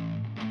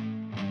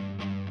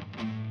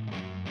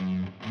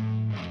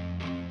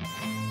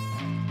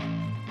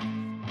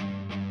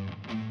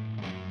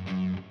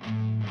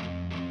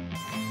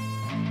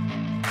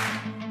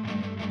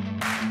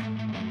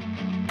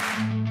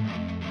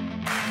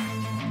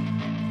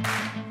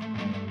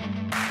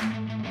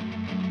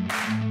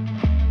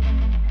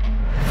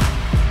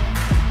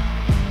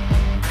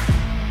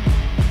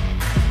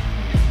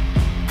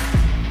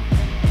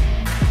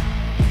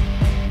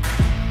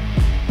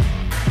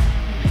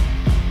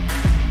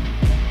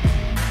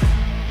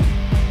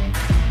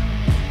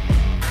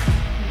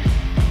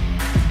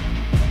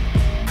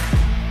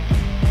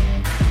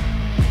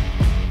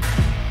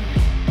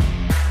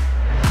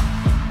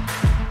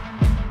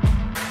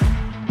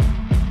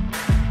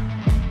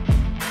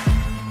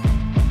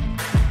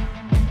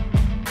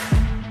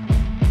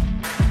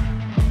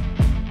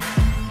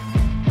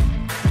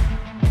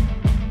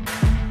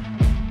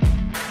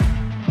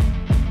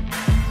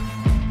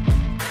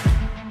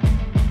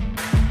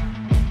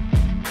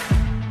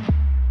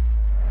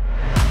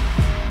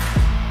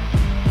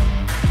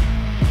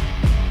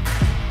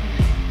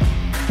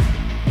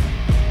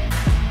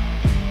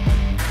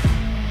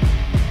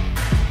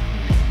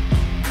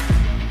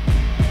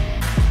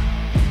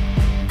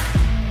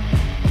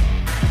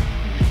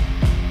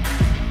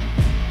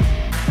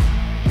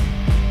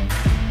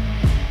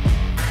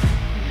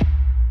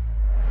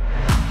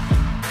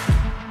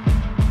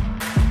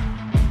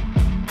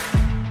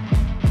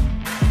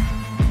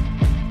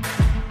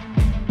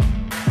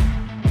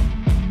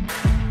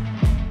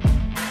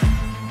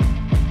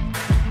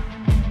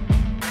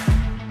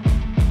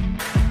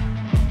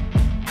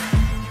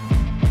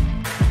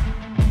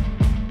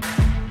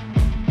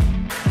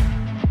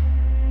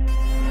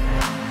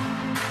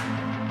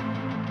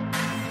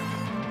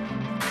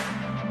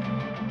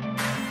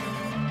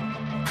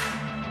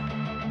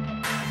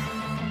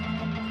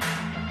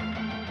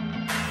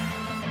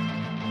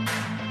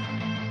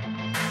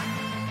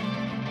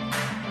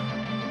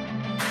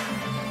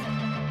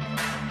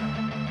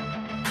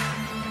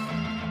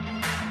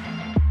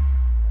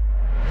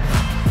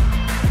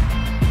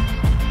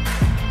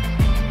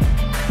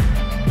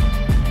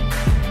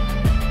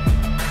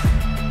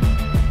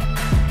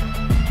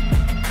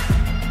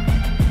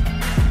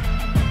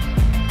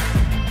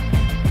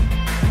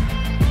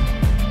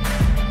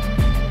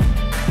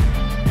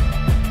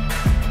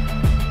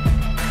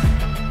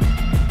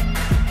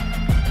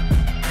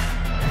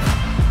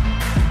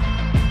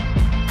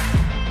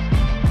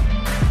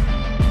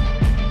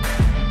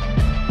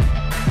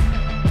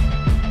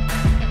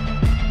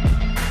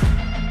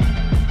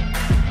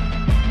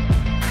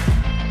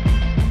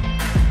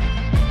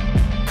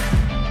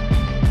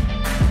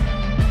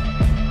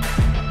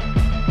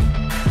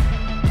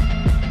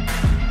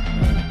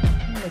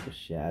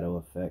 shadow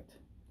effect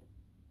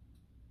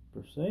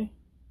per se.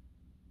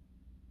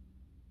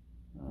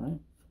 Alright.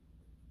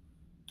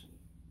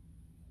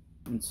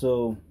 And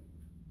so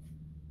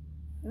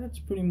that's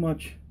pretty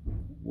much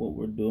what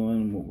we're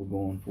doing, what we're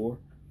going for.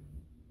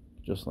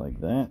 Just like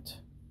that.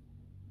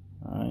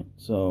 Alright,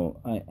 so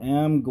I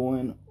am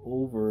going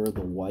over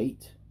the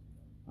white.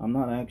 I'm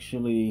not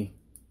actually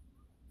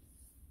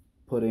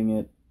putting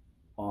it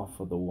off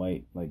of the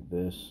white like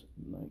this,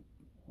 like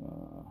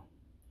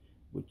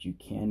which you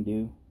can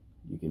do.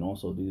 You can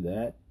also do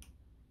that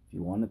if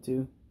you wanted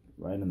to,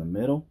 right in the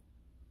middle.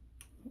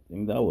 I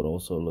think that would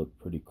also look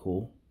pretty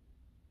cool.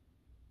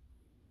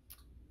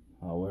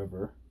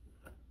 However,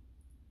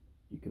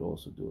 you could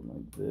also do it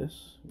like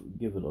this.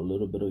 Give it a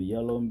little bit of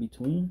yellow in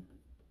between.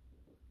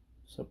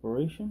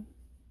 Separation.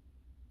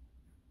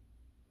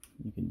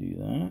 You can do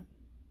that.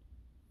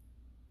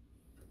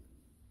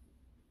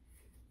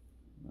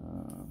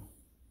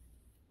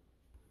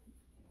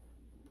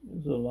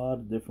 There's a lot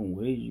of different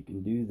ways you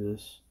can do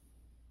this.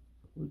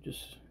 It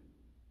just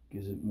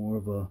gives it more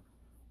of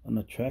an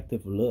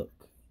attractive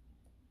look.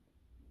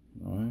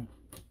 Alright.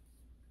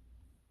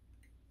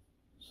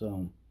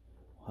 So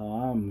how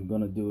I'm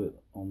gonna do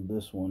it on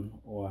this one,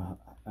 or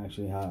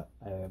actually how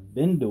I have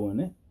been doing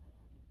it,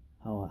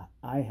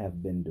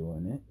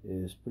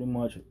 is pretty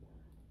much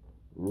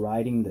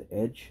riding the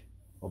edge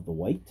of the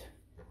white.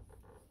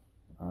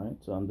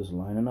 Alright, so I'm just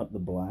lining up the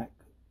black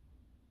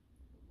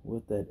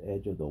with that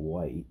edge of the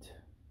white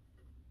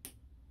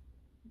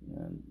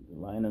and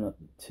lining up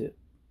the tip.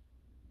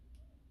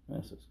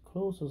 That's as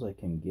close as I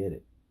can get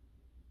it.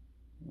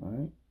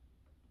 Alright,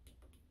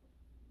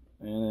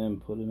 and then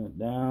putting it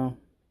down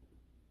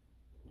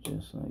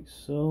just like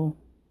so.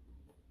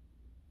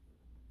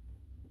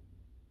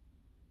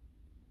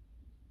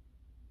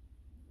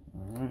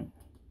 Alright,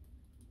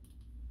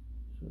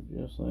 so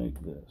just like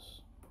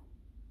this.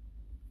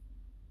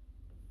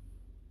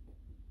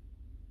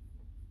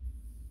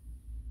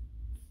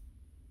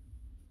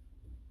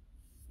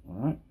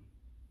 Alright,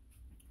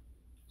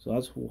 so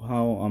that's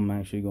how I'm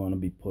actually going to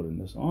be putting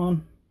this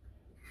on.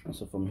 And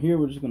so from here,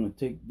 we're just going to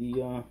take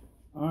the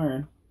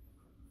iron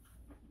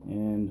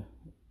and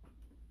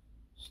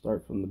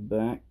start from the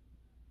back.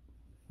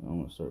 I'm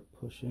going to start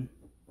pushing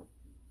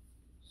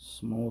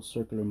small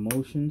circular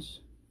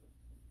motions.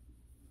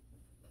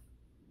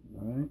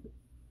 Alright,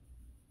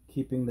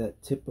 keeping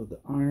that tip of the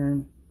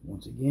iron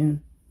once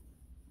again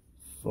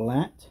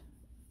flat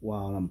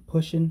while I'm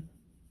pushing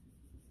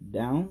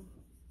down,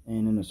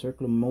 and in a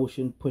circular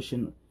motion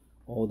pushing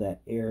all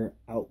that air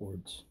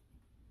outwards.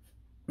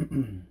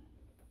 Alright,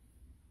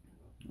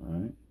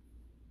 and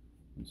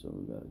so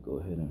we gotta go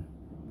ahead and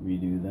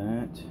redo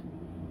that.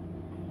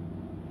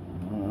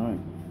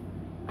 Alright,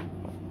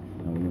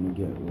 now we're gonna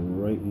get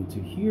right into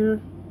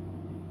here,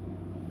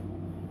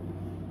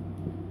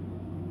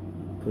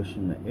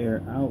 pushing the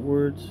air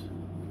outwards,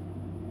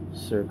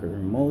 circular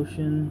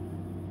motion,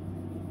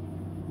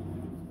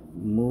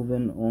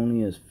 moving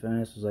only as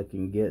fast as I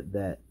can get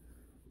that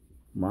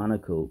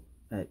Monokote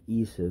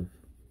adhesive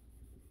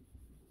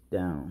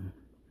down.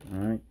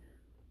 Alright,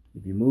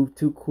 if you move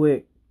too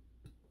quick,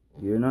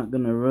 you're not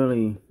going to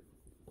really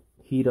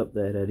heat up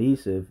that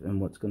adhesive, and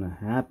what's going to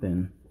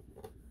happen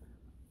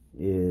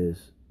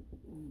is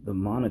the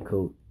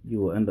Monokote, you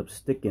will end up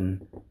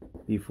sticking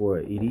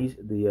before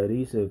the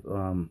adhesive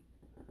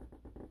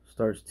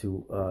starts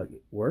to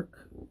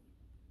work,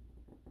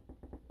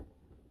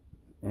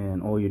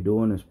 and all you're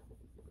doing is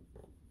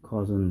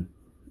causing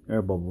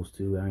air bubbles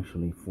to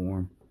actually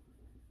form.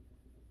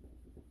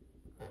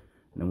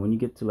 And when you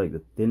get to like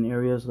the thin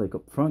areas, like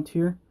up front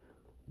here,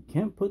 you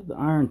can't put the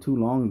iron too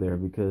long there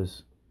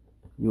because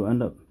you'll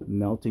end up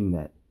melting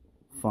that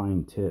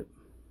fine tip.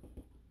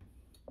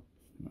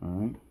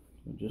 Alright,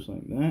 so just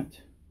like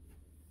that.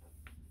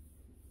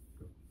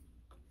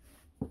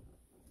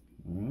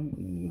 Alright, and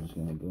then we're just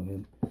going to go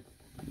ahead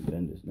and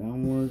bend this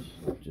downwards,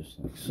 just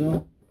like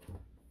so.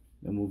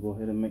 Then we'll go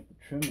ahead and make the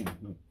trimming.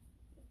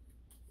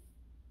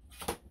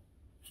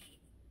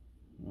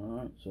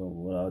 Alright, so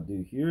what I'll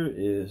do here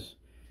is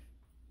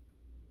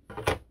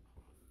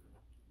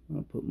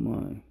I'll put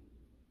my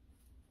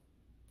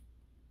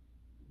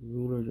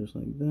ruler just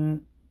like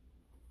that,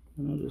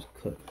 and I'll just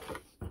cut.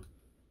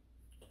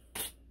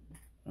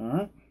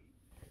 Alright,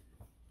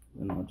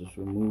 then I'll just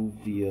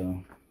remove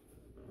the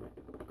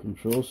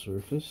control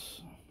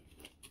surface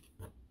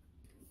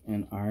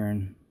and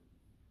iron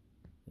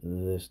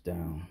this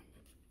down.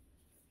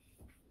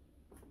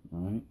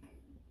 Alright,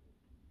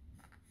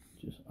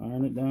 just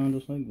iron it down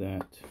just like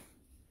that.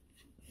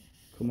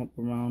 Come up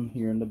around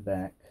here in the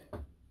back.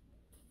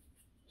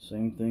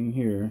 Same thing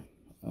here.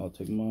 I'll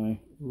take my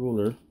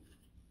ruler,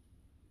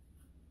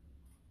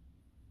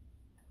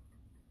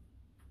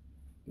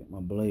 get my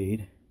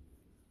blade,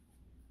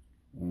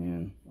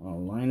 and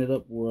I'll line it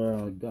up where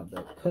I got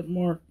that cut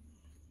mark,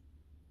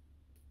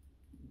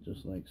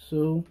 just like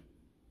so.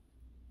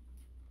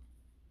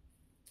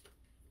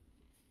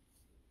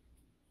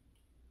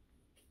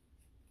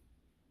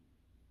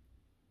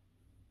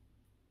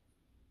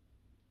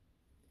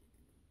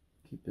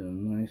 Keep it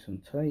nice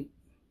and tight.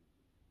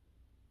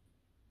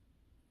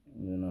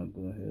 And then I'll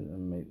go ahead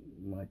and make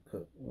my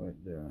cut right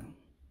there.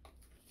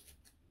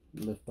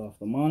 Lift off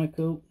the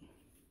Monokote.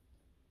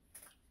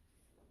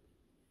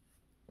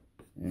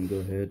 And go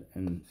ahead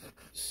and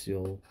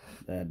seal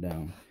that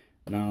down.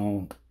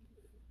 Now,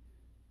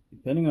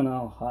 depending on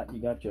how hot you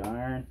got your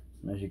iron,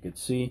 as you can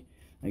see,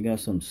 I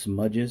got some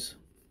smudges.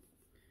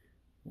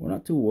 We're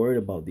not too worried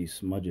about these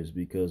smudges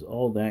because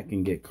all that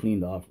can get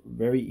cleaned off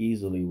very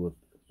easily with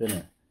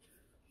thinner.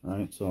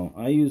 Alright, so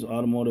I use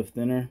automotive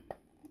thinner,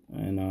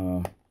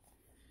 and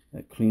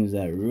that cleans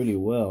that really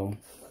well.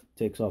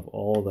 Takes off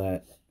all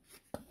that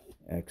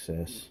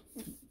excess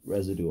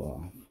residue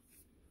off.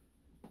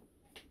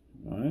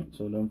 Alright,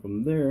 so then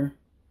from there,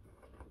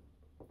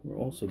 we're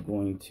also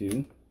going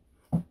to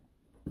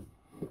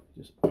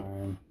just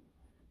iron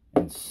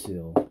and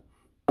seal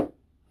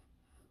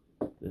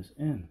this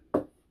in.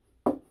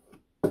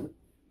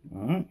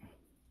 Alright,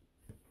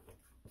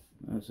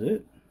 that's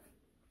it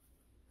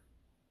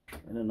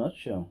in a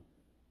nutshell.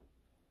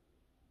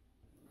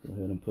 Go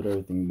ahead and put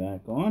everything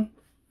back on,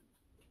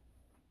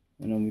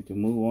 and then we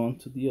can move on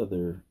to the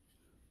other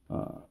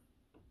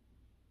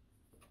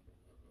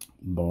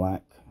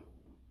black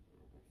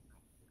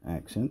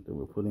accent that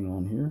we're putting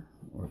on here,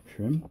 or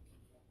trim.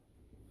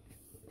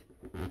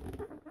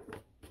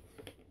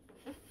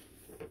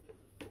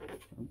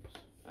 Oops,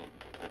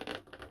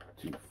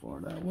 too far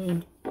that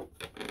way.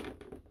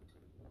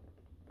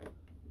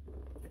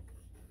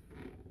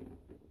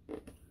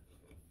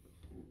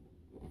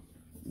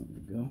 There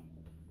we go.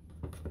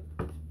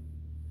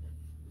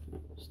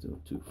 Still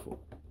too far.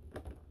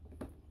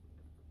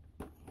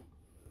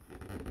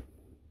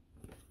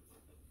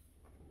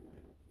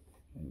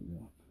 There we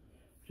go.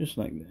 Just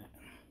like that.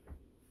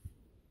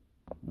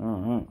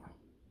 Alright.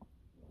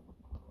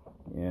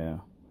 Yeah.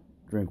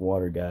 Drink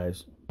water,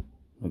 guys.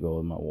 I'll go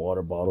with my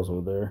water bottles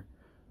over there.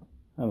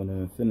 I haven't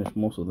even finished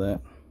most of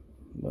that.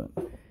 But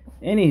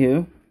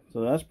anywho,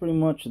 so that's pretty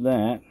much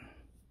that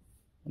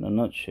in a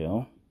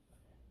nutshell.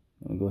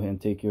 I'll go ahead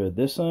and take care of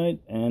this side,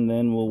 and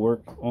then we'll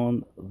work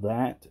on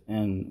that,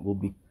 and we'll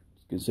be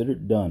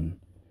considered done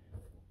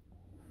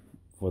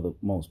for the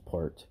most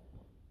part.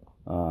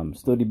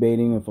 Still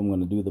debating if I'm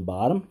going to do the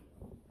bottom,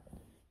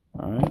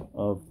 all right,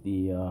 of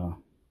the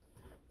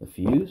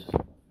fuse.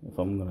 If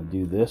I'm going to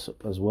do this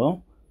as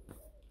well,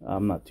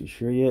 I'm not too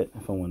sure yet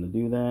if I want to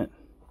do that.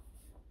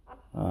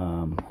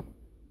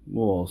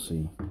 We'll all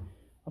see.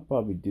 I'll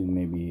probably do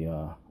maybe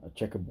a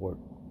checkerboard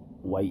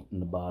white in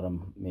the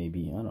bottom,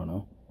 maybe. I don't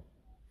know.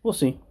 We'll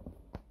see.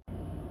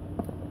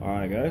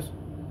 Alright guys,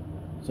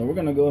 so we're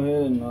gonna go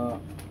ahead and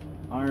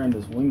iron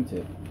this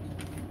wingtip.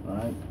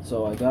 Alright,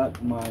 so I got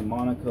my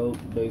Monokote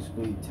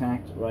basically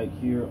tacked right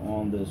here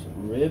on this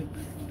rib,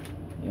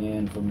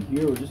 and from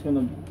here we're just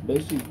gonna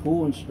basically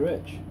pull and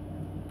stretch.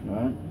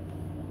 Alright,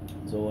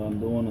 so what I'm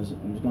doing is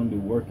I'm just gonna be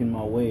working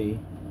my way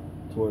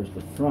towards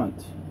the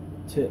front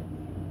tip,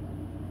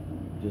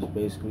 just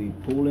basically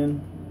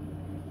pulling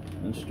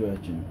and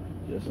stretching,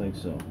 just like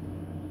so.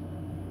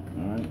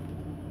 Alright,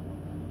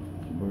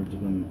 we're just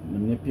going to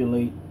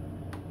manipulate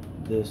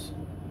this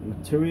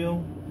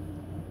material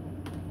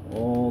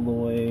all the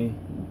way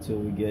until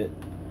we get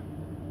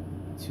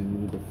to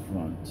the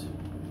front,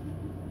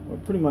 or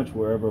pretty much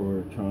wherever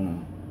we're trying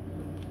to.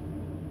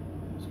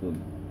 Let's go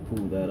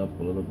pull that up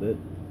a little bit.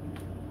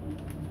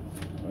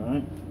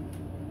 Alright,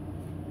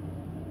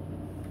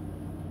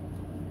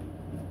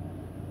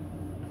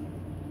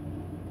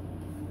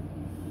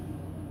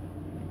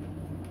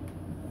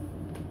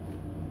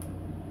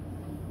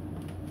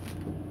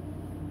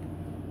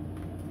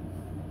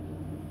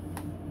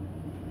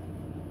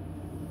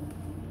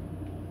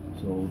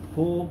 so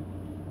pull,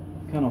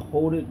 kind of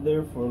hold it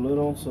there for a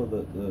little so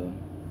that the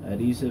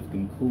adhesive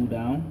can cool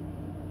down,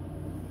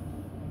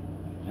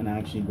 and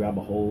actually grab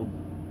a hold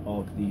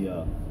of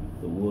the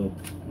wood.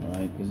 All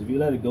right, because if you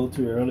let it go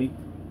too early,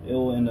 it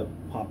will end up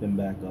popping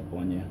back up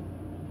on you.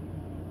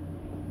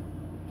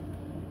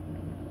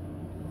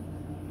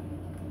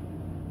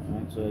 All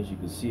right, so as you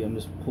can see, I'm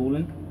just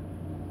pulling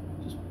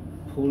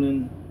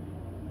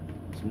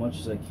as much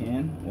as I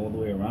can all the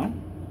way around,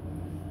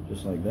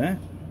 just like that.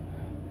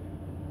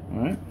 All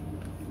right,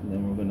 and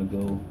then we're gonna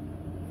go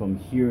from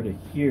here to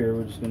here.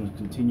 We're just gonna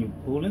continue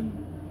pulling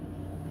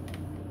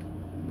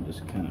and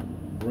just kind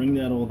of bring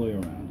that all the way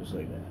around, just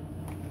like that.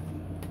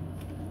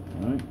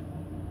 All right,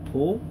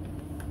 pull.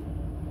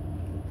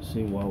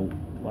 See,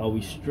 while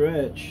we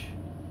stretch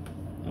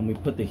and we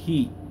put the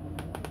heat,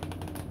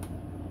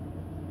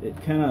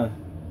 it kind of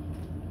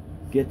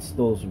gets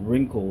those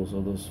wrinkles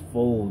or those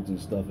folds and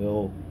stuff.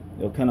 It'll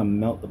kind of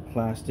melt the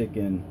plastic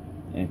and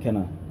kind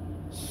of,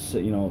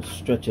 you know,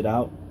 stretch it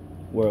out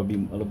where it'll be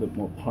a little bit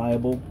more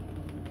pliable,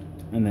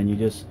 and then you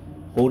just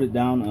hold it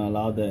down and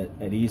allow the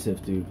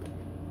adhesive to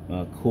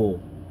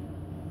cool.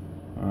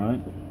 All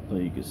right, so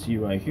you can see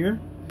right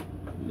here,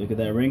 look at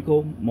that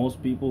wrinkle.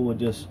 Most people would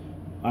just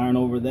iron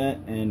over that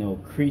and it'll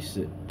crease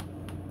it.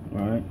 All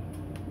right,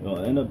 it'll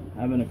end up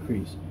having a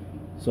crease.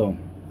 So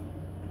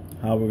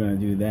how we're gonna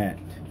do that?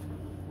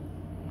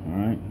 All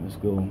right, let's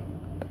go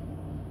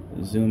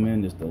zoom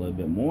in just a little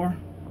bit more.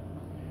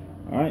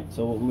 All right,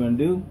 so what we're gonna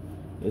do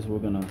is we're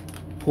gonna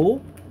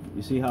pull.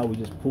 You see how we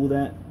just pull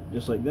that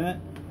just like that?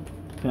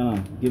 Kind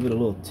of give it a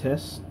little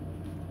test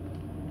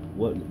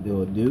what it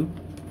will do.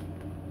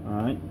 All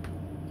right,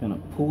 kind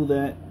of pull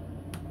that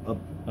up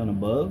and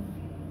above.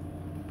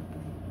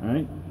 All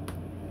right,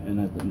 and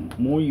as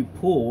the more you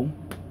pull,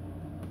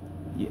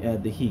 you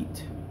add the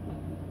heat.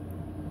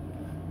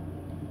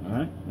 All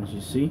right, as you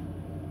see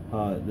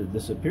how it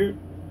disappeared.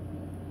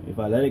 If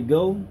I let it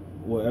go,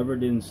 wherever it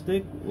didn't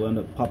stick will end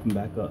up popping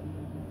back up.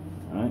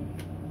 All right,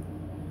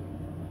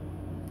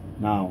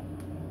 now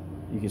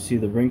you can see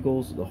the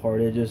wrinkles, the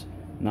hard edges.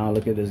 Now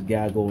look at this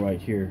gaggle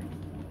right here.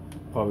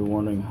 Probably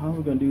wondering how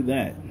we're gonna do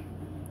that.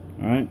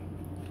 All right,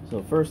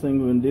 so first thing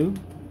we're gonna do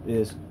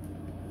is,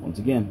 once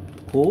again,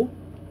 pull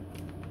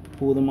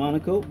the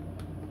Monokote.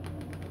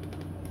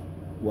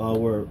 While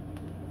we're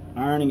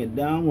ironing it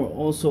down, we're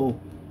also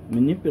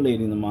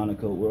manipulating the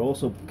Monokote. We're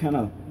also kind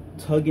of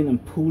tugging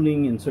and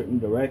pulling in certain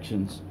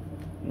directions,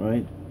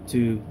 right,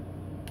 to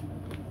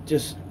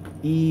just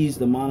ease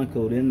the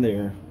Monokote in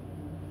there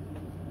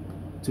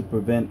to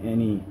prevent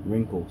any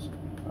wrinkles.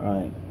 All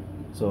right,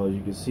 so as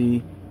you can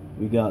see,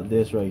 we got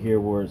this right here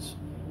where it's,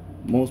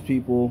 most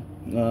people,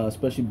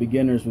 especially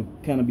beginners, would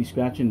kind of be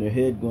scratching their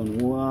head going,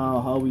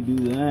 wow, how we do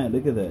that?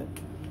 Look at that.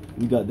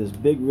 We got this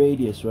big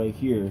radius right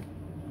here,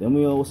 then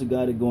we also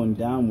got it going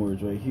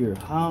downwards right here.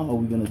 How are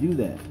we going to do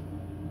that?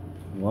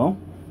 Well,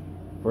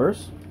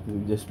 first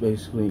we just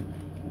basically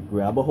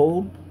grab a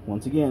hold,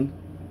 once again,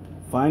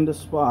 find a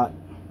spot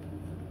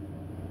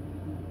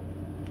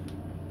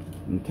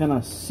and kind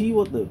of see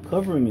what the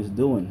covering is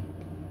doing.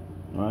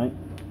 All right,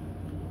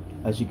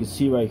 as you can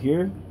see right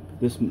here,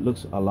 this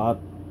looks a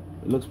lot,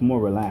 it looks more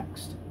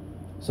relaxed.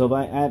 So if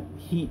I add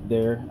heat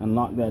there and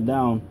lock that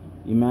down,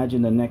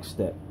 imagine the next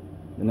step.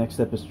 The next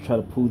step is to try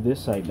to pull this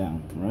side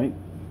down, right?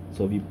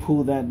 So if you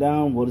pull that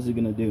down, what is it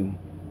gonna do?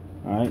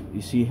 All right,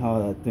 you see how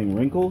that thing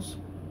wrinkles,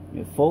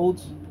 it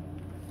folds.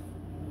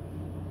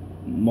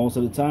 Most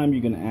of the time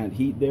you're gonna add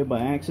heat there by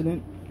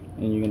accident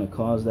and you're gonna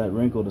cause that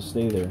wrinkle to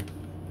stay there.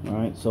 All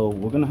right, so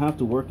we're gonna have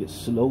to work it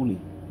slowly.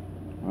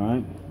 All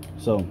right,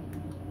 so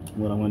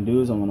what I'm gonna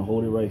do is I'm gonna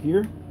hold it right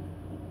here.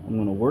 I'm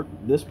gonna work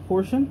this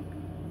portion,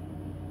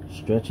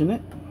 stretching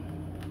it.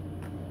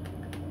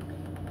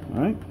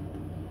 All right,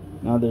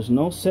 now there's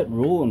no set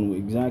rule on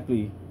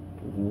exactly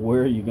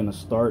where you're gonna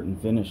start and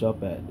finish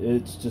up at.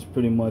 It's just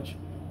pretty much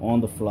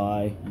on the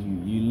fly.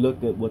 You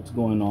look at what's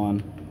going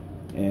on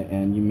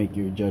and you make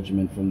your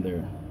judgment from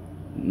there.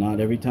 Not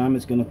every time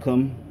it's gonna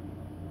come,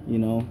 you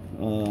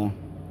know,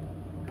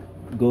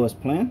 go as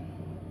planned.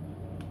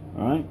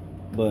 All right,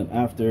 but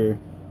after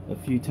a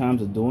few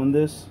times of doing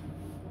this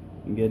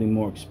and getting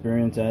more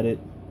experience at it,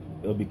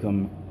 it'll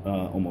become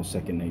almost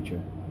second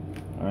nature.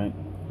 All right,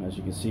 as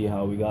you can see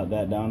how we got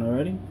that down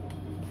already.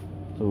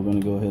 So we're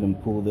going to go ahead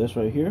and pull this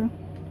right here.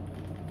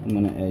 I'm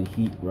going to add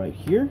heat right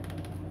here,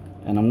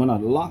 and I'm going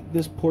to lock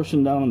this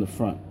portion down in the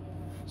front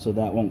so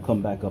that won't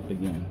come back up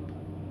again.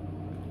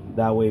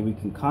 That way we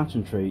can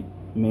concentrate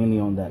mainly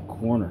on that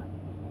corner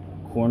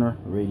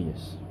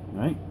radius.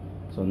 Right,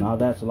 so now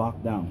that's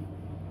locked down.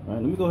 All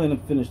right, let me go ahead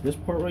and finish this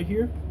part right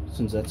here,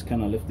 since that's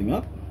kind of lifting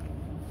up.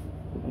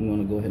 I'm going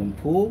to go ahead and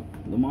pull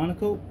the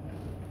Monokote,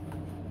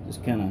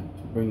 just kind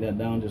of bring that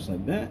down just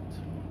like that.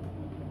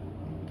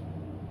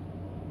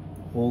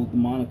 Hold the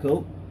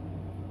Monokote,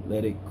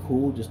 let it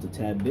cool just a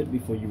tad bit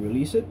before you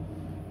release it.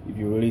 If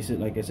you release it,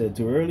 like I said,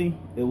 too early,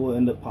 it will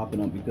end up popping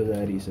up because the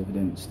adhesive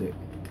didn't stick,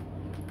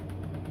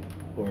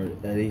 or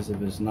the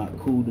adhesive is not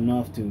cooled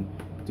enough to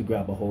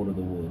grab a hold of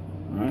the wood.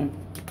 All right,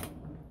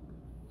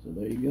 so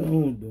there you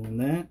go, doing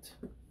that.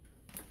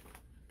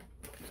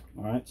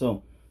 All right,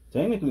 so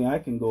technically I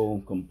can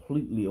go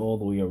completely all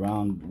the way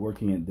around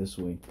working it this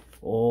way,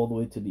 all the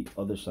way to the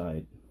other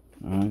side.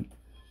 All right.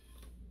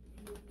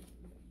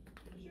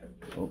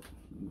 Oh,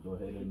 let me go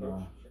ahead and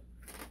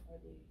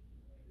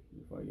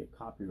before I get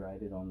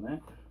copyrighted on that.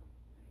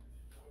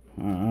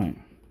 All right,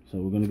 so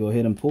we're gonna go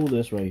ahead and pull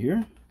this right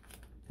here.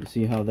 You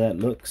see how that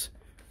looks?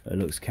 It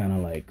looks kind of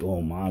like,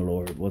 oh my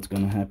lord, what's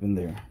gonna happen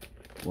there?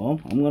 Well,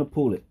 I'm gonna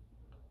pull it.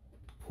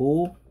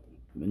 Pull,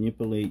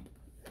 manipulate,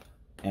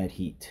 add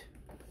heat.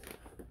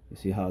 You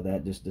see how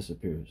that just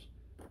disappears,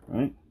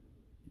 right?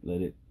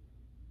 Let it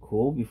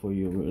cool before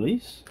you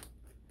release.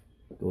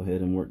 Go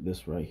ahead and work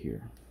this right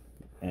here.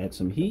 Add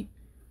some heat,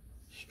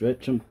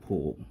 stretch and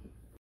pull.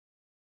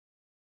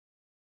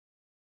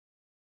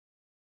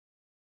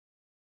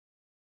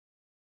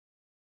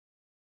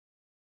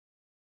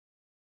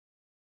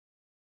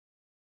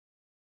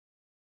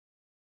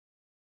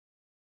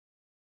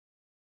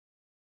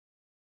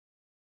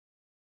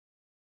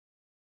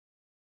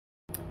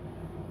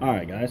 All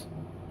right, guys,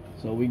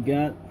 so we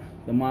got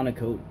the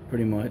Monokote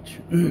pretty much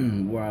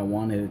where I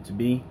wanted it to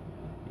be,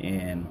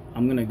 and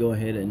I'm gonna go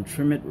ahead and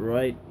trim it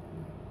right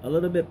a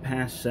little bit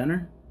past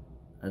center.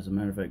 As a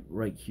matter of fact,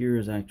 right here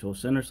is actual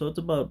center, so it's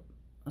about,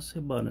 I'll say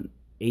about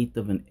 1/8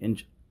 of an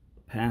inch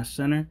past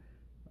center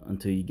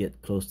until you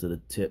get close to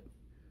the tip.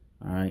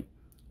 All right.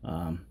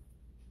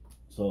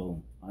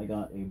 So I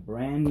got a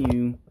brand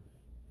new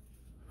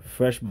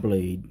fresh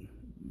blade.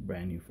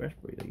 Brand new fresh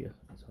blade, I guess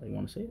that's how you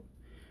want to say it.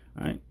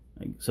 All right.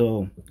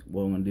 So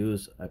what I'm gonna do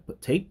is I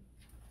put tape.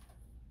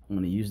 I'm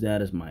gonna use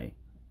that as my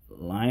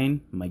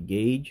line, my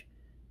gauge,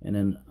 and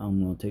then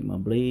I'm gonna take my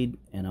blade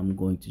and I'm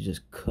going to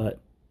just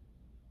cut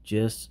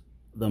just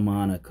the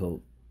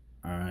Monokote.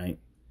 All right.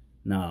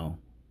 Now,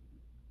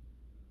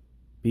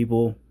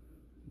 people,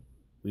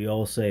 we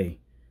all say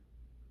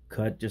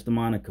cut just the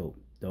Monokote.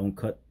 Don't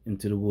cut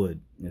into the wood,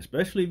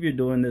 especially if you're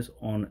doing this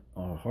on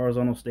a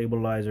horizontal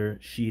stabilizer,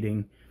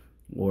 sheeting,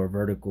 or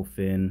vertical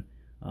fin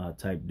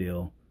type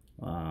deal.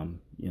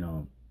 You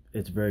know,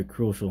 it's very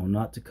crucial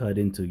not to cut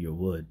into your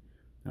wood,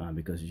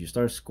 because if you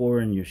start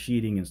scoring your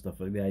sheeting and stuff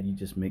like that, you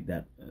just make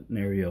that an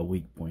area a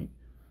weak point.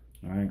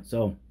 All right,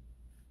 so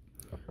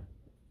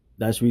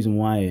that's the reason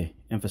why I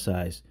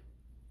emphasize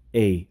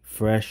a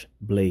fresh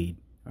blade.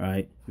 All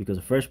right, because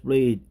a fresh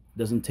blade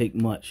doesn't take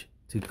much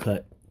to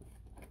cut,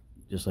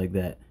 just like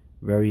that.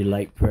 Very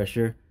light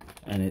pressure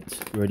and it's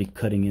already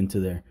cutting into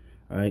there.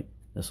 All right,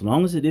 as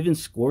long as it even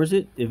scores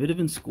it, if it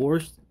even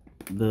scores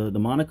the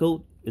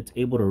Monokote, it's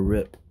able to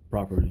rip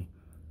properly.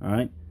 All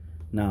right,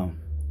 now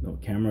the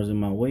camera's in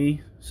my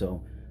way,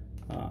 so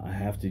I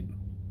have to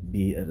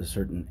be at a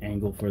certain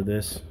angle for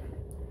this,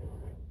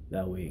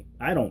 that way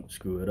I don't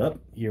screw it up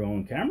here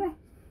on camera.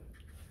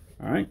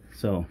 All right,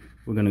 so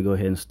we're gonna go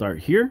ahead and start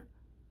here.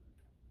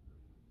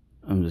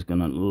 I'm just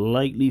gonna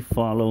lightly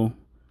follow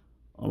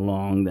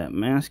along that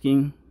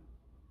masking.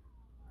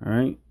 All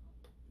right,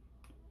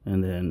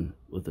 and then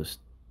with a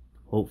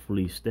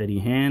hopefully steady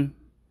hand,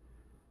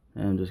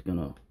 I'm just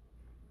gonna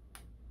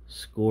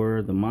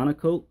score the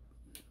Monokote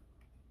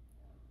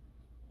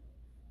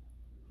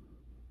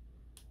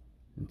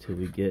until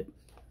we get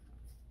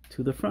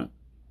to the front.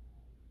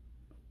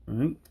 All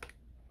right,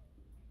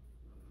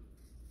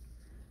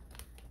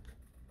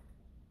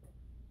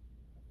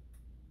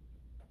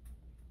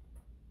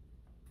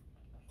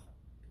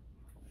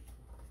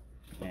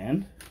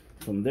 and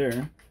from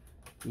there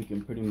we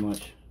can pretty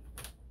much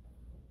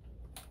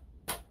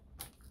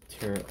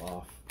tear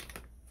off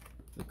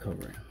the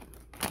covering.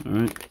 All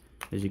right,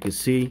 as you can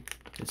see,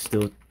 it's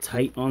still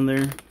tight on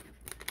there.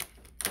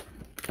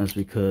 That's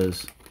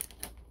because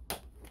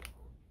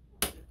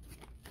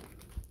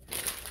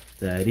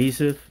the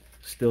adhesive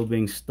still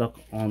being stuck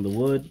on the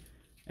wood,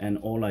 and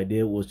all I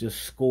did was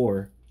just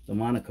score the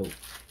Monokote.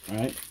 All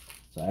right,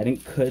 so I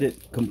didn't cut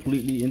it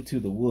completely into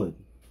the wood.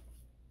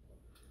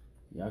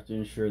 You have to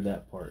ensure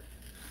that part.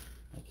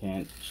 I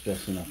can't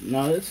stress enough.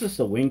 Now it's just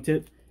a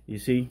wingtip. You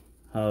see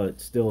how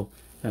it's still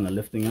kind of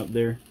lifting up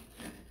there?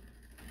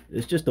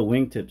 It's just a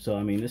wingtip, so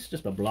I mean it's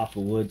just a block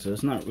of wood, so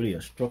it's not really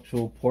a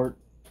structural part.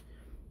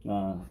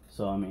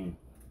 So I mean,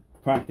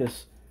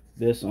 practice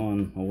this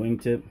on a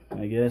wingtip,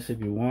 I guess,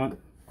 if you want.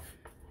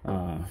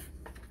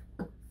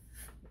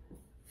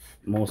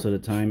 Most of the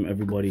time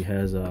everybody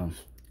has I'm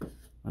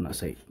not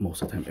saying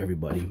most of the time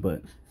everybody,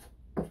 but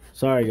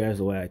sorry guys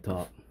the way I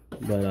talk,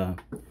 but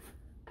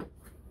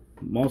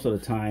most of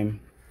the time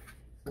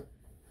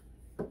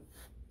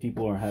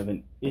people are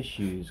having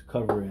issues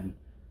covering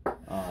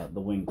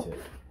the wingtip.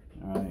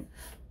 All right,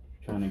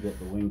 trying to get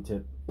the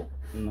wingtip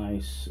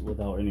nice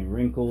without any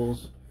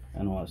wrinkles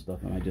and all that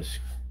stuff, and it's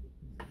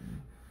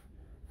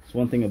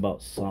one thing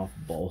about soft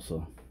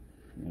balsa,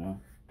 you know.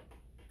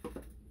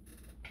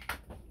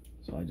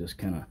 So I just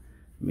kind of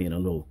made a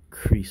little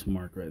crease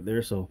mark right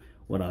there. So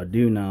what I'll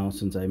do now,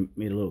 since I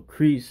made a little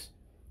crease,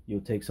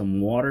 you'll take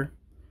some water,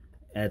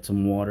 add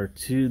some water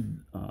to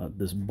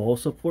this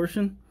balsa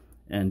portion,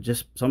 and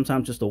just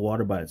sometimes just the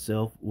water by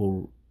itself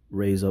will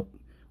raise up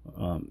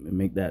and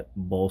make that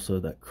balsa,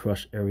 that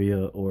crush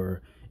area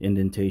or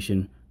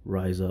indentation,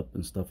 rise up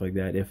and stuff like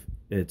that. If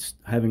it's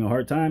having a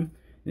hard time,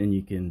 then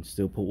you can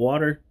still put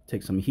water,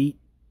 take some heat,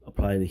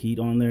 apply the heat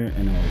on there,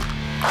 and I'll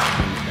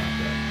bring it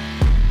back up.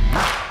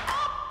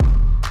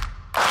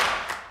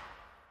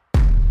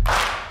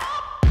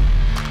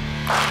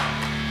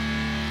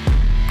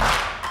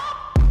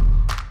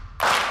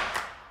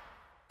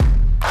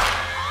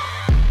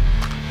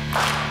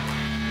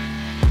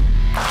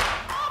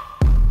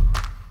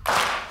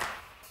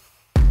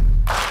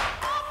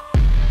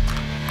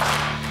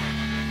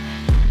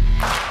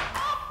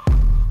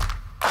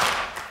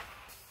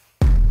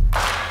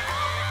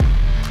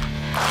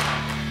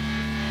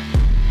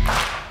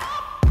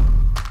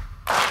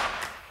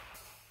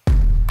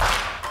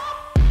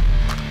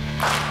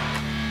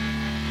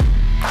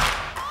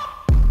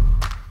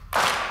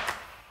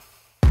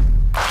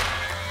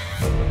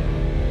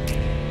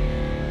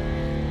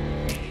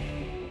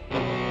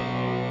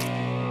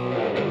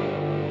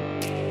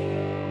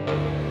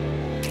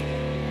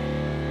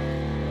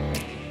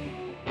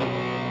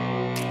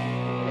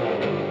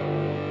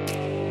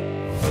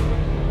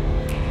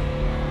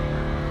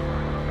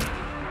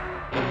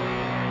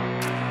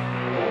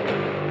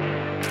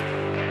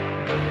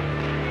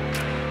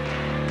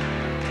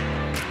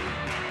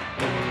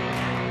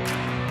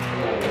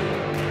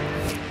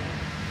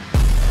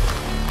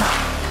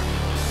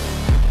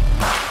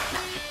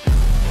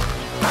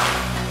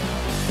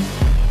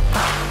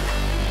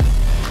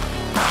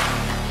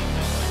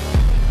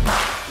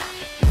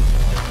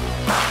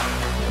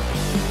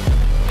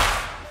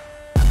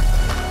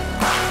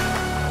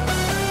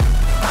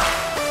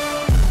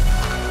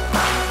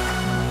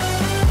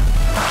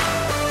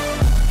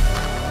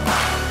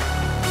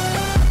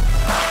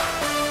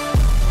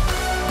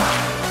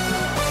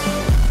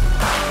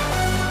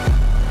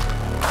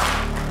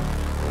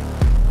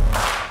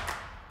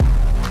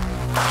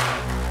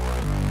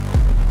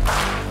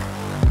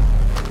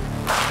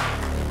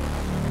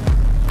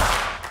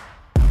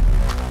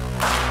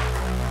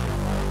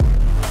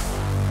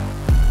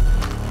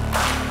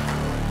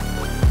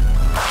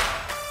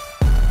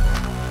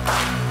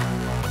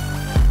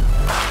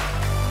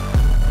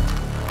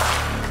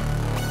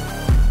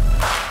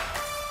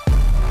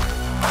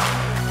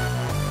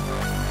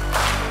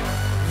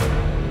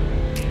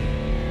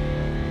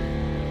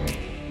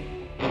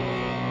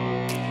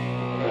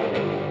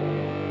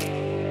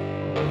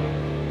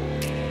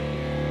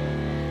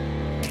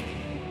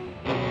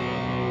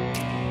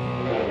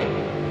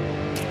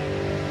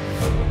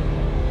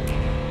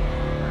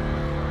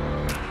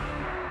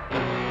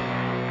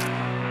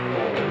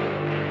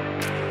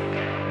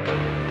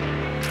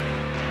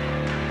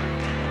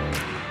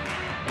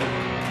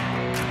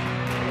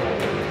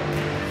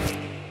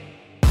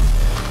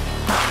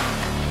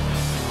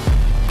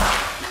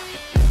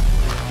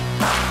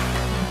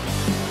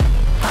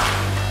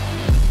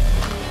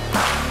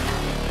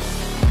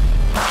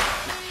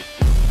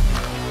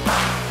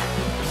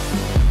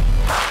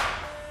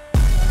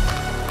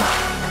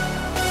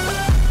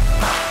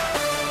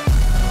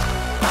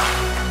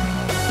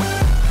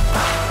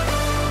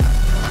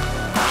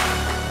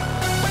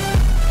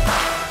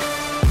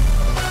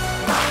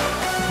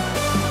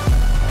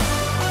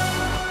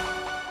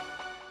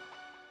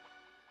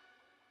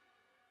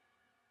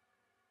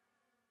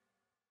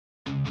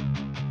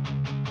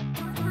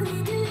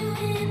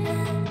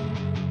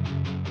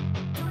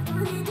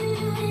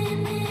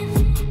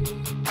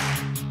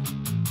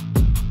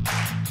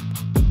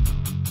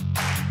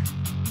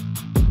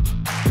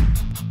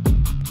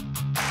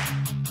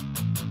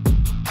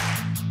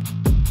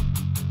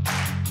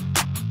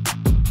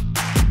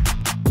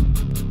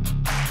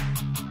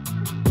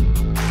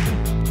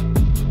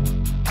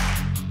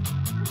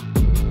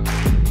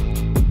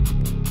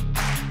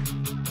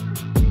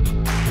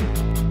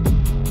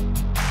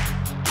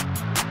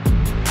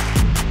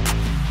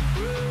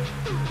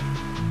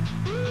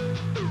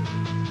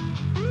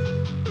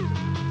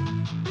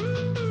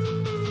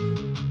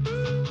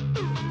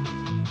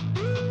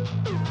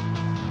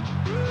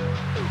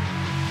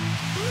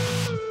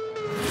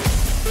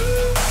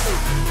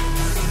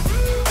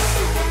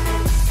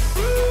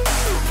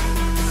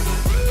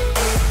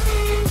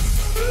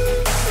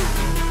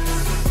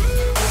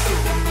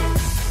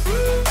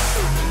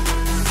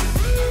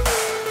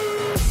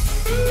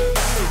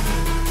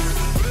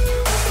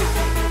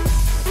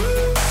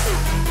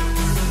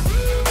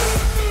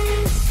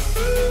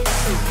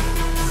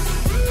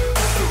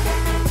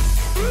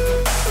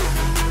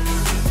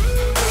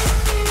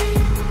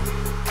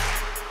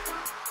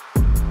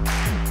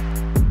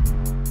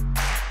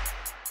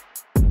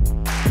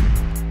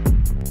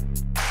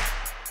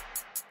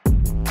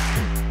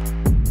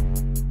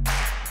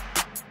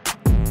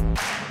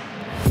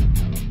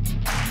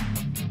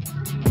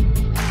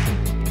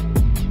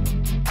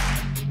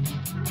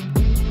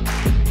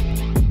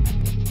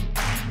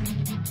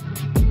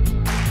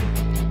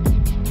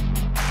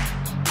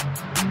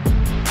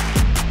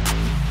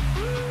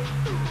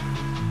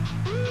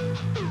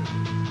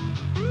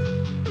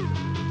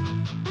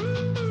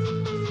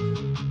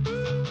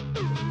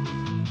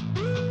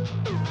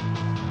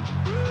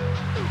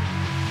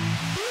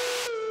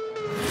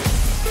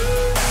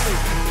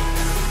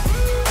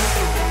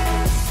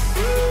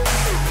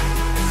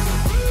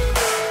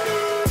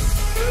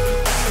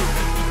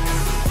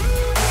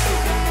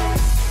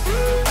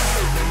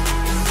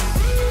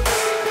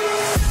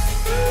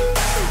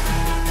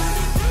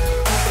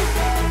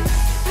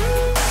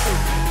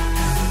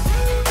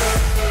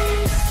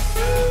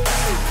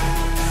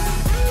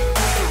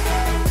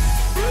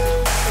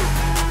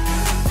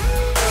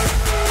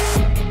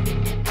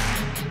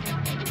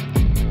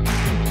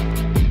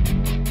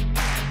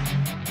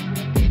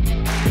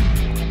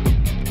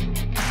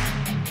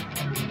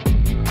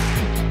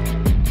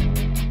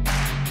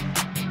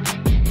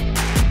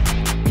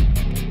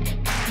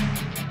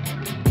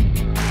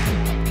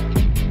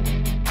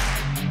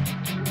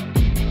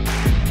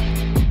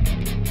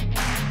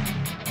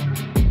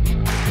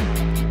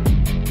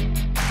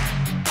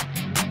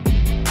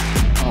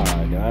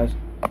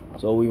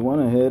 So we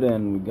went ahead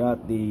and we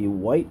got the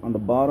white on the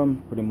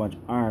bottom pretty much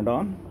ironed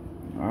on.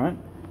 All right,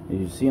 as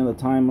you see in the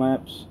time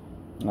lapse,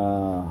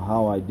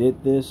 how I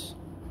did this.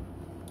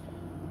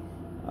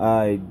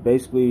 I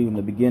basically, in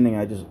the beginning,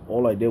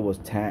 all I did was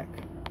tack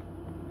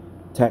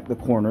the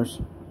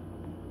corners,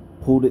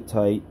 pulled it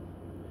tight.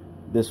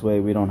 This way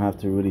we don't have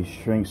to really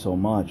shrink so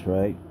much,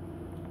 right?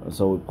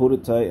 So we pulled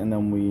it tight, and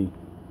then we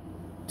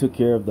took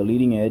care of the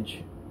leading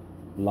edge,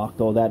 locked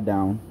all that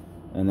down,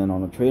 and then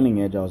on the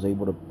trailing edge I was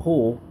able to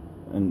pull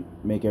and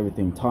make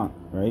everything taut,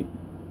 right?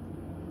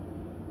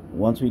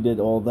 Once we did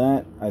all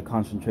that, I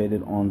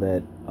concentrated on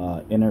that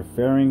inner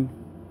fairing,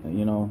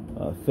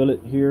 fillet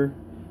here,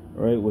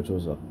 right, which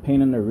was a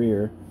pain in the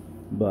rear,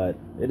 but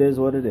it is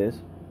what it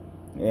is.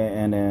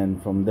 And then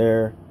from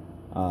there,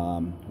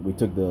 we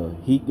took the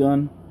heat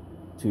gun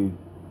to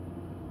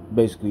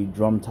basically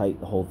drum tight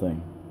the whole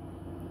thing.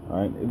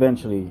 All right,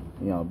 eventually,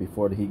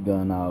 before the heat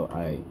gun out,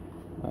 I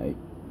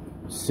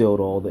sealed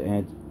all the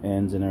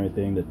ends and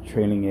everything, the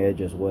trailing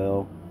edge as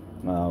well,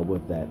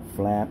 with that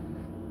flap.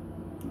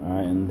 All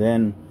right, and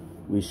then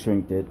we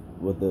shrinked it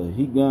with the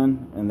heat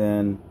gun, and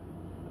then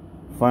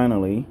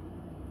finally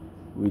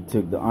we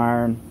took the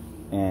iron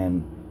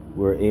and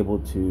we're able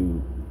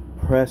to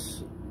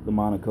press the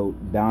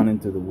Monokote down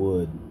into the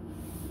wood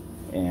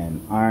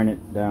and iron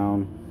it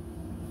down,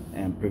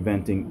 and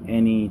preventing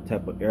any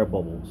type of air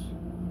bubbles.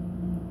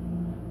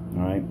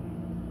 All right,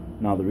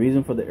 now the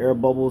reason for the air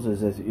bubbles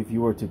is that if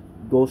you were to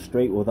go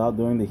straight without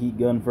doing the heat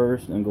gun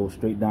first and go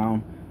straight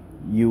down,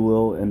 you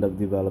will end up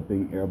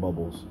developing air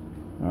bubbles.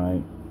 All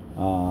right,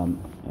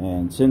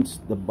 and since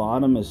the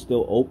bottom is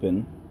still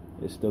open,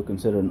 it's still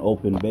considered an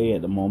open bay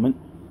at the moment,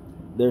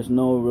 there's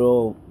no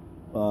real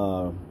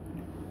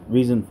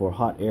reason for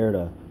hot air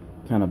to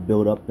kind of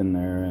build up in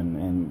there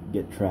and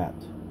get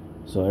trapped.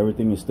 So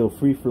everything is still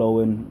free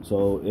flowing,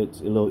 so it's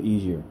a little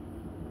easier.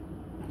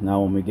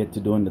 Now when we get to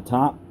doing the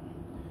top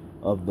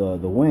of the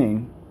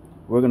wing,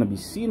 we're going to be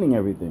sealing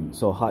everything,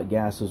 so hot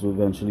gases will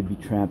eventually be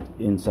trapped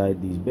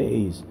inside these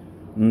bays.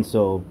 And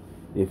so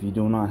if you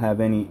do not have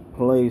any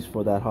place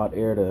for that hot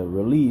air to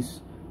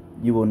release,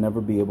 you will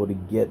never be able to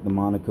get the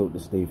Monokote to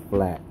stay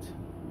flat.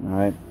 All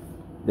right,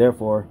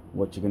 therefore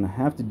what you're going to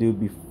have to do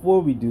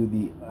before we do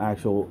the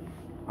actual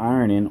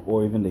ironing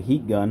or even the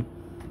heat gun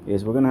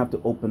is we're going to have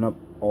to open up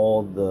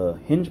all the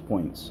hinge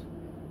points.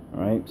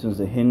 All right, since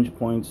the hinge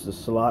points, the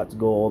slots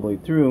go all the way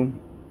through,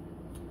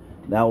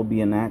 that will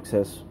be an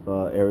access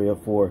area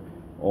for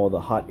all the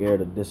hot air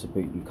to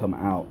dissipate and come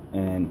out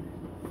and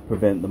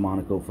prevent the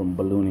Monokote from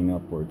ballooning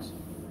upwards.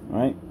 All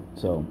right,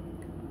 so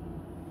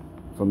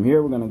from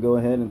here we're going to go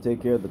ahead and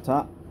take care of the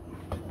top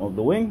of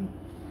the wing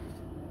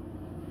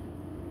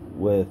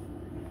with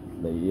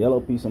the yellow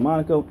piece of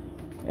Monokote.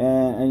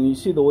 And you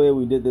see the way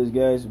we did this,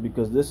 guys,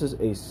 because this is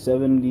a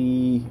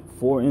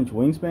 74-inch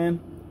wingspan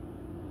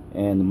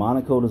and the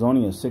Monokote is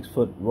only a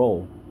 6-foot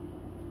roll,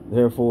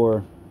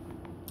 therefore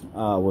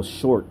was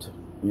short.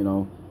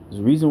 There's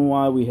a reason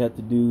why we had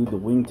to do the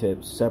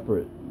wingtips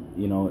separate,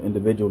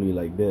 individually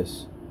like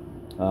this,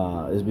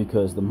 is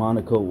because the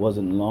Monokote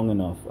wasn't long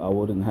enough. I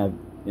wouldn't have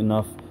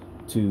enough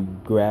to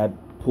grab,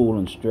 pull,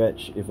 and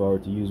stretch if I were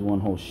to use one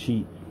whole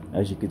sheet.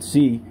 As you could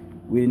see,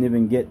 we didn't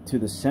even get to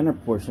the center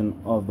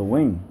portion of the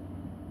wing.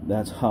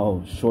 That's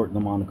how short the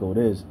Monokote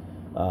is,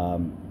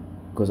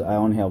 because I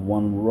only have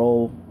one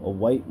row of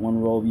white, one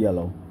row of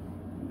yellow,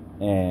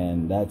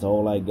 and that's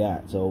all I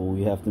got. So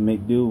we have to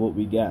make do what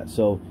we got.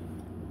 So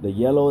the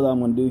yellow that I'm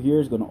going to do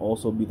here is going to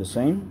also be the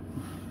same,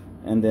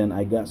 and then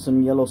I got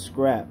some yellow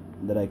scrap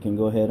that I can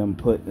go ahead and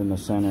put in the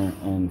center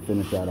and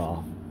finish that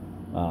off.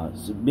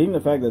 So being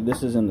the fact that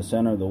this is in the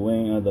center of the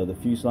wing, the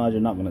fuselage,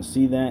 you're not going to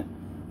see that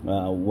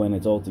when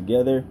it's all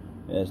together.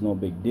 It's no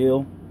big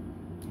deal.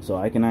 So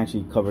I can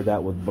actually cover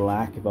that with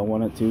black if I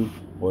wanted to,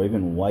 or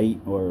even white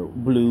or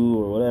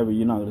blue or whatever.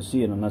 You're not going to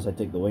see it unless I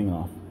take the wing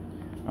off.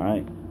 All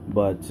right,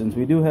 but since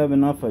we do have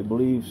enough, I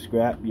believe,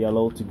 scrap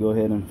yellow to go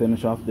ahead and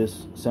finish off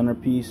this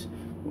centerpiece,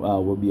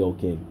 we'll be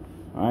okay.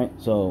 All right,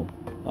 so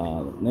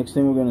next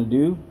thing we're going to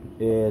do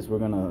is we're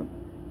going to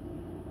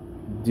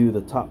do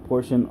the top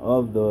portion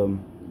of the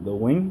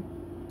wing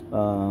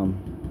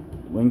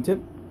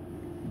wingtip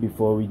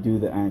before we do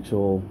the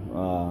actual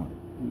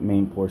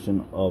main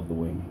portion of the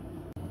wing.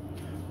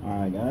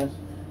 Alright, guys,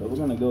 so we're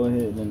going to go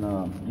ahead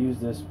and use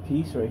this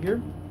piece right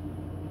here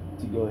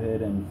to go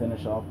ahead and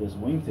finish off this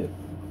wingtip.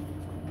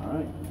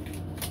 Alright,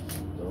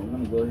 so I'm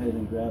going to go ahead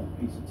and grab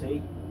a piece of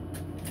tape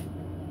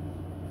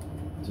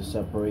to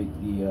separate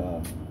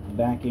the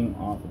backing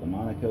off of the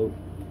Monokote.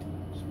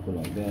 Just put it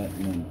like that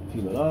and then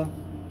peel it off.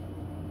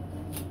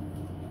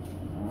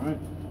 Alright,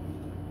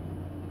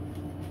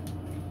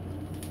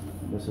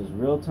 this is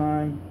real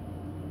time,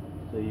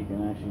 so you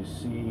can actually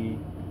see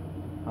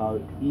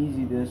how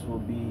easy this will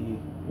be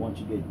once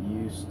you get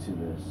used to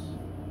this.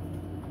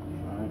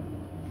 Alright,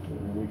 so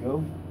here we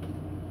go.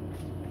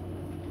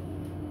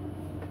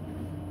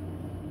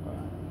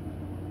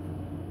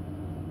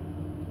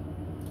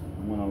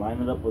 I'm going to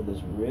line it up with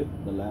this rib,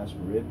 the last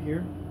rib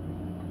here,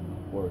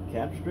 or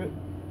cap strip.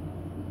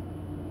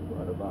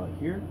 right about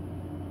here.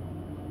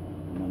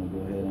 I'm going to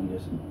go ahead and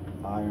just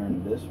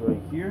iron this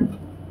right here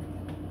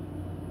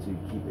to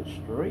keep it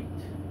straight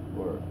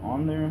or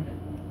on there.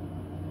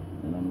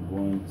 And I'm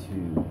going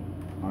to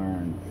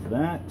iron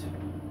that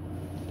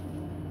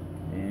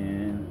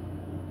and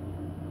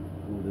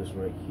pull this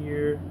right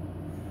here.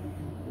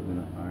 We're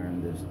going to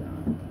iron this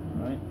down.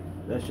 All right,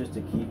 that's just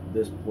to keep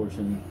this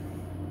portion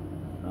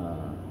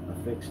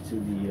affixed to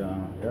the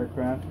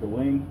aircraft, the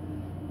wing.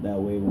 That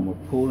way when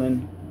we're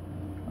pulling,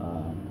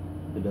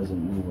 it doesn't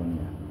move on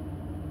you.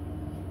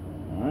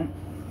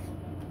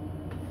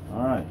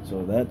 Alright,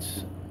 so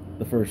that's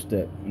the first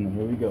step, and then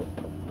here we go.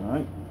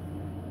 Alright,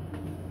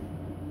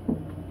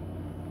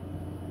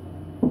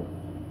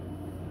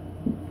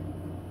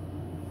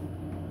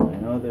 I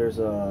know there's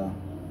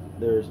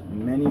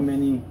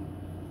many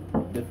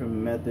different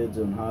methods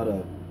on how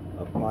to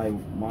apply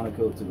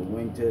Monokote to the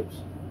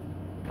wingtips,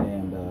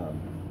 and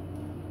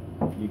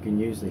you can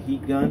use the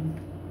heat gun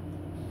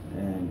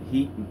and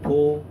heat and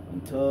pull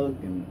and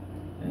tug and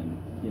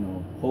you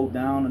know, hold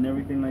down and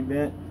everything like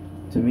that.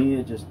 To me,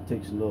 it just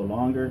takes a little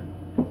longer,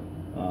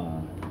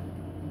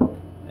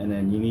 and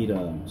then you need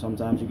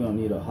sometimes you're gonna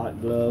need a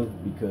hot glove,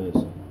 because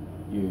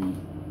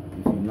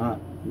if you're not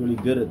really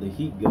good at the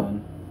heat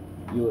gun,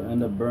 you'll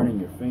end up burning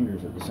your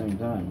fingers at the same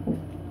time.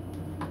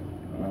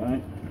 All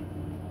right,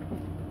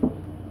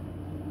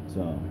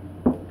 so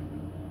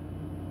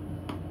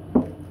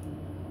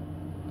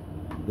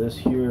this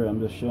here, I'm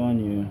just showing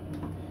you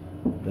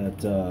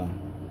that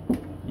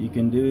you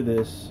can do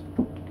this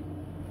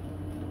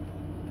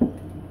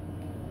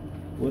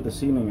with a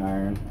sealing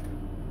iron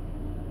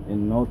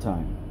in no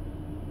time.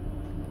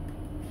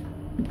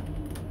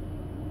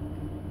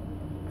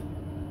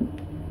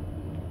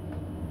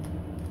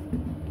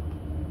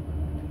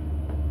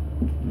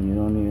 And you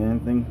don't need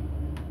anything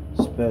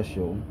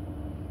special.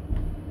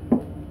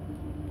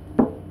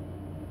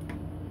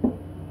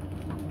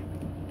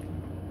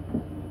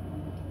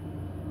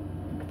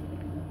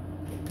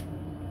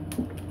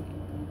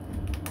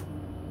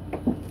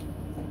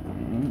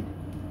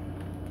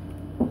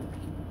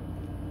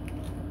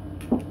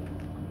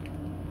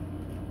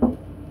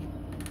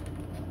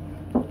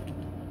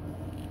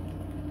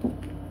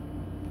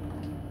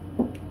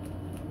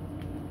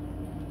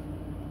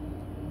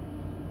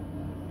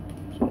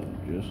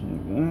 Just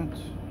like that.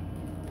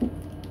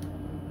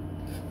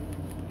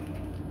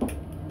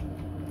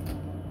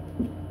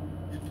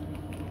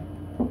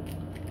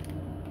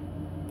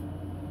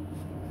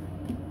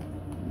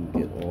 And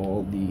get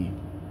all the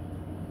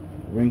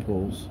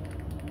wrinkles,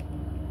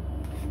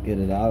 get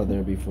it out of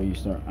there before you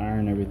start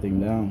ironing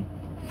everything down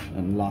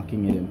and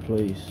locking it in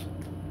place.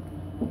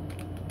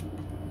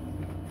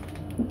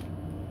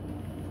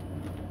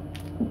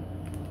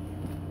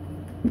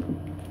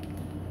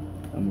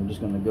 And we're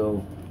just going to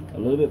go a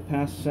little bit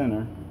past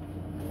center,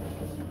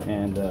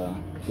 and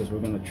because we're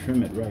going to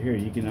trim it right here.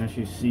 You can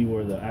actually see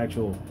where the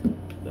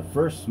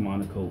first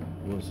Monokote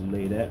was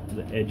laid at,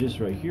 the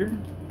edges right here.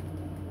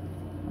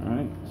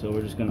 Alright, so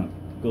we're just going to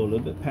go a little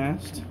bit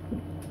past.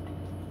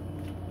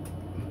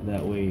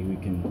 That way we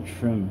can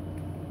trim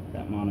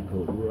that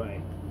Monokote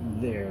right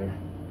there,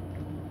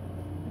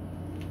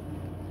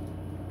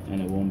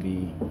 and it won't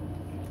be,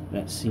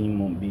 that seam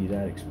won't be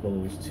that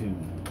exposed to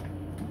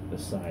the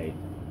side.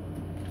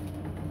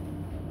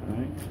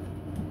 Alright,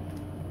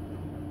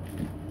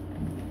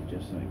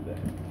 just like that.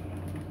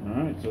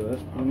 Alright, so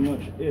that's pretty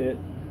much it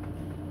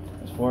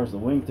as far as the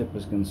wingtip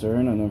is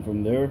concerned, and then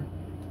from there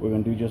we're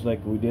going to do just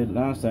like we did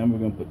last time. We're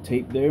going to put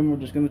tape there and we're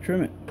just going to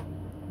trim it.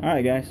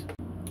 Alright guys,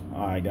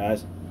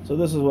 so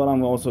this is what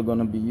I'm also going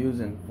to be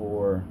using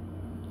for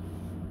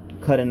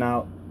cutting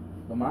out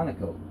the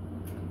Monokote.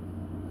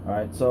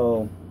 Alright,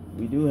 so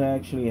we do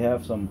actually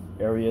have some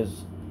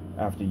areas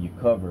after you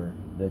cover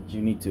that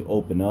you need to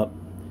open up.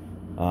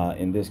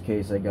 In this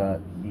case, I got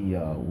the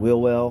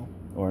wheel well,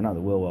 or not the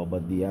wheel well,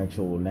 but the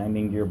actual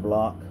landing gear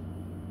block,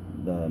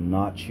 the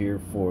notch here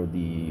for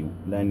the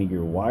landing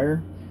gear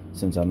wire,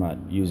 since I'm not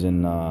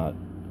using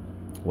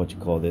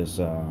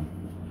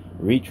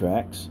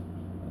retracts.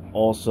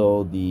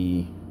 Also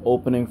the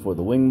opening for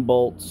the wing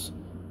bolts,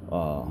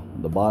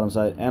 the bottom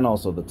side and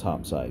also the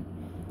top side.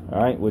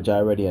 Alright, which I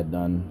already had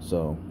done,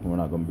 so we're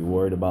not going to be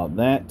worried about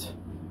that.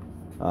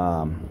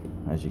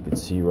 As you can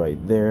see right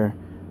there,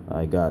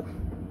 I got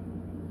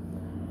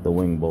the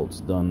wing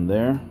bolts done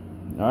there.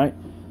 Alright,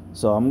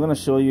 so I'm going to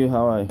show you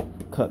how I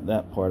cut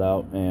that part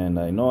out, and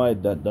I know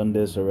I've done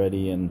this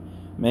already in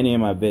many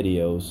of my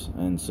videos.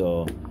 And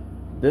so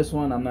this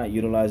one, I'm not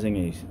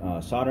utilizing a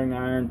soldering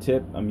iron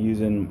tip. I'm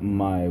using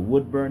my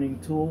wood burning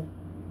tool.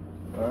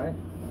 Alright,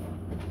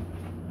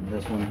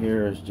 this one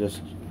here is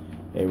just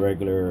a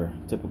regular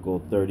typical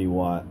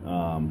 30-watt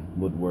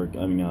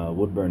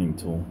wood burning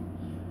tool.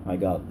 I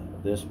got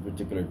this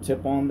particular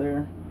tip on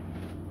there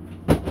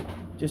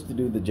just to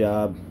do the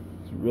job.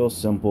 It's real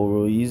simple,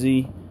 real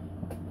easy.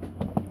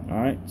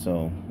 Alright,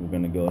 so we're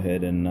gonna go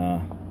ahead and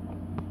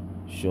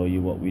show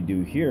you what we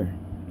do here.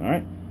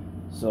 Alright,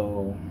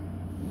 so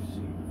let's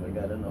see if I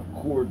got enough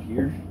cord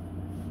here.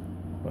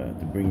 I have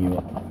to bring you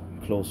up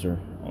closer.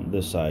 on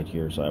this side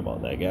here. Sorry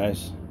about that,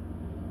 guys.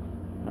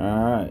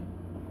 Alright,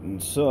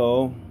 and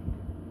so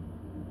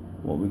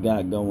what we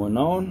got going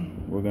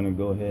on, we're gonna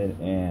go ahead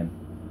and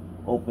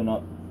open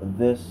up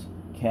this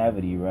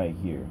cavity right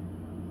here.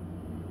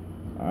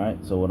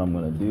 Alright, so what I'm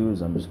gonna do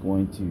is I'm just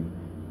going to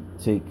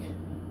take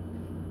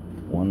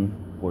one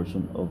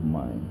portion of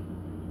my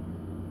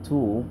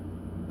tool,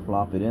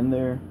 plop it in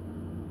there,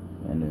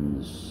 and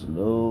then just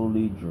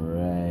slowly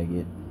drag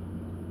it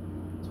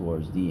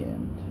towards the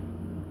end.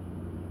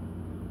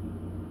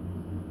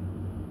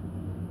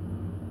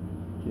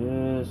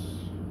 Just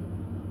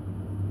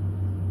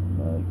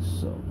like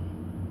so.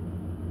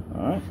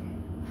 Alright,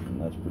 and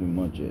that's pretty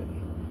much it.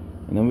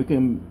 And then we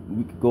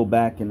could go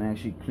back and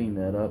actually clean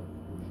that up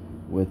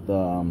with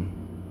an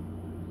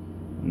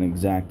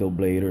X-Acto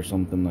blade or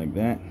something like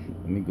that.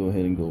 Let me go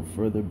ahead and go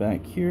further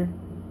back here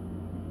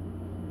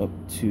up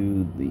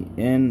to the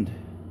end,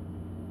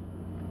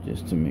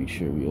 just to make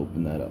sure we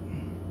open that up.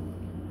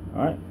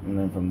 Alright, and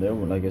then from there,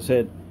 like I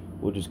said,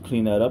 we'll just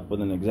clean that up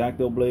with an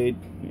X-Acto blade,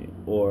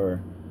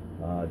 or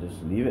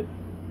just leave it.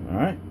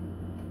 Alright,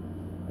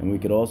 and we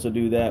could also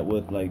do that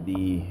with like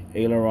the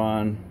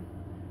aileron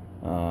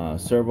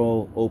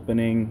servo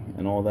opening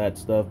and all that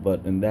stuff,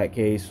 but in that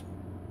case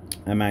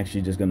I'm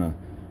actually just gonna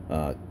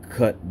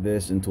cut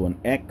this into an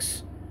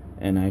X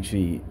and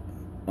actually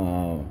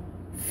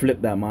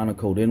flip that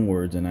monocote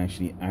inwards and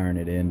actually iron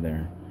it in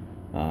there.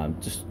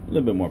 Just a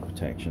little bit more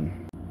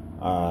protection.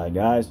 Alright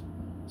guys,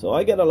 so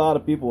I get a lot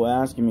of people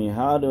asking me,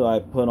 how do I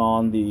put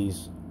on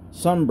these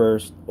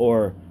sunburst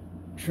or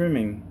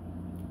trimming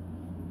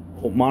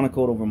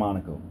monocote over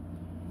monocote?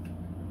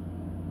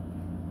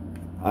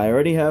 I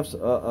already have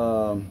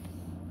a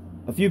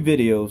few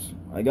videos.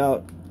 I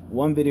got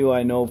one video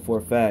I know for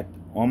a fact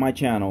on my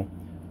channel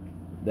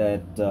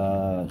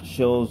that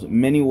shows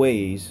many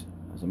ways.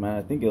 As a matter,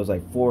 I think it was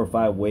like 4 or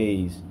 5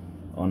 ways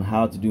on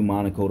how to do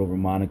monocote over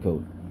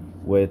monocote,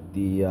 with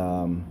the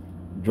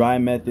dry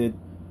method,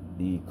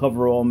 the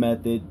coverall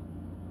method,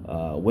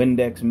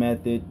 Windex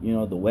method, you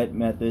know, the wet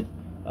method.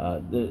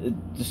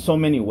 Just so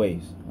many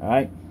ways.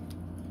 Alright,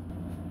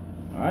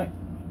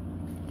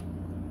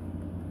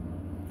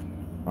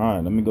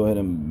 let me go ahead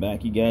and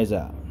back you guys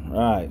out.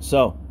 Alright,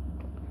 so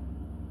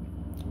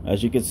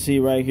as you can see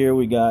right here,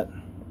 we got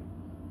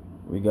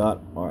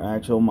our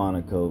actual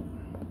monocote.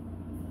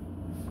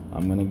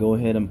 I'm gonna go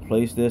ahead and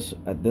place this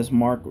at this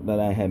mark that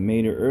I had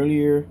made it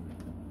earlier,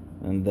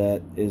 and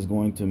that is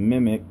going to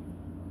mimic,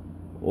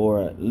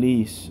 or at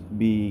least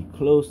be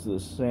close to the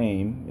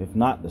same, if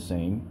not the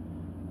same,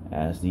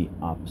 as the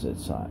opposite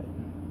side.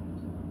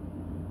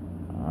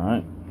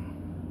 Alright,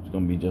 it's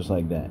gonna be just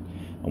like that,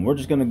 and we're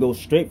just gonna go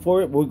straight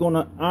for it. We're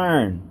gonna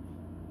iron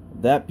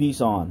that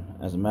piece on.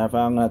 As a matter of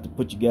fact, I'm gonna have to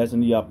put you guys on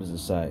the opposite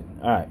side.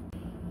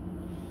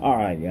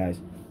 Alright guys,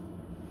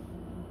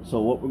 so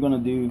what we're gonna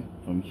do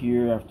from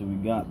here, after we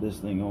got this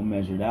thing all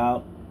measured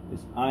out,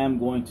 is I am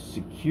going to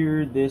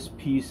secure this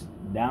piece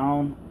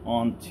down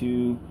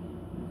onto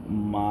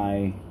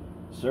my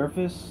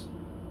surface.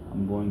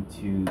 I'm going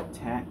to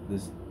tack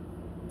this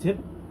tip,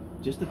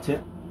 just the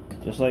tip,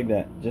 just like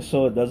that, just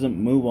so it doesn't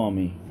move on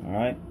me.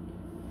 Alright,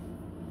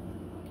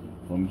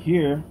 from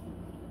here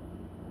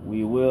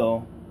we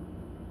will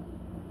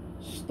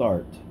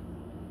start,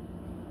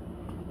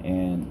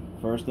 and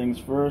first things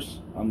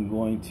first, I'm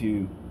going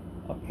to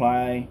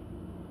apply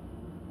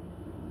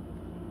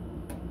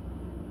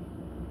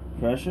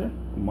pressure,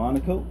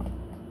 monocote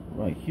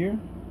right here.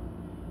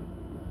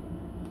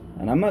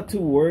 And I'm not too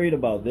worried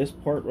about this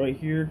part right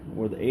here,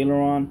 where the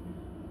aileron,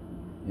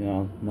 you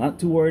know, not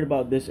too worried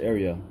about this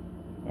area.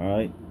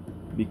 Alright,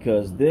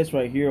 because this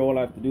right here, all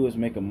I have to do is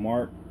make a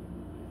mark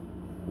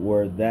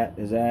where that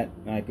is at,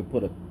 and I could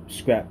put a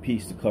scrap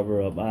piece to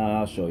cover up.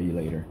 I'll show you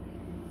later.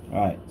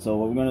 Alright, so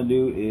what we're gonna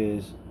do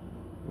is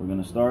we're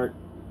gonna start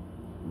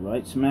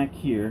right smack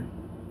here,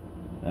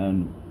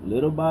 and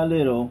little by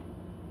little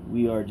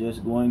we are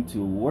just going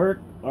to work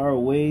our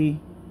way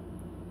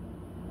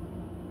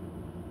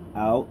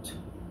out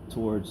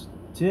towards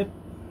the tip,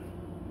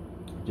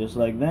 just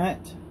like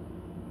that.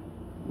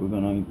 We're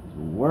gonna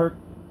work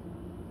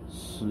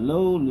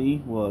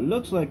slowly. Well, it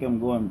looks like I'm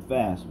going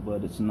fast,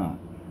 but it's not.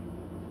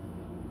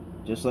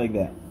 Just like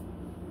that.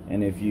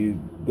 And if you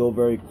go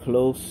very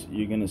close,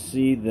 you're gonna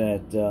see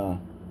that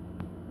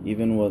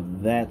even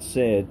with that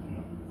said,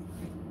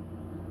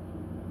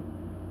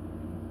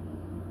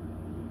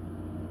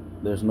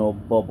 there's no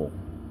bubble.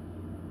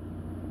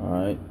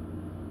 Alright,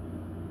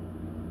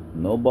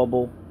 no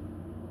bubble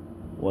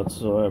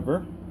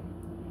whatsoever.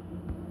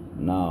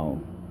 Now,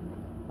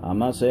 I'm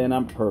not saying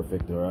I'm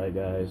perfect, alright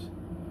guys.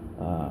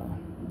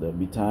 There'll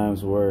be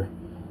times where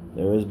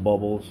there is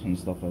bubbles and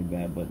stuff like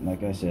that, but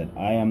like I said,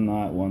 I am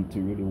not one to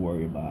really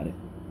worry about it.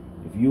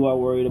 If you are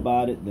worried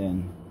about it,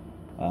 then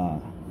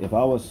if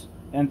I was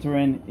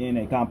entering in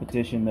a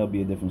competition, that'll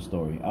be a different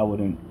story. I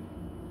wouldn't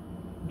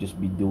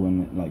just be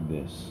doing it like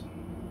this.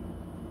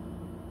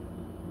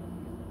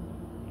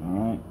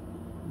 Alright,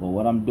 but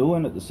what I'm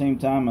doing at the same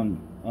time,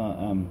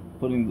 I'm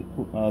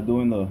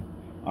doing the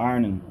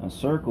iron in a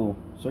circular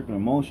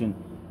motion,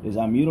 is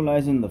I'm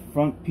utilizing the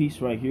front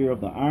piece right here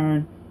of the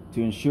iron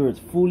to ensure it's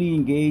fully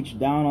engaged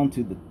down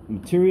onto the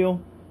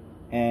material,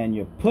 and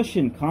you're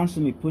pushing,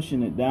 constantly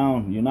pushing it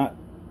down. You're not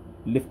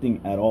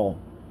lifting at all,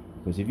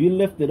 because if you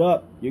lift it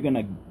up, you're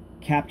gonna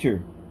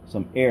capture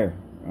some air.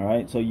 All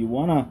right, so you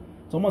wanna,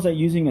 it's almost like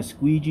using a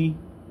squeegee,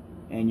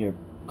 and you're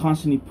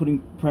constantly putting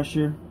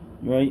pressure,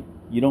 right?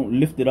 You don't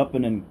lift it up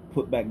and then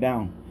put back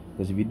down,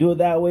 because if you do it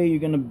that way, you're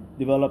gonna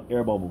develop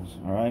air bubbles.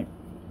 All right,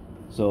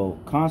 so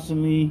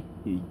constantly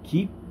you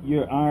keep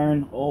your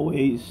iron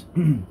always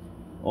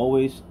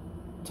always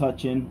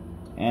touching,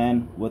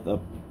 and with a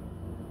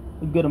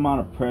good amount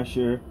of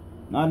pressure,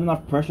 not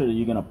enough pressure that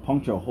you're gonna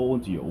puncture a hole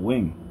into your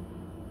wing.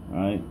 All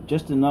right,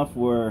 just enough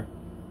where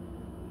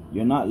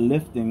you're not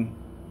lifting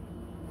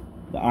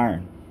the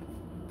iron.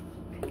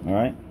 All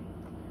right,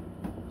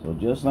 so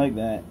just like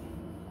that,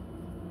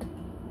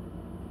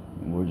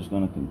 and we're just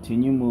gonna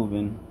continue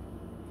moving.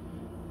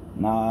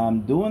 Now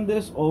I'm doing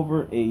this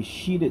over a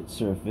sheeted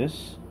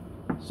surface,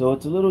 so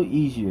it's a little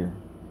easier.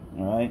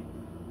 All right,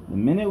 the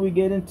minute we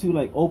get into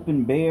like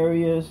open bay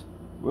areas,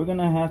 we're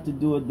gonna have to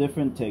do a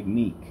different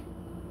technique,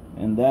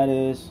 and that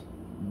is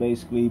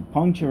basically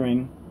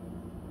puncturing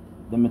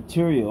the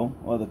material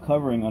or the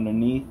covering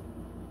underneath,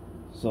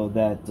 so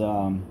that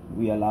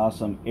we allow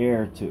some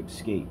air to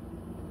escape.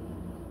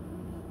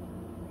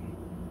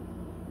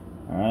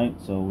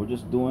 Alright, so we're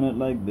just doing it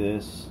like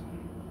this.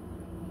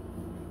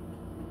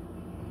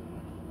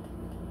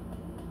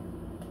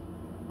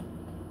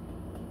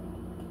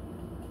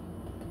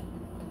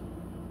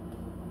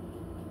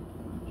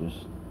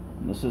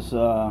 This is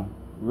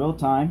real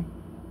time.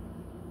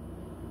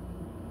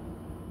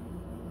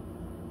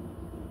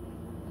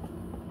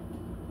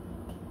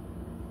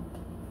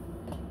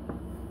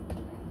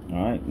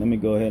 Alright, let me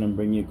go ahead and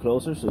bring you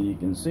closer so you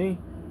can see.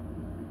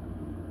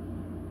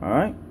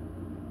 Alright,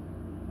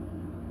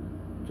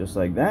 just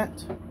like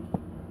that.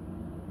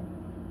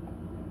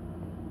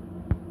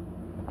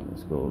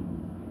 Let's go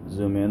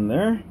zoom in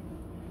there.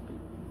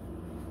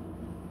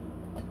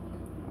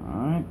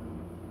 Alright,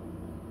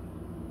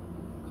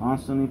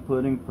 constantly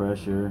putting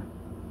pressure,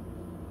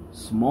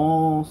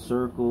 small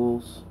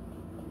circles.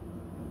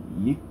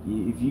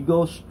 If you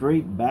go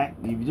straight back,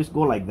 if you just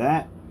go like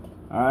that,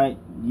 alright,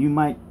 you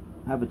might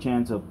have a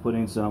chance of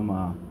putting some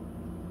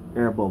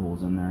air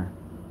bubbles in there.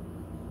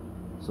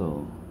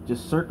 So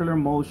just circular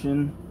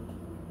motion,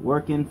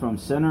 working from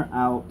center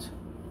out,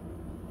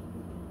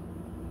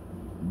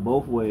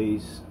 both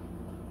ways,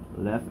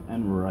 left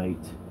and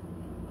right.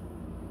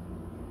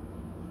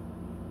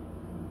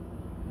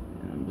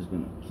 And I'm just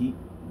gonna keep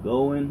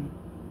going,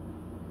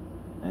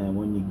 and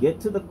when you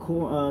get to the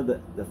core,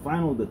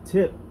 the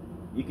tip,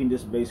 you can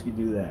just basically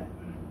do that.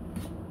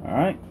 All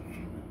right,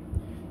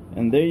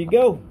 and there you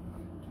go.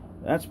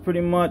 That's pretty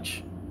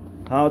much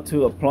how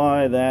to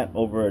apply that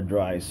over a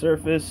dry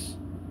surface.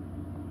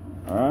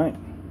 All right,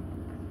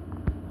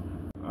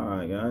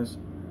 guys,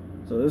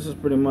 so this is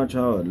pretty much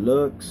how it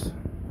looks.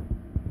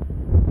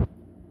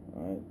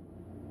 All right,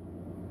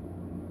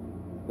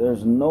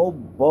 there's no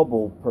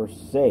bubble per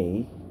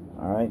se.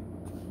 All right,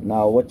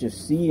 now what you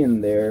see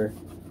in there,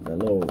 the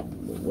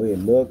way it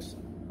looks,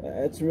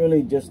 it's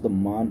really just the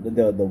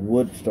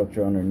wood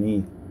structure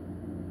underneath.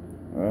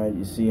 All right,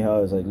 you see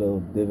how it's like little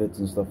divots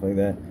and stuff like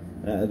that.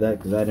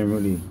 Because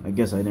I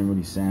guess I didn't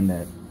really sand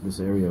this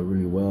area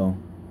really well,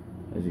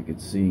 as you could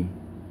see.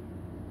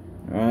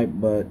 All right,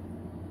 but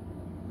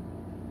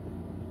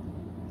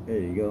there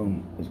you go.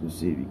 Let's go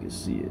see if you can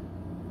see it.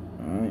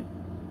 All right,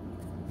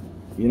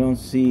 you don't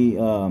see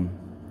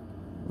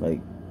like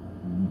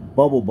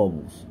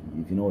bubbles,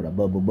 if you know what a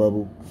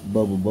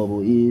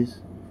bubble is.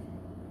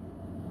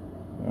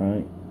 All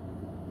right,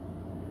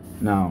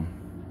 now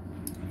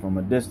from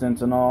a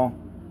distance and all,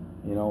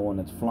 you know, when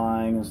it's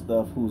flying and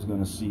stuff, who's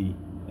gonna see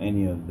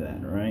any of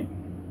that, right?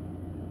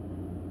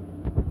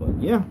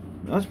 But yeah,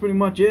 that's pretty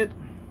much it.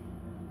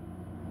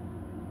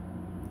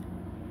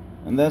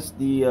 And that's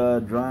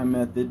the dry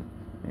method,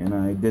 and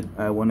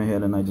I went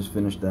ahead and I just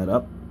finished that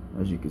up,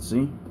 as you can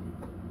see.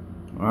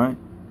 All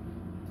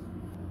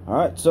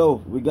right,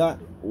 so we got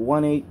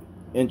 1/8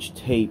 inch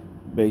tape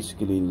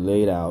basically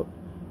laid out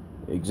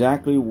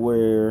exactly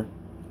where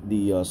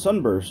the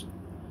sunburst,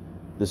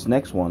 this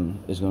next one,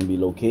 is going to be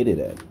located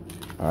at.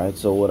 All right,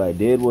 so what I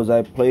did was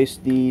I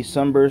placed the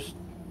sunburst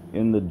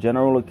in the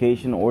general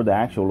location, or the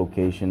actual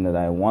location that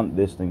I want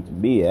this thing to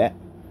be at,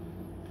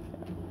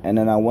 and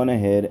then I went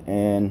ahead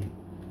and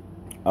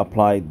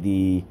applied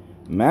the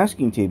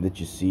masking tape that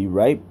you see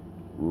right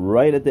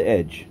at the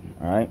edge.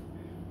 All right,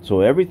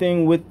 so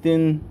everything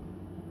within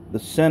the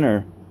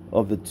center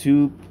of the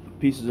two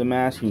pieces of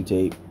masking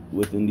tape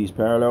within these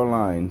parallel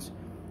lines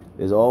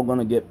is all going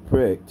to get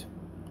pricked,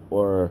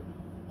 or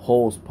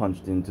holes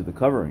punched into the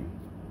covering.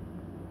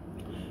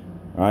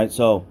 Alright,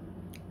 so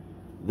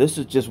this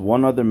is just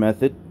one other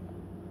method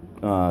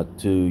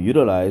to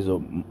utilize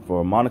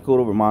for Monokote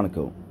over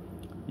Monokote.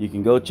 You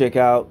can go check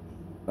out,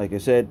 like I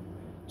said,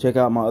 check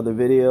out my other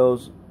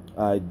videos.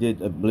 I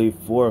did, I believe,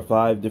 4 or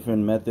 5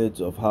 different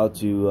methods of how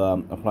to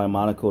apply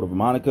Monokote over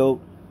Monokote.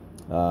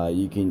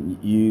 You can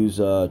use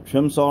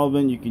trim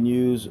solvent. You can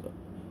use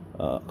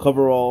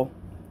coverall,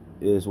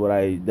 is what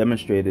I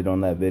demonstrated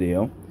on that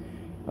video.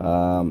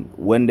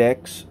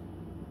 Windex.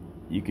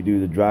 You could do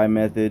the dry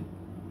method.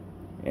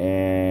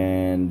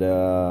 And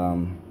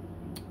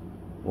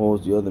what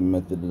was the other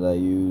method that I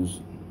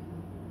used?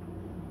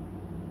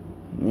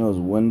 It was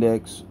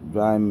Windex,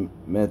 dry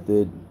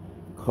method,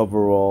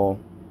 coverall,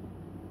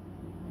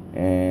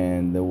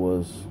 and there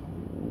was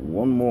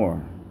one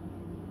more.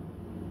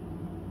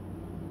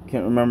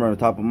 Can't remember on the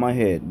top of my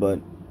head,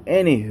 but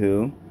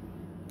anywho,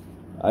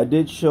 I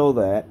did show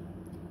that.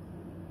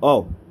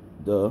 Oh,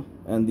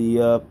 and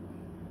the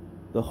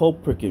hole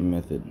pricking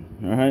method.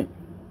 All right,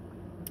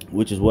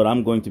 which is what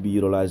I'm going to be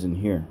utilizing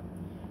here.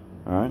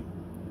 All right,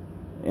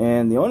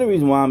 and the only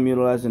reason why I'm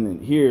utilizing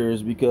it here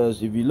is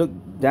because if you look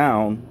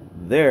down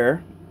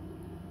there,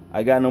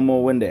 I got no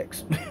more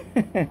Windex.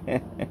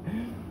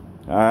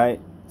 All right,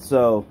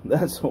 so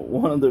that's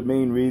one of the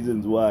main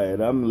reasons why,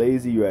 and I'm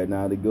lazy right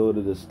now to go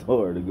to the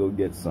store to go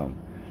get some,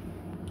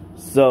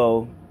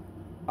 so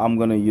I'm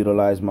gonna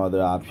utilize my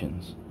other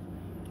options.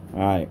 All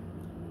right,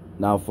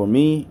 now for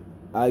me,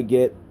 I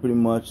get pretty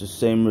much the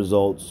same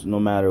results no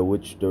matter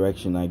which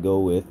direction I go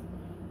with,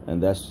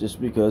 and that's just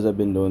because I've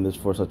been doing this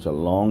for such a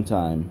long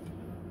time.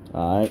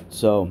 All right,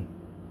 so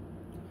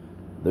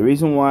the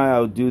reason why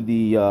I'll do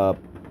the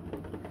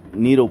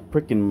needle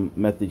pricking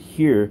method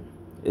here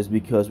is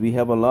because we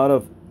have a lot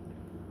of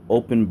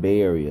open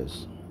bay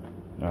areas.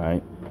 All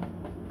right,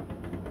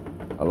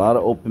 a lot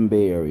of open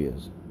bay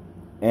areas,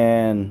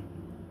 and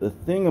the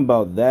thing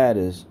about that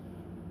is,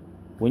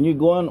 when you're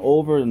going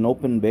over an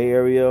open bay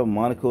area,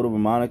 monocote over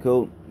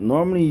monocote,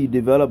 normally you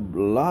develop a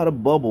lot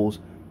of bubbles,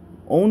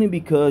 only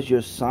because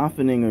you're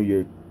softening, or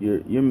you're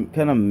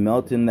kind of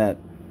melting that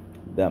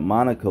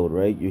monocote,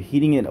 right? You're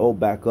heating it all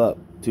back up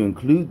to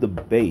include the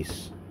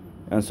base,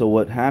 and so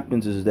what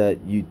happens is that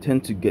you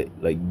tend to get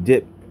like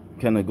dip,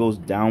 kind of goes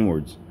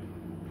downwards,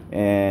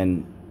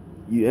 and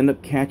you end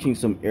up catching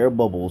some air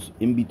bubbles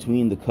in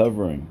between the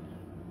covering.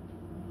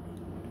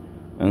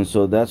 And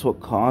so that's what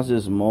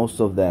causes most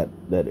of that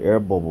air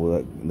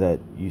bubble that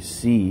you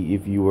see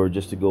if you were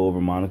just to go over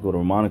monocote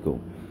or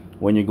monocote.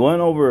 When you're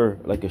going over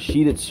like a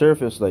sheeted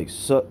surface like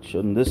such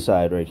on this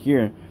side right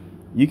here,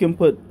 you can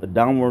put a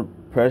downward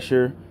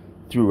pressure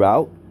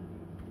throughout,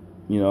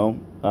 you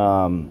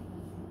know,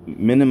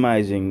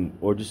 minimizing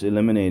or just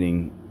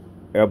eliminating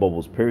air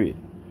bubbles, period.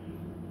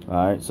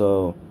 All right,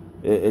 so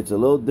it's a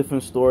little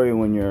different story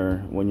when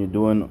you're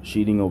doing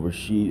sheeting over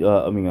sheet.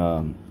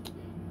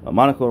 A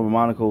monocote over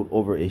monocote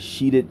over a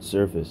sheeted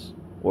surface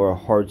or a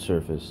hard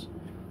surface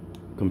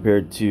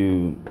compared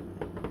to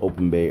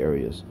open bay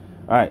areas.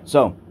 Alright,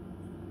 so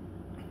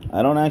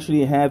I don't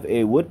actually have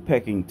a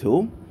woodpecking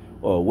tool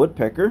or a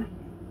woodpecker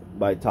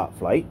by Top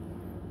Flight,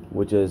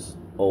 which is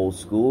old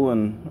school,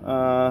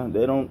 and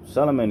they don't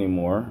sell them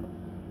anymore.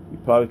 You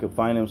probably could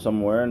find them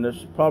somewhere, and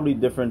there's probably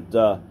different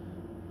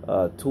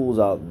tools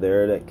out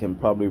there that can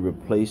probably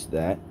replace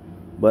that.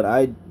 But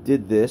I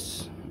did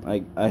this.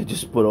 I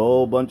just put a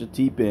whole bunch of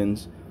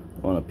T-pins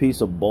on a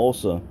piece of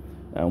balsa,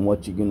 and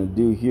what you're gonna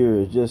do here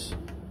is just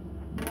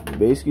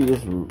basically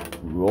just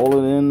roll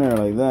it in there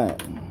like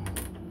that.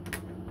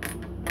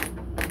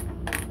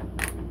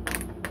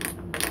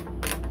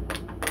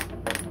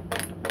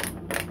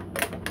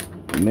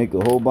 Make a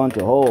whole bunch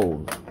of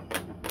holes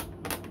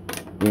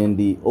in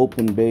the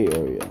open bay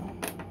area.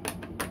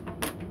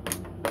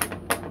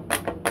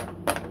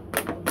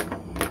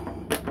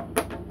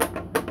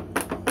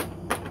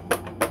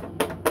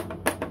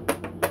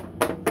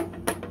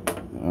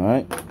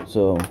 Alright,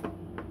 so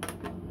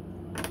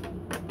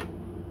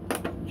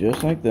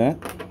just like that.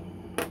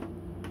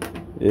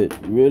 It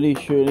really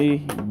surely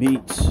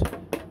beats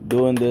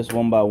doing this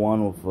one by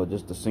one with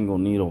just a single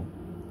needle.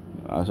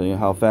 I'll show you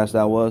how fast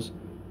that was.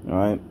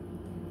 Alright,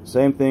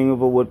 same thing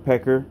with a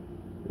woodpecker.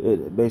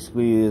 It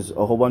basically is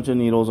a whole bunch of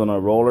needles on a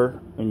roller,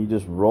 and you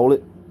just roll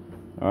it.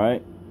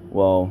 Alright,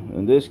 well,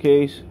 in this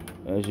case,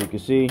 as you can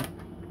see,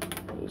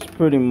 it's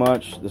pretty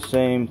much the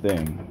same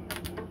thing.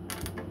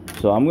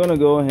 So I'm gonna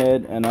go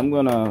ahead and I'm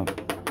gonna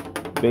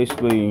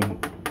basically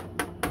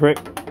prick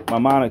my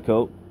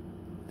monocote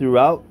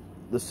throughout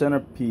the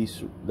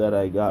centerpiece that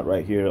I got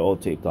right here all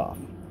taped off.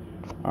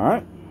 All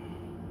right.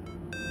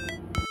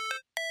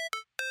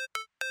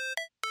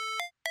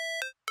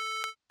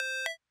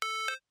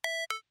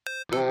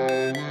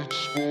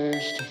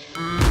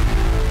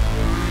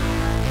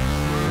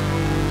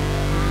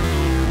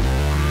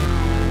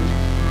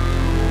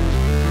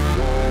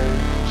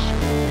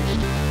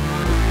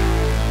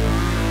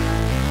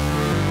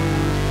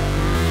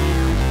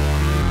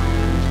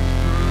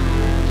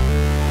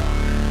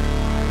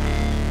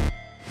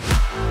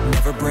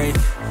 Never break,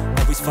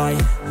 always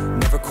fight,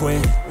 never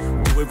quit,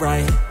 do it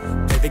right,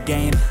 play the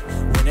game,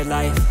 win it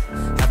life,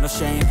 have no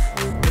shame,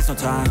 there's no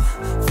time,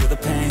 feel the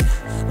pain,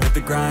 live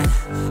the grind,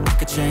 I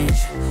could change,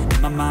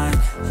 in my mind,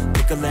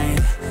 pick a lane,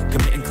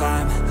 commit and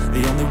climb,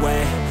 the only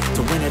way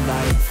to win it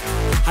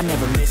life, I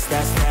never miss,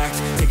 that's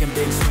fact, taking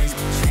big swings,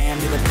 put your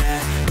hand to the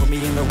bat, put me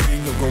in the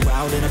ring, you'll go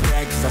out in a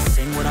bag, I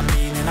sing what I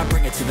mean and I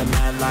bring it to the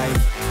mad light.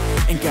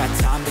 Ain't got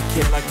time to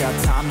kill, I got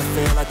time to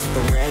feel. I took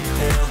the red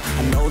pill,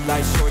 I know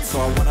life's short so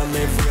I wanna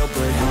live real.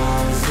 But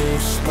how's it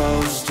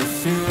supposed to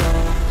feel?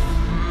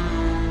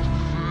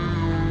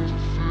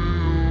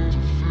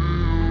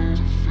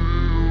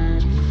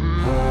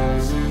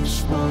 How's it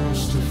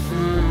supposed to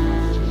feel?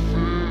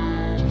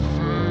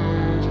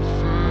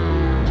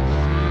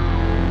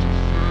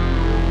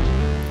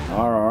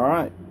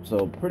 Alright,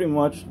 so pretty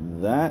much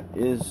that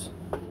is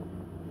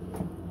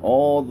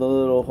all the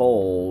little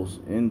holes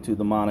into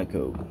the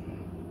Monokote.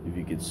 If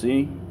you can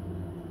see,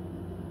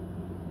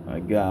 I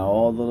got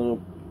all the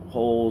little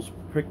holes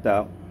pricked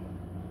out,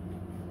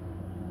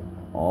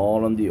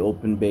 all in the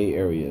open bay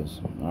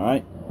areas.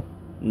 Alright,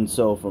 and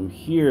so from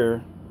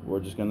here we're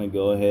just gonna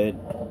go ahead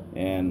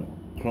and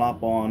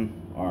plop on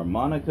our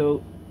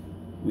Monokote.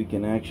 We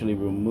can actually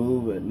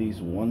remove at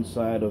least one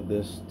side of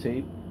this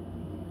tape,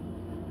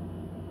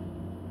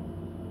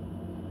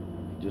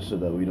 just so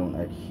that we don't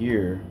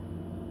adhere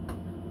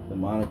the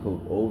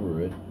Monokote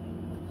over it.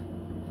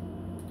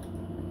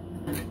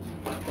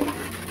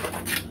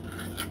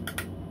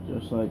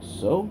 Just like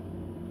so.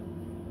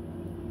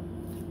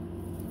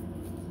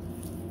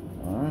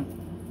 Alright.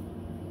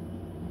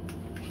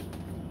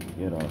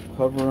 Get our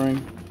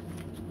covering.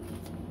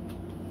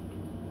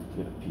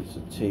 Get a piece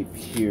of tape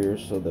here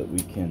so that we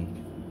can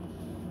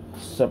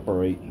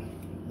separate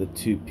the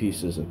two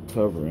pieces of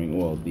covering,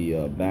 well,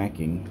 the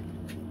backing,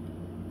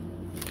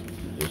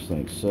 just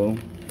like so.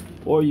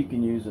 Or you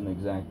can use an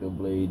X-Acto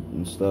blade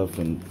and stuff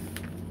and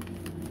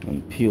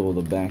peel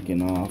the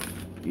backing off.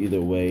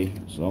 Either way,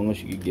 as long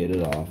as you can get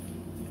it off,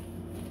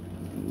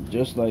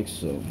 just like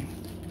so.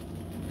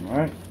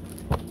 Alright,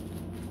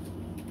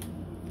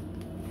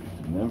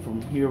 and then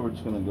from here we're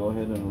just going to go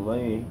ahead and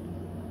lay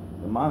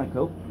the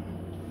Monokote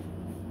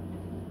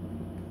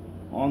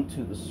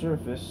onto the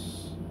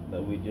surface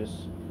that we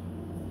just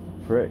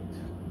pricked.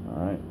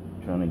 Alright,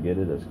 trying to get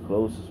it as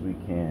close as we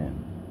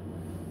can,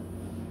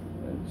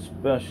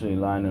 especially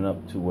lining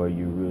up to where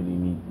you really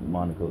need the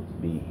Monokote to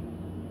be.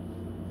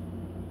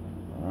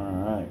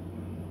 Alright,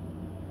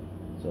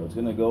 so it's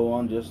going to go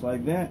on just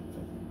like that,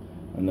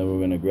 and then we're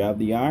going to grab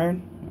the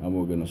iron and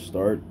we're going to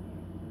start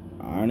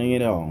ironing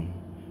it on.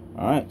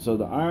 Alright, so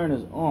the iron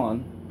is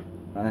on.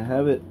 I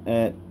have it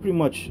at pretty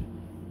much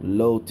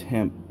low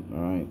temp.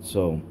 Alright,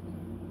 so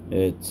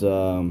it's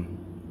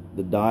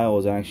the dial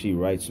is actually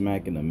right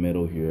smack in the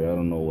middle here. I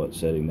don't know what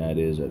setting that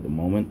is at the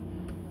moment,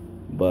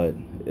 but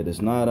it is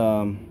not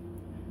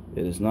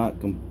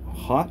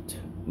hot,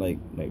 like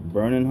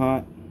burning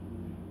hot.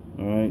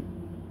 All right,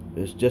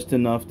 it's just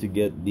enough to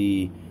get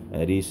the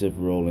adhesive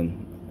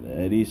rolling,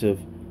 the adhesive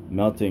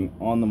melting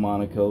on the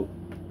Monokote,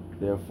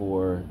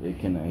 therefore it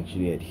can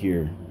actually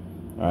adhere.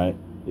 All right,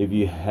 if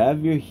you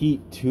have your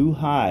heat too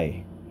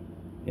high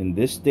in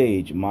this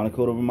stage,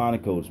 Monokote over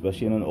Monokote,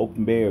 especially in an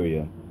open bay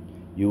area,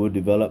 you will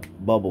develop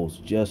bubbles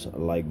just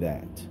like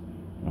that.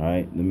 All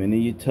right, the minute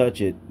you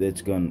touch it,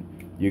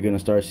 you're gonna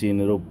start seeing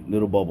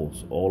little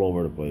bubbles all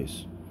over the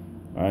place.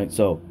 All right,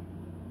 so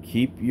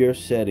keep your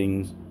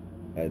settings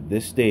at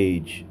this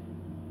stage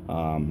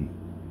on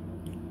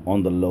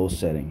the low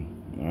setting.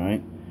 All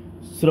right,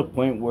 to the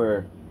point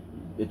where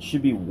it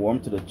should be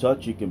warm to the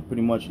touch. You can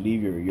pretty much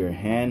leave your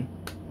hand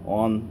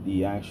on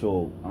the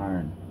actual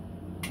iron.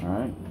 All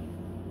right,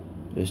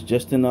 it's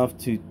just enough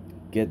to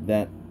get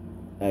that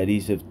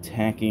adhesive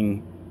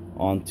tacking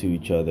onto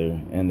each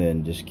other, and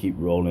then just keep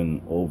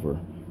rolling over.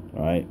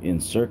 All right, in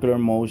circular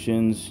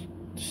motions,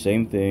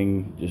 same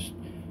thing, just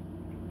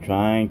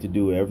trying to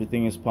do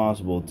everything as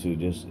possible to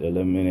just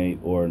eliminate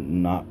or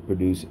not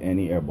produce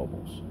any air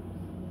bubbles.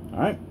 All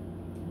right,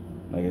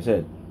 like I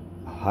said,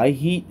 high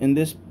heat in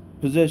this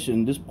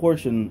position, this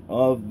portion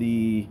of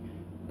the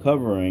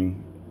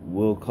covering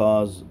will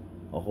cause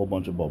a whole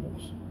bunch of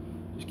bubbles.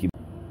 Just keep.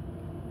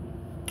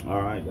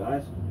 All right,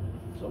 guys,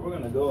 so we're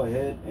gonna go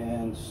ahead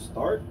and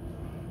start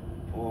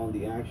on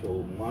the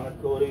actual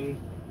monocoating,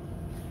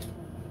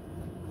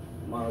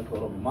 Monokote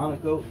over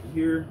Monokote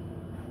here.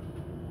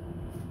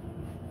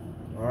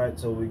 All right,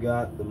 so we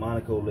got the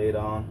Monokote laid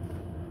on,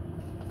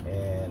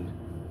 and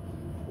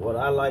what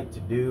I like to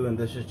do, and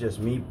this is just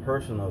me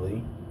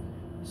personally,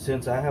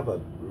 since I have a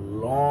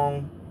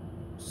long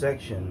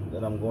section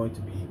that I'm going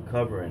to be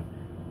covering,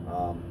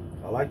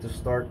 I like to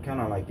start kind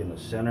of like in the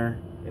center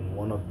in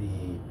one of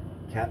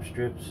the cap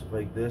strips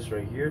like this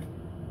right here,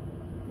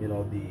 you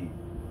know, the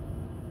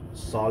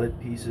solid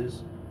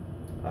pieces.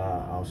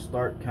 I'll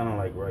start kind of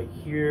like right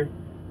here.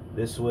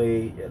 This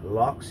way it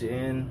locks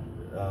in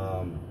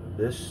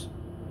this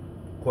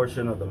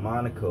portion of the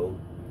Monokote.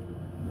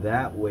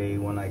 That way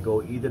when I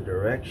go either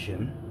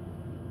direction,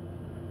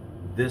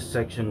 this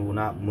section will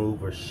not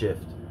move or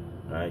shift.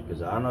 Alright,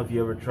 because I don't know if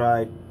you ever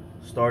tried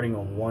starting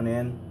on one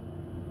end,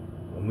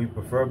 and we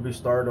preferably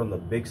start on the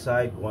big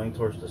side going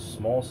towards the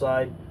small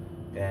side,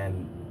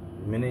 and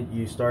the minute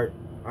you start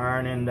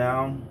ironing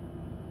down,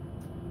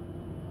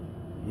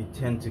 you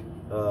tend to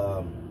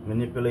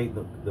manipulate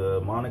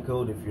the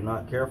Monokote if you're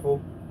not careful,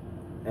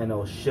 and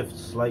it'll shift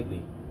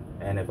slightly.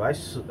 And if I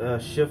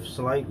shift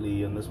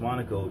slightly in this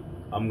Monokote,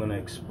 I'm going to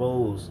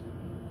expose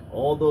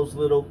all those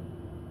little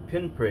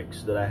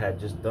pinpricks that I had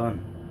just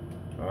done.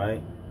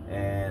 Alright,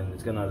 and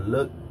it's going to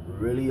look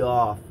really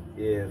off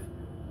if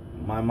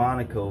my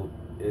Monokote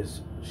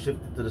is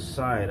shifted to the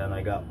side and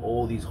I got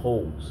all these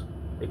holes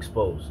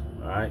exposed.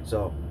 Alright,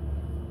 so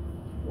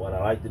what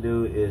I like to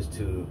do is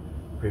to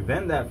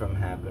prevent that from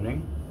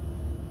happening.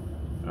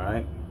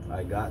 Alright,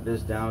 I got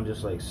this down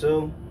just like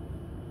so.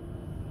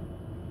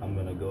 I'm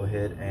gonna go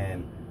ahead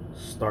and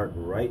start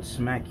right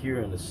smack here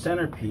in the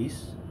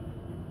centerpiece,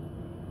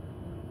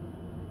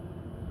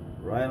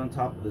 right on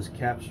top of this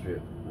cap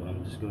strip. What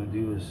I'm just gonna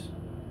do is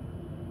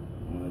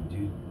I'm gonna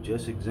do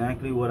just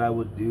exactly what I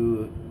would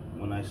do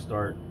when I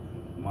start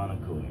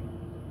monocoating.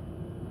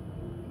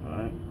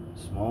 Alright,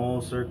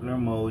 small circular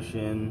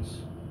motions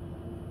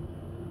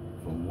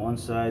from one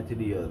side to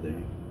the other.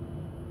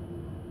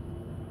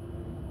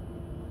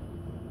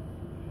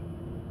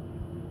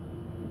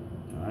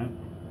 Alright,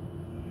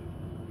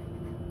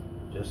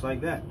 just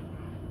like that.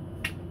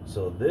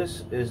 So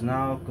this is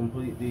now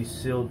completely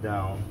sealed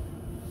down,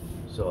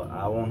 so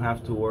I won't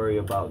have to worry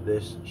about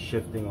this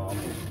shifting on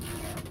me.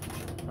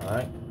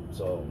 Alright,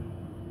 so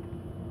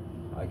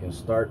I can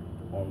start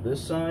on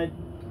this side,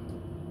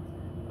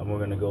 and we're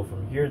gonna go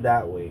from here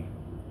that way.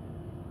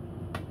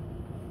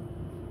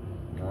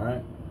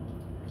 Alright,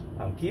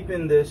 I'm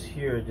keeping this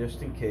here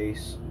just in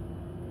case,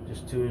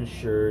 just to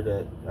ensure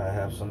that I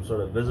have some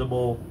sort of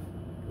visible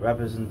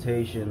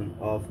representation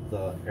of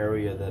the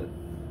area that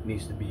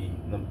needs to be,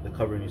 the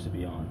cover needs to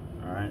be on.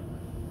 Alright,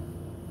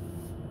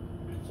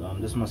 so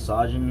I'm just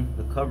massaging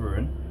the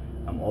covering.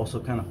 I'm also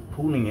kind of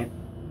pulling it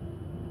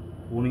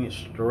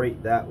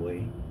straight that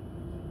way,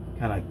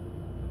 kind of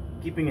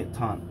keeping it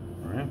taut.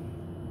 Alright,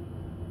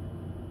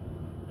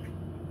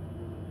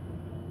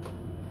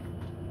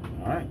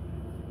 alright,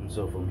 and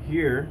so from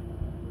here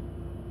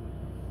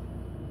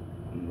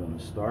I'm going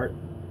to start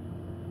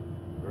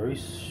very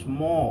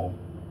small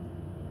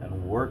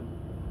and work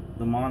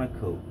the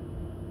Monokote.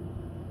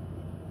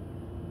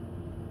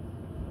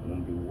 I'm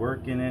going to be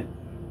working it,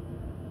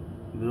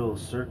 little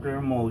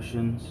circular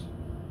motions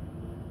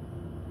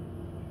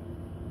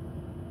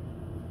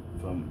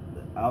from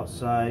the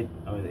outside,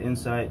 I mean the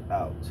inside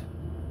out.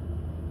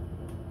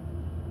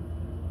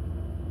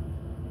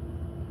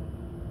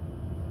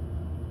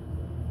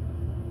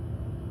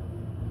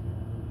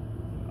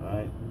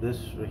 Alright, this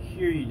right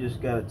here, you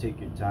just gotta take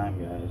your time,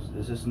 guys.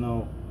 This is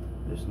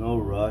there's no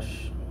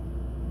rush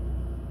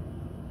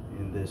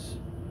in this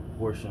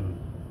portion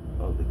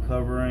of the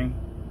covering,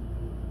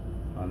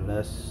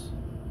 unless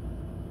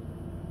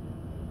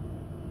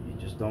you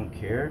just don't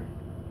care,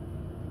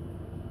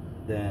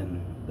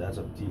 then that's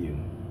up to you.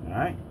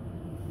 Alright,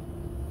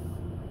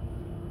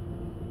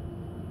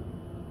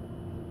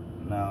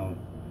 now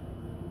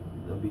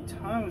there'll be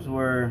times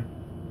where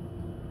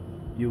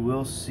you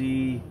will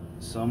see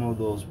some of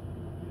those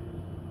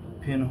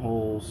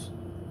pinholes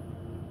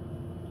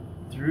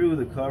through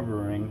the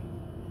covering,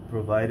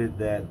 provided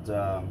that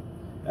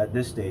at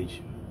this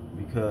stage,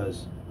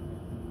 because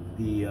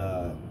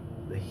the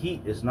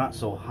heat is not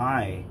so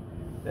high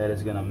that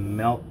it's gonna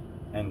melt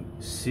and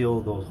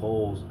seal those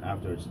holes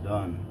after it's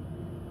done.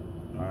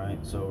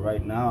 Alright, so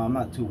right now I'm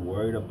not too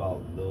worried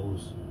about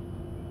those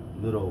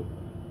little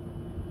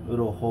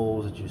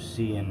holes that you're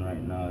seeing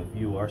right now, if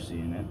you are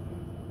seeing it.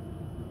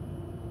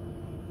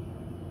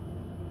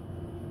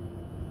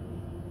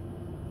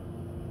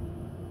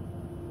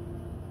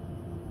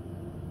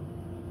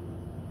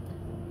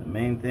 The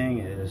main thing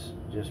is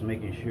just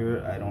making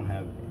sure I don't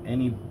have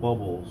any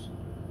bubbles.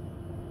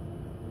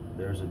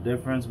 There's a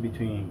difference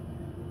between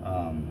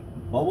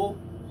bubble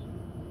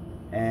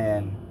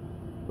and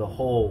the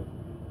hole,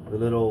 the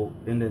little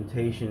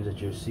indentations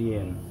that you're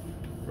seeing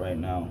right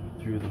now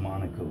through the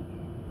Monokote.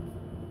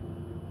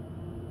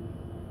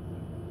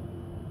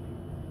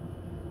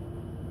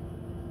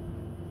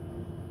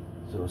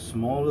 So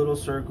small little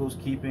circles,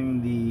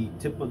 keeping the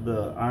tip of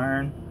the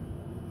iron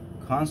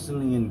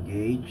constantly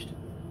engaged.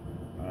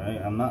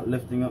 Alright, I'm not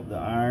lifting up the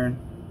iron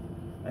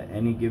at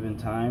any given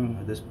time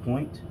at this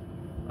point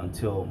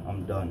until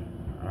I'm done.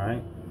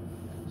 Alright,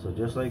 so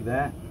just like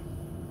that,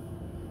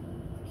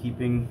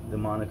 keeping the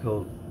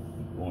Monokote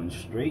going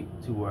straight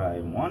to where I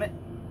want it.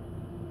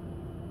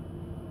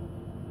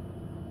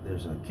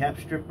 There's a cap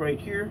strip right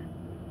here,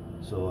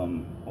 so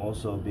I'm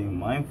also being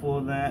mindful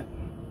of that.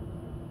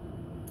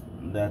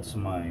 That's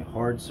my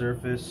hard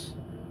surface,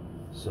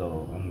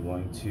 so I'm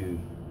going to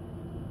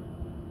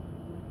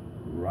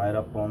right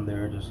up on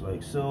there just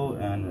like so,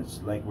 and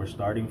it's like we're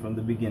starting from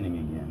the beginning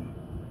again.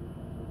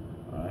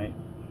 Alright,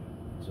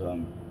 so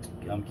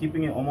I'm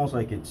keeping it almost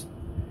like it's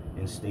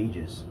in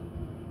stages,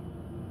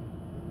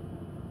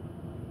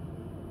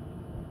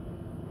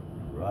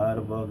 right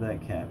above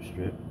that cap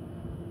strip,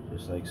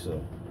 just like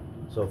so.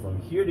 So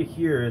from here to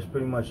here is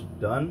pretty much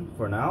done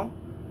for now,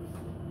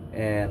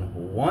 and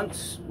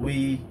once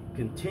we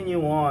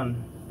continue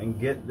on and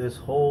get this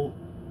whole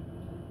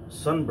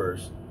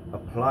sunburst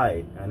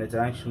applied and it's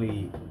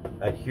actually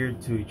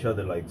adhered to each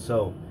other like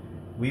so,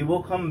 we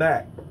will come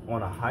back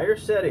on a higher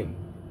setting,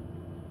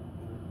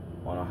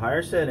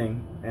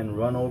 and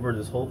run over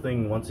this whole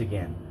thing once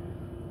again.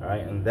 All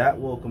right, and that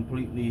will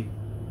completely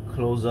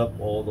close up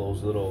all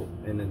those little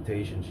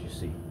indentations you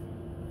see.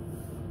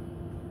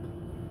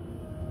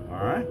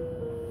 All right.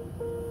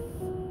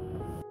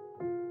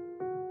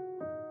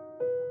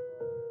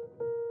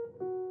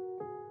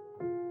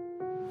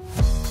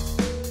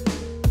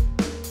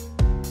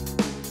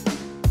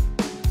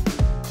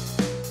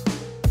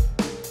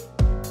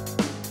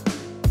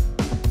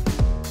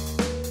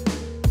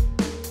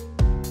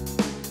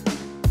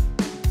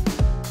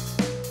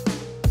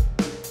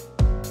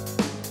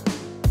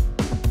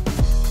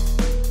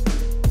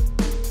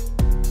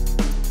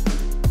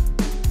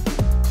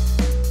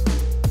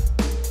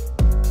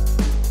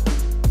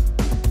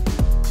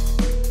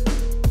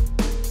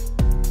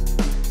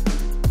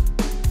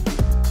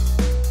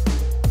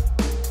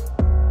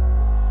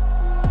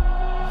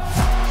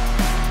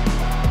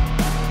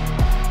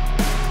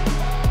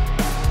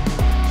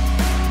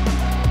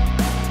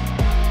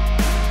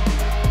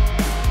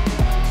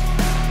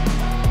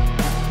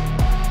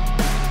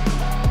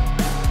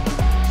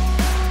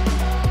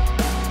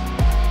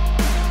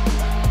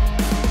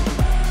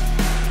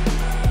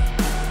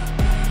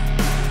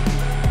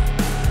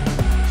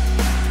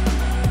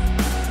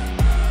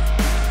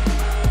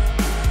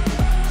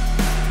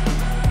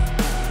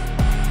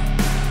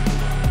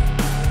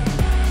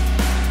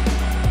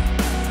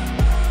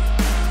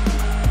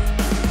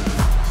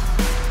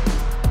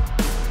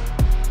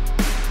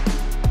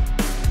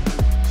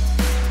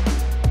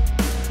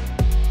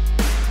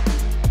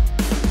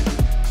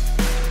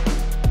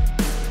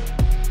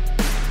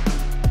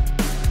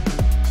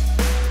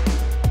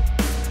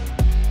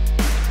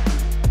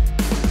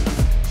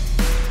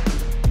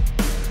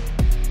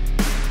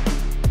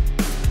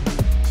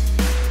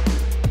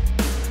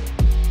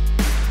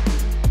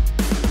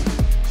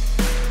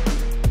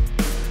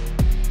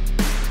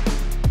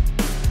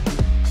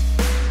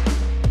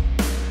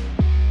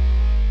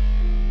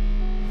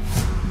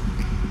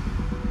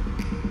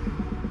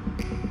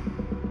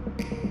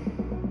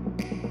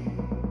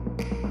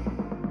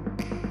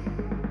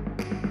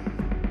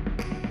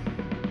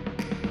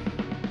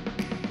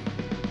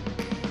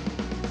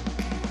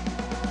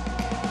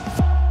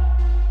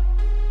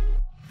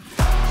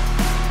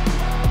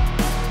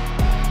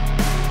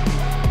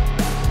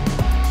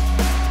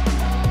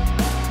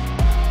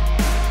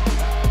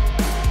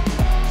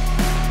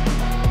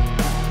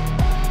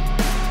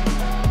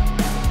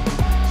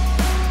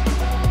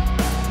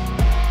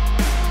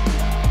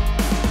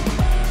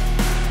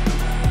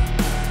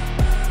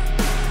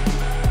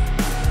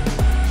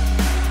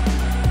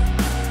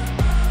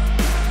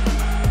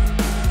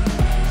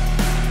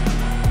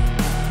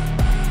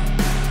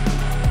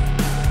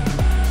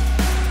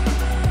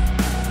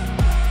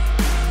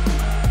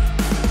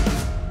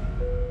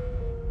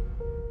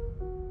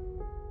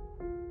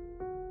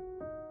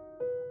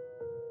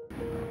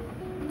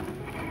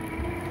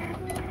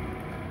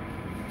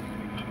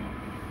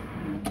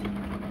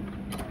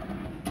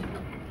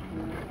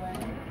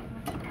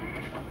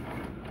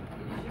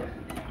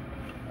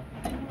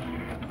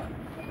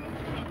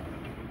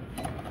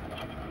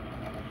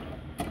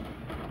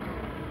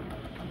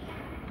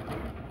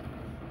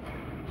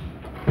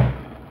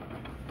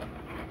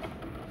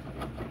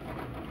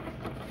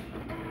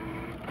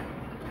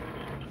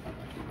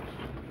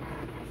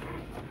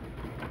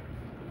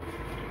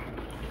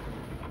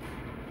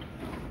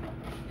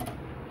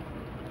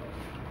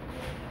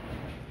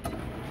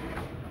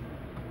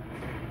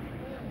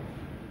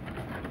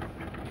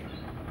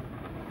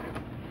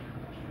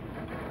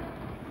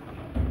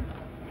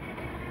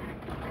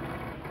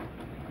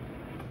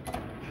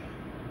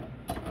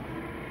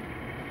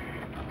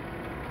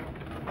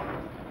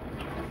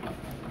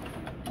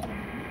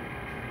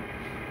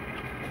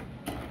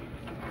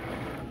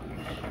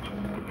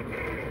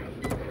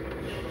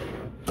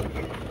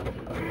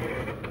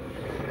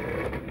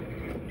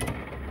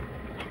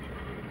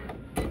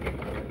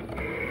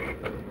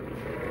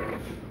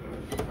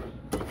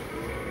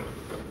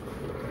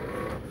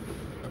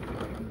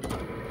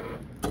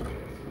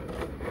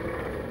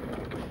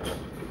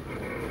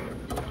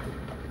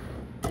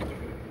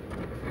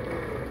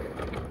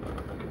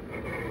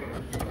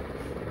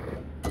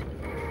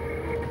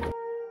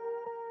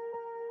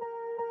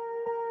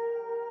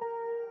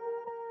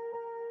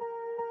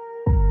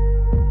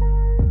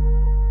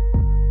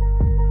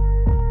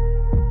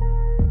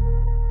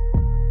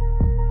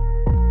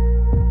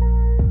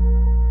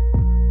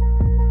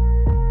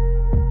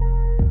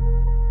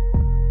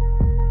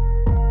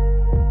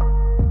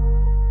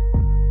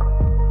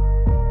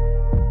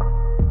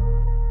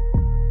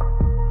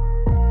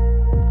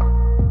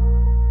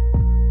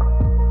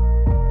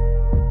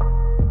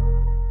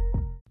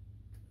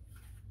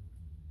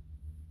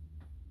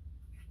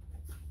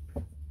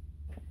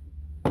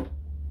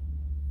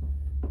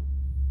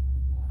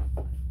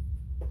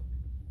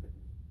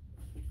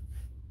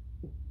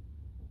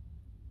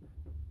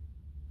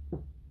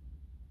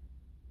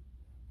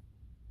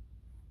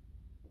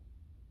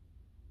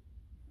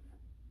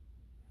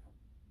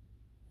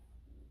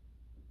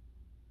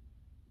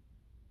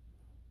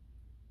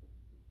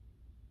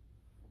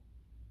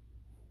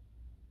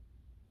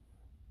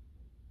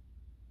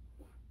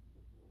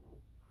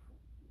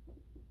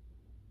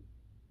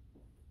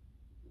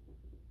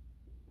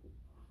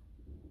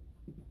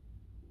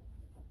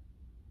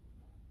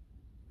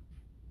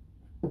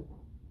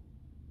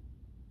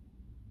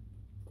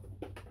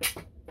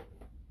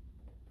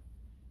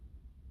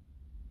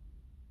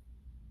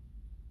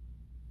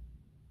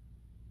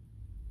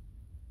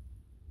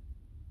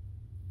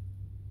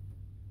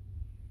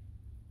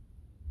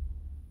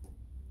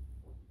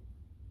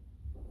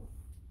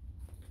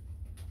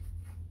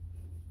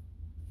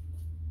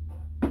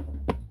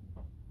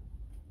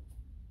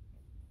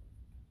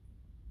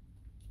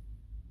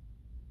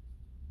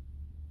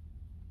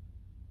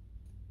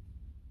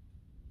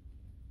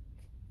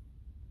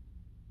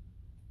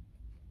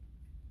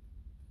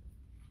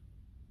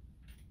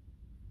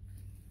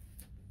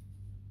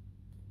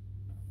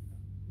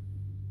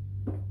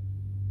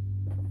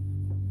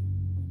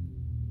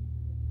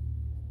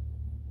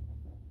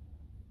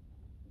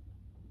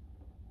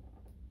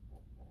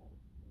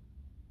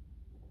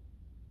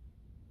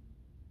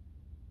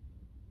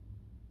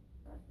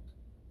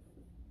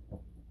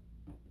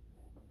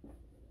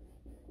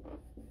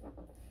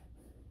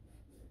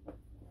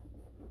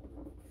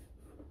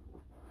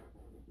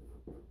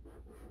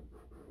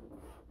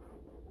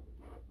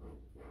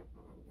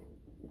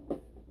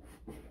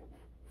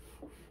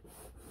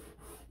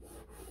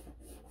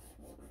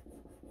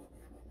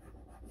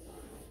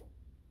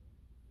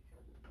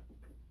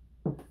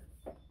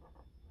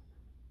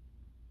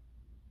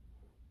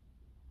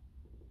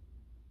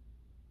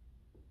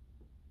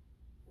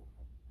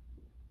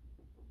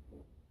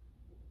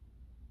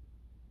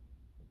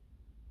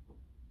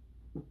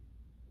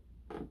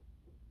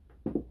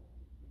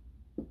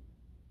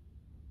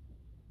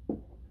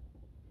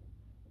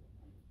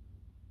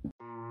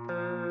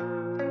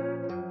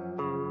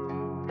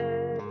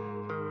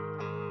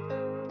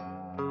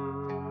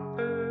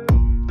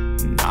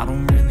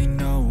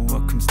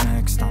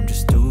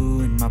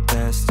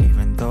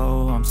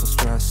 I'm so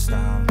stressed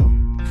out.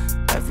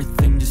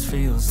 Everything just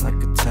feels like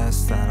a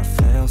test that I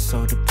fail,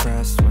 so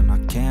depressed when I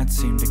can't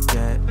seem to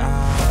get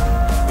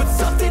out. But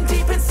something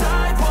deep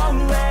inside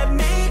won't let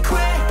me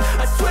quit.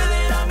 I swear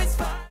that I'm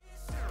inspired.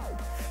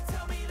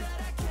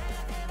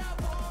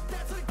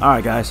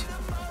 Alright guys,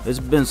 it's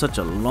been such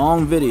a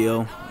long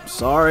video.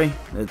 Sorry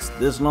it's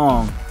this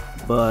long,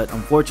 but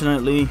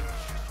unfortunately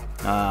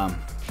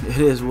it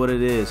is what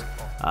it is.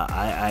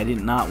 I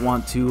did not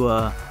want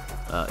to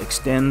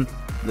extend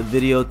the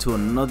video to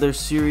another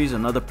series,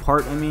 another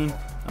part I mean,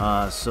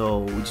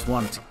 so we just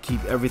wanted to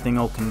keep everything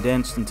all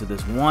condensed into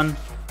this one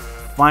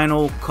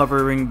final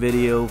covering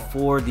video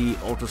for the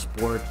Ultra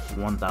Sport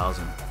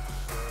 1000.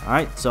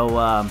 Alright,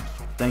 so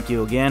thank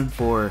you again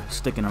for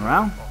sticking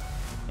around,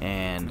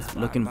 and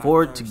looking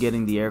forward to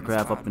getting the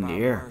aircraft up in the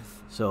air.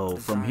 So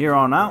from here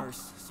on out,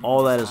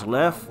 all that is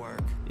left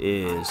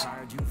is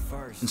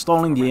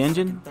installing the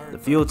engine, the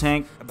fuel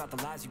tank,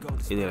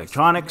 the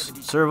electronics,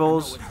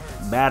 servos,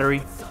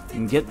 battery,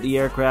 and get the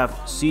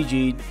aircraft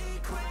CG'd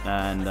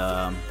and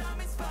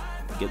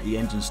get the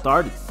engine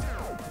started.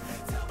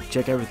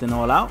 Check everything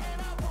all out,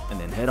 and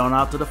then head on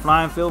out to the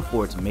flying field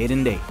for its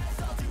maiden day.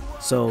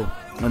 So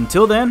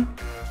until then,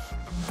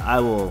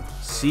 I will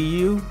see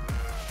you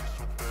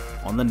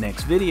on the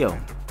next video,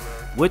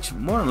 which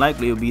more than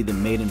likely will be the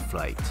maiden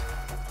flight.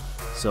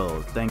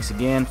 So thanks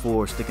again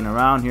for sticking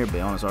around here at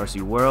Bayona's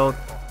RC World,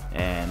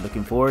 and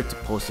looking forward to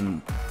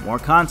posting more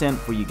content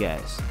for you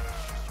guys.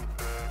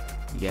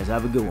 You guys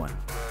have a good one.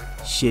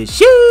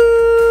 Shoo!